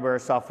reality hardware,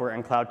 software,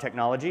 and cloud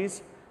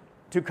technologies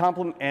to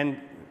complement, and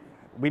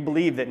we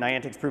believe that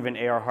Niantic's proven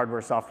AR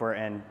hardware, software,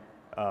 and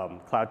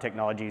cloud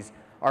technologies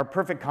are a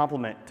perfect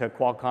complement to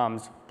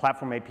Qualcomm's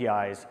platform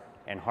APIs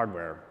and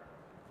hardware.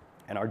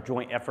 And our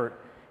joint effort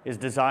is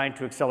designed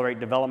to accelerate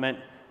development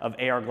of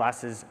AR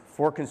glasses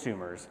for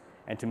consumers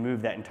and to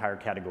move that entire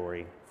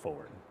category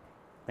forward.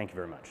 Thank you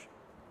very much.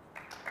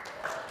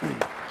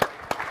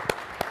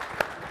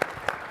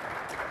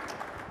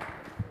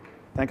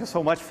 Thank you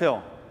so much,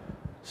 Phil.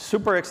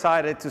 Super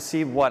excited to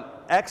see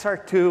what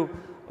XR2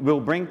 will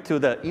bring to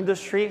the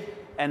industry,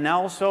 and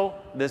also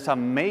this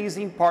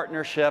amazing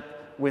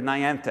partnership with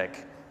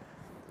Niantic.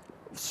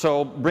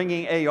 So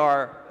bringing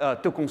AR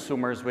to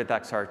consumers with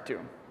XR2.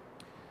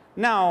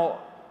 Now,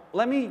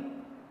 let me,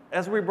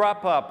 as we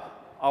wrap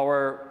up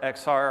our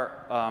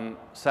XR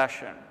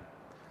session,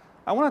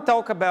 I want to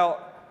talk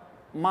about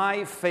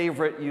my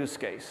favorite use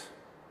case.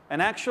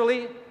 And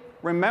actually,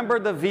 remember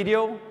the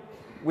video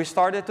we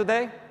started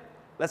today?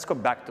 Let's go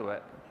back to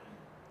it.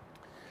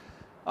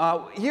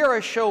 Here I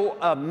show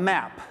a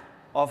map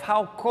of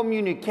how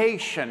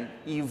communication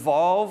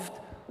evolved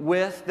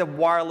with the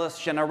wireless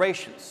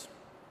generations.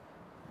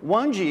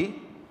 1G,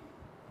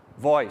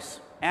 voice,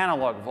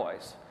 analog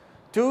voice.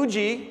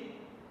 2G,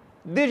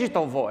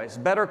 digital voice,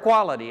 better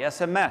quality,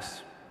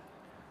 SMS.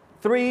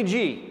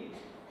 3G,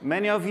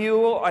 many of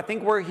you, I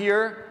think, were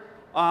here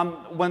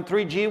when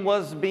 3G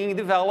was being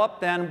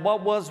developed, and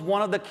what was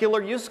one of the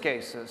killer use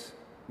cases?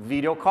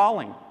 Video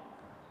calling.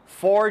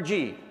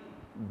 4G,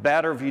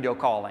 better video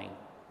calling.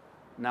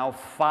 Now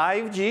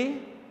 5G,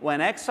 when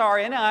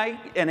XR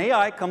and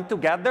AI come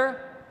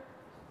together,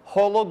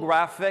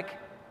 holographic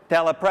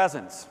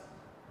telepresence.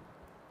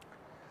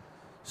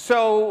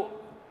 So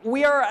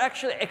we are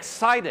actually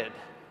excited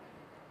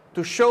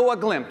to show a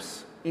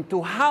glimpse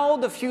into how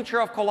the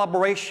future of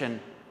collaboration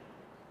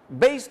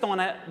based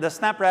on the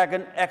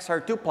Snapdragon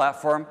XR2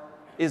 platform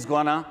is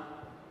going to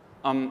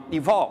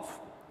evolve.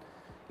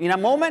 In a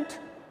moment,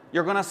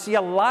 you're going to see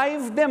a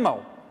live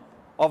demo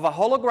of a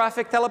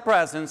holographic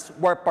telepresence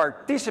where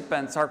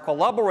participants are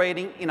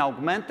collaborating in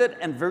augmented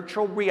and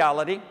virtual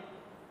reality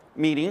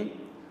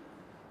meeting,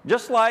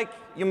 just like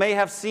you may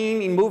have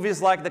seen in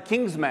movies like The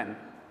Kingsman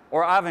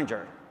or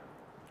Avenger.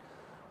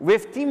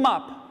 We've teamed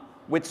up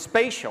with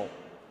Spatial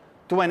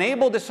to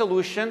enable the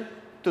solution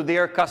to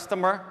their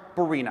customer,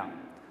 Purina.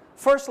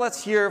 First,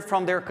 let's hear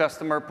from their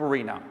customer,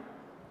 Purina.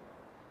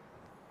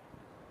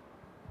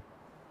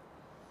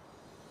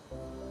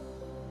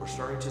 We're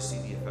starting to see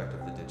the effect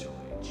of the digital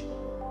age.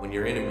 When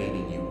you're in a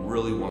meeting, you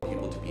really want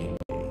people to be engaged.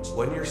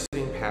 When you're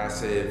sitting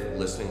passive,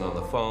 listening on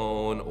the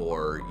phone,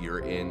 or you're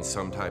in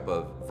some type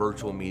of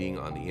virtual meeting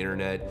on the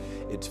internet,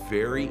 it's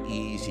very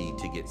easy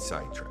to get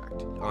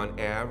sidetracked. On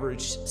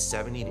average,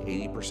 70 to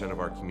 80% of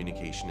our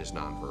communication is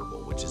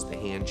nonverbal, which is the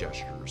hand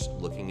gestures,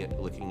 looking at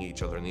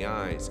each other in the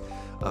eyes,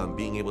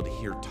 being able to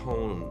hear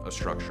tone of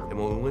structure. And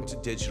when we went to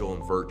digital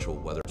and virtual,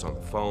 whether it's on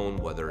the phone,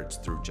 whether it's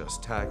through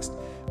just text,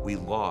 we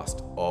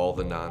lost all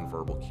the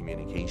nonverbal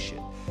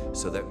communication.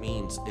 So that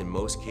means in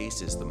most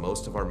cases, the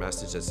most of our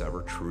message that's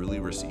ever truly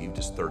received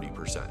is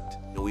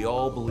 30%. We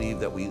all believe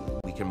that we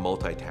can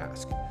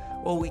multitask.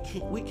 Well, we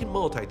can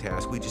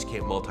multitask, we just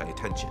can't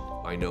multi-attention.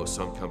 I know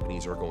some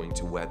companies are going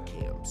to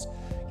webcams,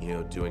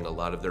 doing a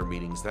lot of their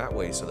meetings that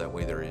way, so that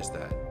way there is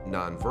that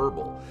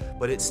nonverbal,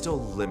 but it's still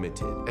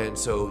limited. And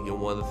so,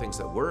 one of the things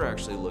that we're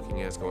actually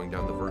looking at is going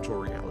down the virtual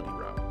reality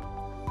route.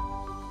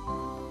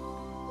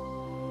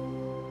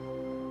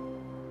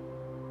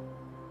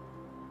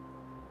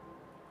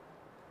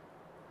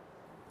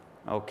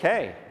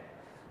 Okay,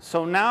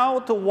 so now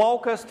to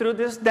walk us through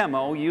this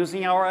demo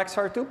using our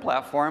XR2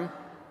 platform,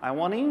 I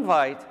want to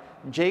invite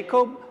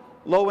Jacob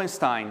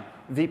Lowenstein,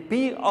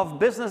 VP of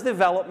Business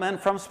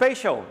Development from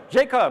Spatial.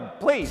 Jacob,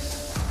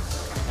 please.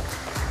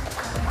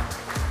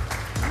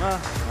 Hello,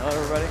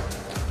 everybody.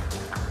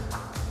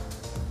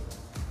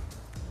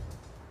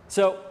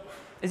 So,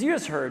 as you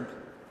just heard,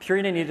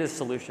 Purina needed a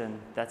solution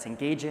that's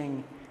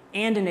engaging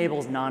and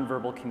enables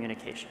nonverbal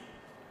communication.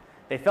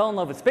 They fell in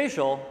love with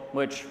Spatial,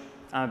 which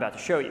I'm about to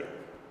show you.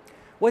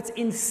 What's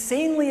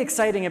insanely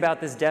exciting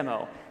about this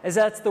demo is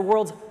that it's the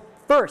world's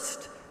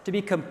first to be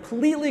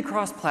completely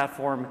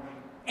cross-platform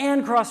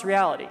and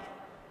cross-reality.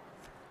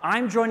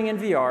 I'm joining in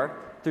VR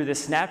through the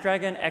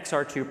Snapdragon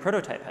XR2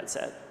 prototype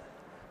headset.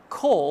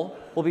 Cole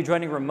will be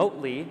joining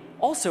remotely,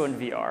 also in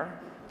VR,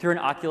 through an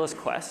Oculus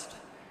Quest.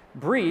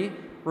 Bree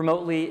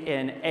remotely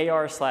in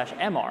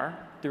AR/MR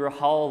through a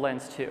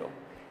HoloLens 2.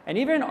 And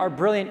even our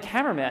brilliant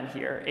cameraman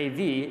here, AV,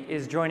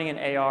 is joining in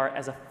AR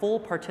as a full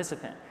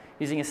participant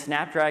using a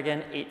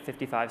Snapdragon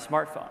 855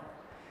 smartphone.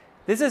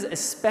 This is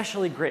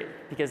especially great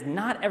because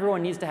not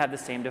everyone needs to have the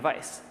same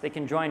device. They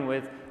can join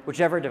with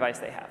whichever device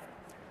they have.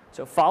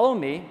 So follow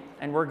me,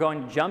 and we're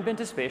going to jump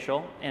into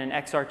Spatial in an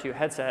XR2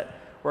 headset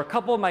where a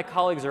couple of my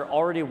colleagues are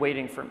already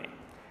waiting for me.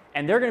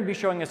 And they're going to be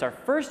showing us our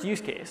first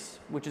use case,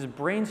 which is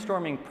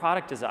brainstorming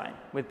product design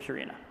with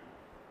Purina.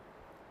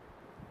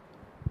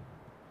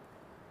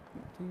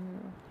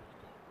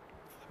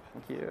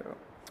 Thank you.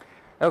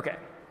 OK,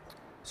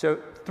 so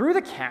through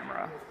the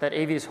camera that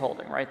AV is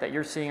holding, right, that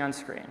you're seeing on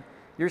screen,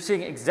 you're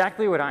seeing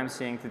exactly what I'm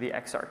seeing through the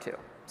XR2.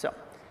 So,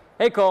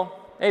 hey, Cole.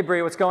 Hey,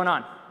 Bree, what's going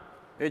on?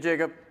 Hey,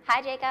 Jacob.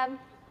 Hi, Jacob.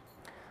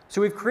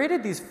 So we've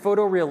created these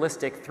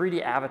photorealistic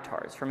 3D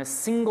avatars from a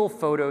single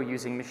photo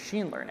using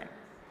machine learning.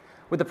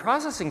 With the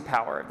processing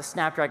power of the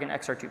Snapdragon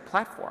XR2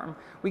 platform,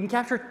 we can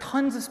capture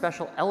tons of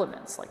special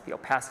elements like the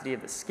opacity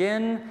of the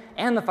skin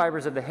and the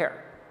fibers of the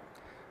hair.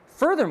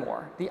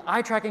 Furthermore, the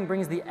eye tracking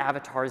brings the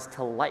avatars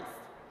to life.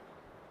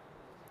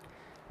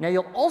 Now,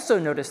 you'll also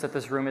notice that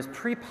this room is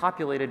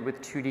pre-populated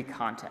with 2D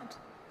content.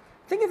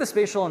 think of the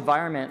spatial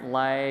environment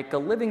like a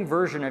living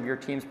version of your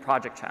team's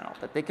project channel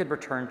that they could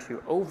return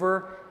to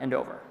over and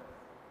over.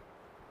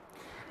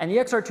 And the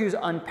XR2's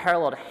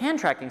unparalleled hand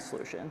tracking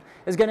solution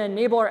is going to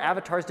enable our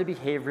avatars to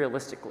behave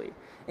realistically,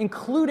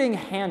 including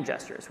hand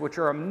gestures, which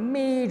are a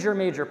major,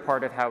 major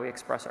part of how we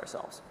express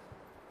ourselves.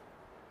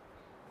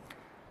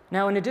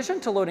 Now, in addition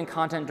to loading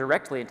content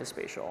directly into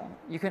Spatial,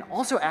 you can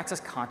also access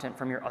content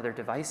from your other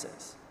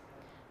devices.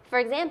 For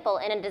example,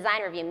 in a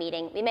design review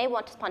meeting, we may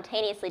want to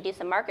spontaneously do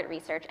some market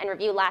research and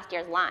review last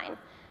year's line.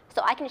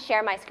 So I can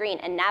share my screen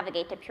and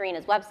navigate to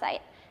Purina's website,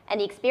 and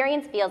the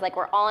experience feels like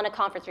we're all in a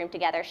conference room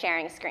together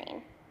sharing a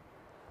screen.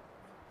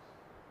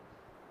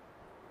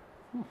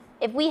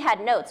 If we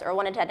had notes or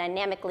wanted to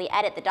dynamically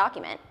edit the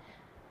document,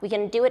 we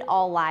can do it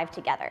all live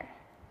together.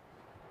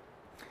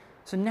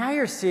 So now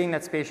you're seeing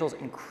that Spatial is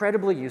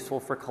incredibly useful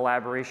for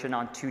collaboration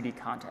on 2D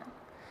content.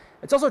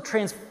 It's also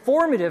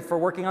transformative for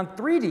working on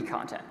 3D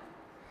content.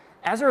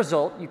 As a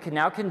result, you can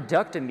now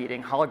conduct a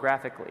meeting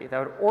holographically that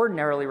would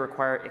ordinarily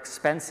require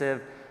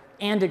expensive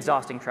and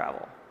exhausting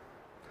travel.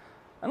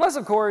 Unless,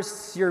 of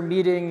course, your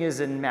meeting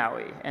is in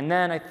Maui, and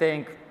then I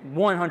think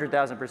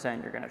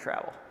 100,000% you're going to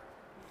travel.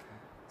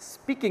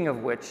 Speaking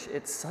of which,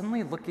 it's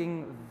suddenly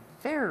looking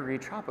very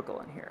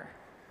tropical in here.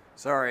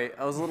 Sorry,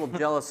 I was a little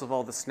jealous of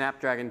all the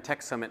Snapdragon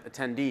Tech Summit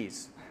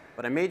attendees,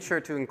 but I made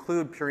sure to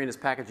include Purina's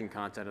packaging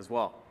content as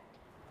well.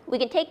 We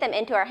can take them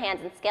into our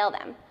hands and scale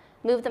them,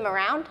 move them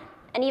around,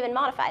 and even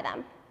modify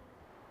them.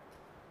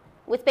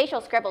 With Spatial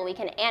Scribble, we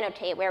can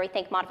annotate where we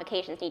think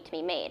modifications need to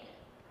be made.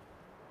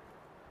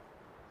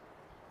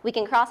 We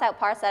can cross out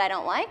parts that I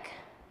don't like,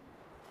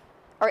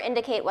 or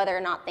indicate whether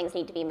or not things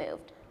need to be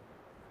moved.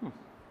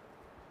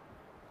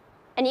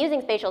 And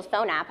using Spatial's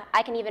phone app,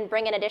 I can even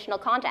bring in additional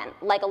content,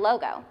 like a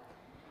logo,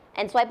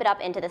 and swipe it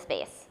up into the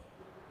space.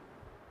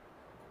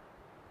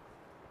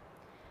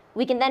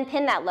 We can then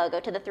pin that logo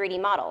to the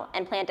 3D model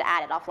and plan to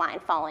add it offline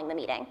following the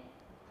meeting.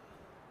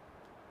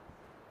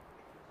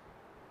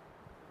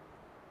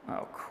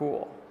 Oh,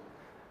 cool.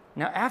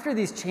 Now, after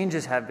these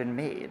changes have been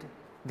made,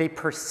 they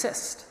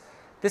persist.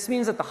 This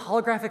means that the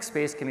holographic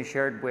space can be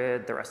shared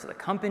with the rest of the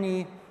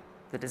company,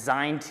 the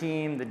design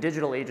team, the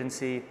digital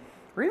agency,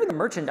 or even the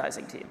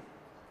merchandising team.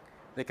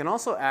 They can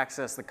also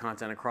access the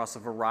content across a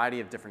variety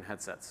of different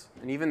headsets,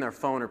 and even their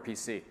phone or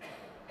PC.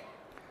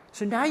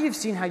 So now you've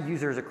seen how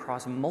users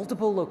across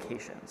multiple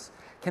locations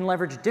can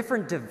leverage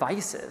different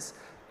devices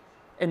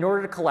in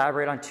order to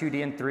collaborate on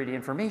 2D and 3D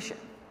information.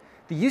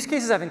 The use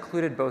cases have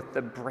included both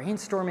the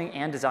brainstorming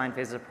and design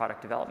phases of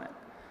product development.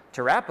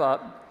 To wrap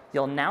up,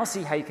 you'll now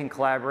see how you can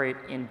collaborate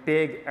in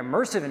big,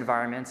 immersive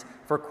environments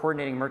for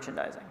coordinating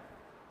merchandising.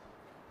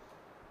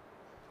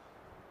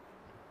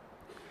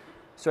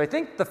 So I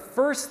think the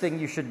first thing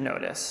you should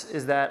notice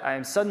is that I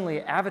am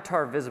suddenly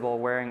avatar visible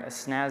wearing a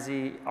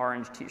snazzy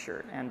orange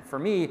t-shirt. And for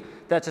me,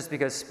 that's just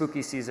because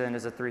spooky season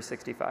is a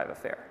 365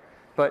 affair.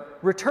 But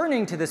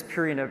returning to this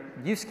Purina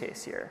use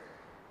case here,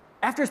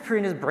 after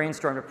Purina's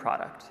brainstormed a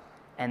product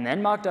and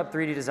then mocked up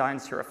 3D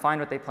designs to refine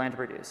what they plan to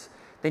produce,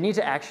 they need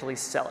to actually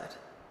sell it.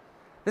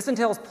 This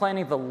entails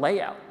planning the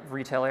layout of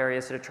retail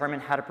areas to determine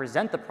how to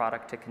present the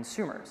product to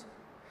consumers.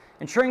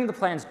 Ensuring the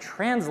plans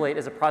translate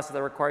is a process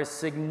that requires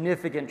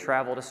significant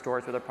travel to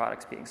stores where the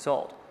product's being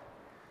sold.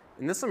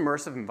 In this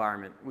immersive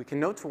environment, we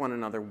can note to one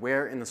another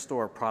where in the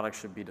store products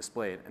should be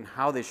displayed and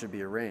how they should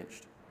be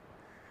arranged.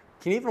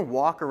 We can even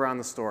walk around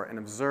the store and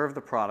observe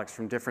the products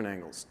from different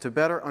angles to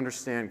better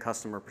understand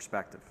customer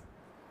perspective.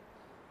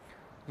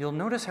 You'll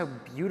notice how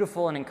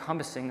beautiful and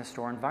encompassing the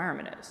store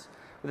environment is.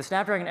 With the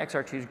Snapdragon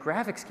XR2's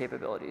graphics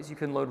capabilities, you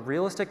can load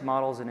realistic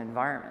models and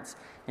environments,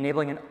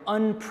 enabling an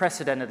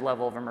unprecedented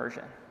level of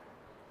immersion.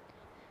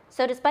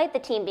 So despite the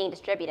team being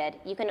distributed,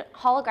 you can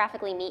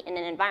holographically meet in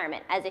an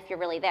environment as if you're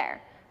really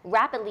there,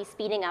 rapidly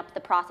speeding up the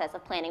process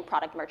of planning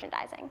product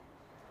merchandising.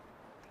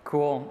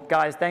 Cool.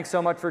 Guys, thanks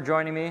so much for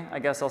joining me. I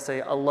guess I'll say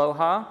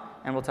aloha,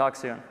 and we'll talk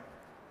soon.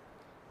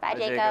 Bye,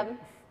 Jacob.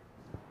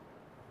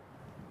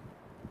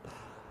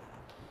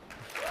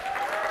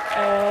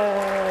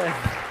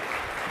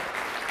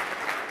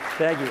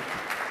 Thank you.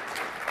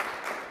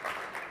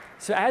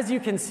 So as you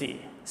can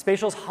see,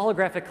 Spatial's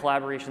holographic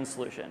collaboration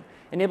solution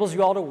enables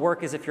you all to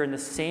work as if you're in the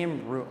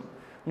same room,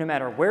 no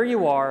matter where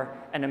you are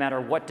and no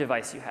matter what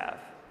device you have.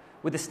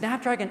 With the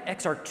Snapdragon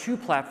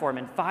XR2 platform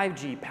and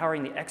 5G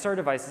powering the XR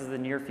devices of the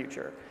near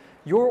future,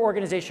 your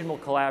organization will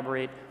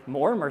collaborate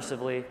more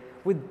immersively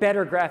with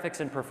better graphics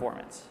and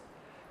performance.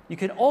 You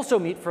can also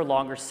meet for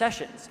longer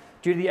sessions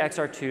due to the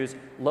XR2's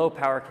low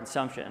power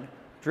consumption,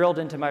 drilled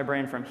into my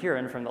brain from here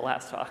and from the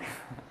last talk.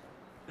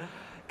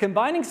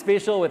 Combining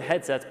Spatial with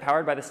headsets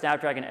powered by the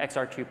Snapdragon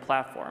XR2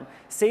 platform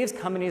saves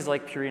companies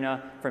like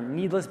Purina from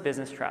needless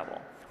business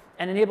travel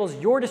and enables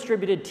your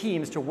distributed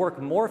teams to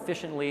work more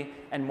efficiently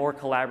and more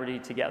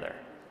collaboratively together.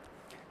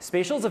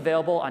 Spatial is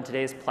available on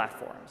today's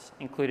platforms,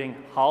 including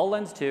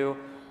HoloLens 2,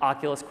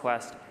 Oculus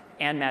Quest,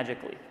 and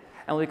Magic Leap,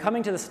 and will be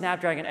coming to the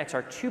Snapdragon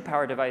XR2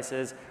 powered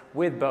devices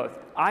with both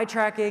eye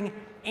tracking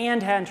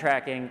and hand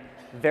tracking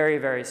very,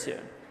 very soon.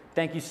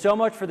 Thank you so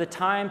much for the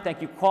time.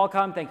 Thank you,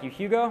 Qualcomm. Thank you,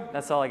 Hugo.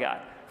 That's all I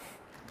got.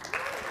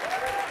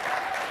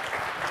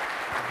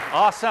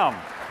 Awesome.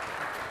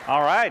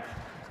 All right.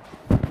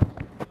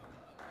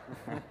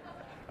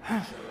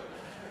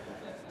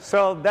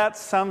 So that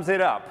sums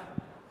it up.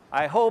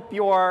 I hope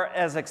you are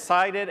as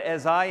excited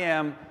as I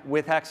am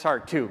with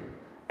XR2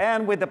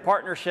 and with the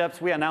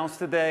partnerships we announced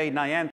today, Niantic,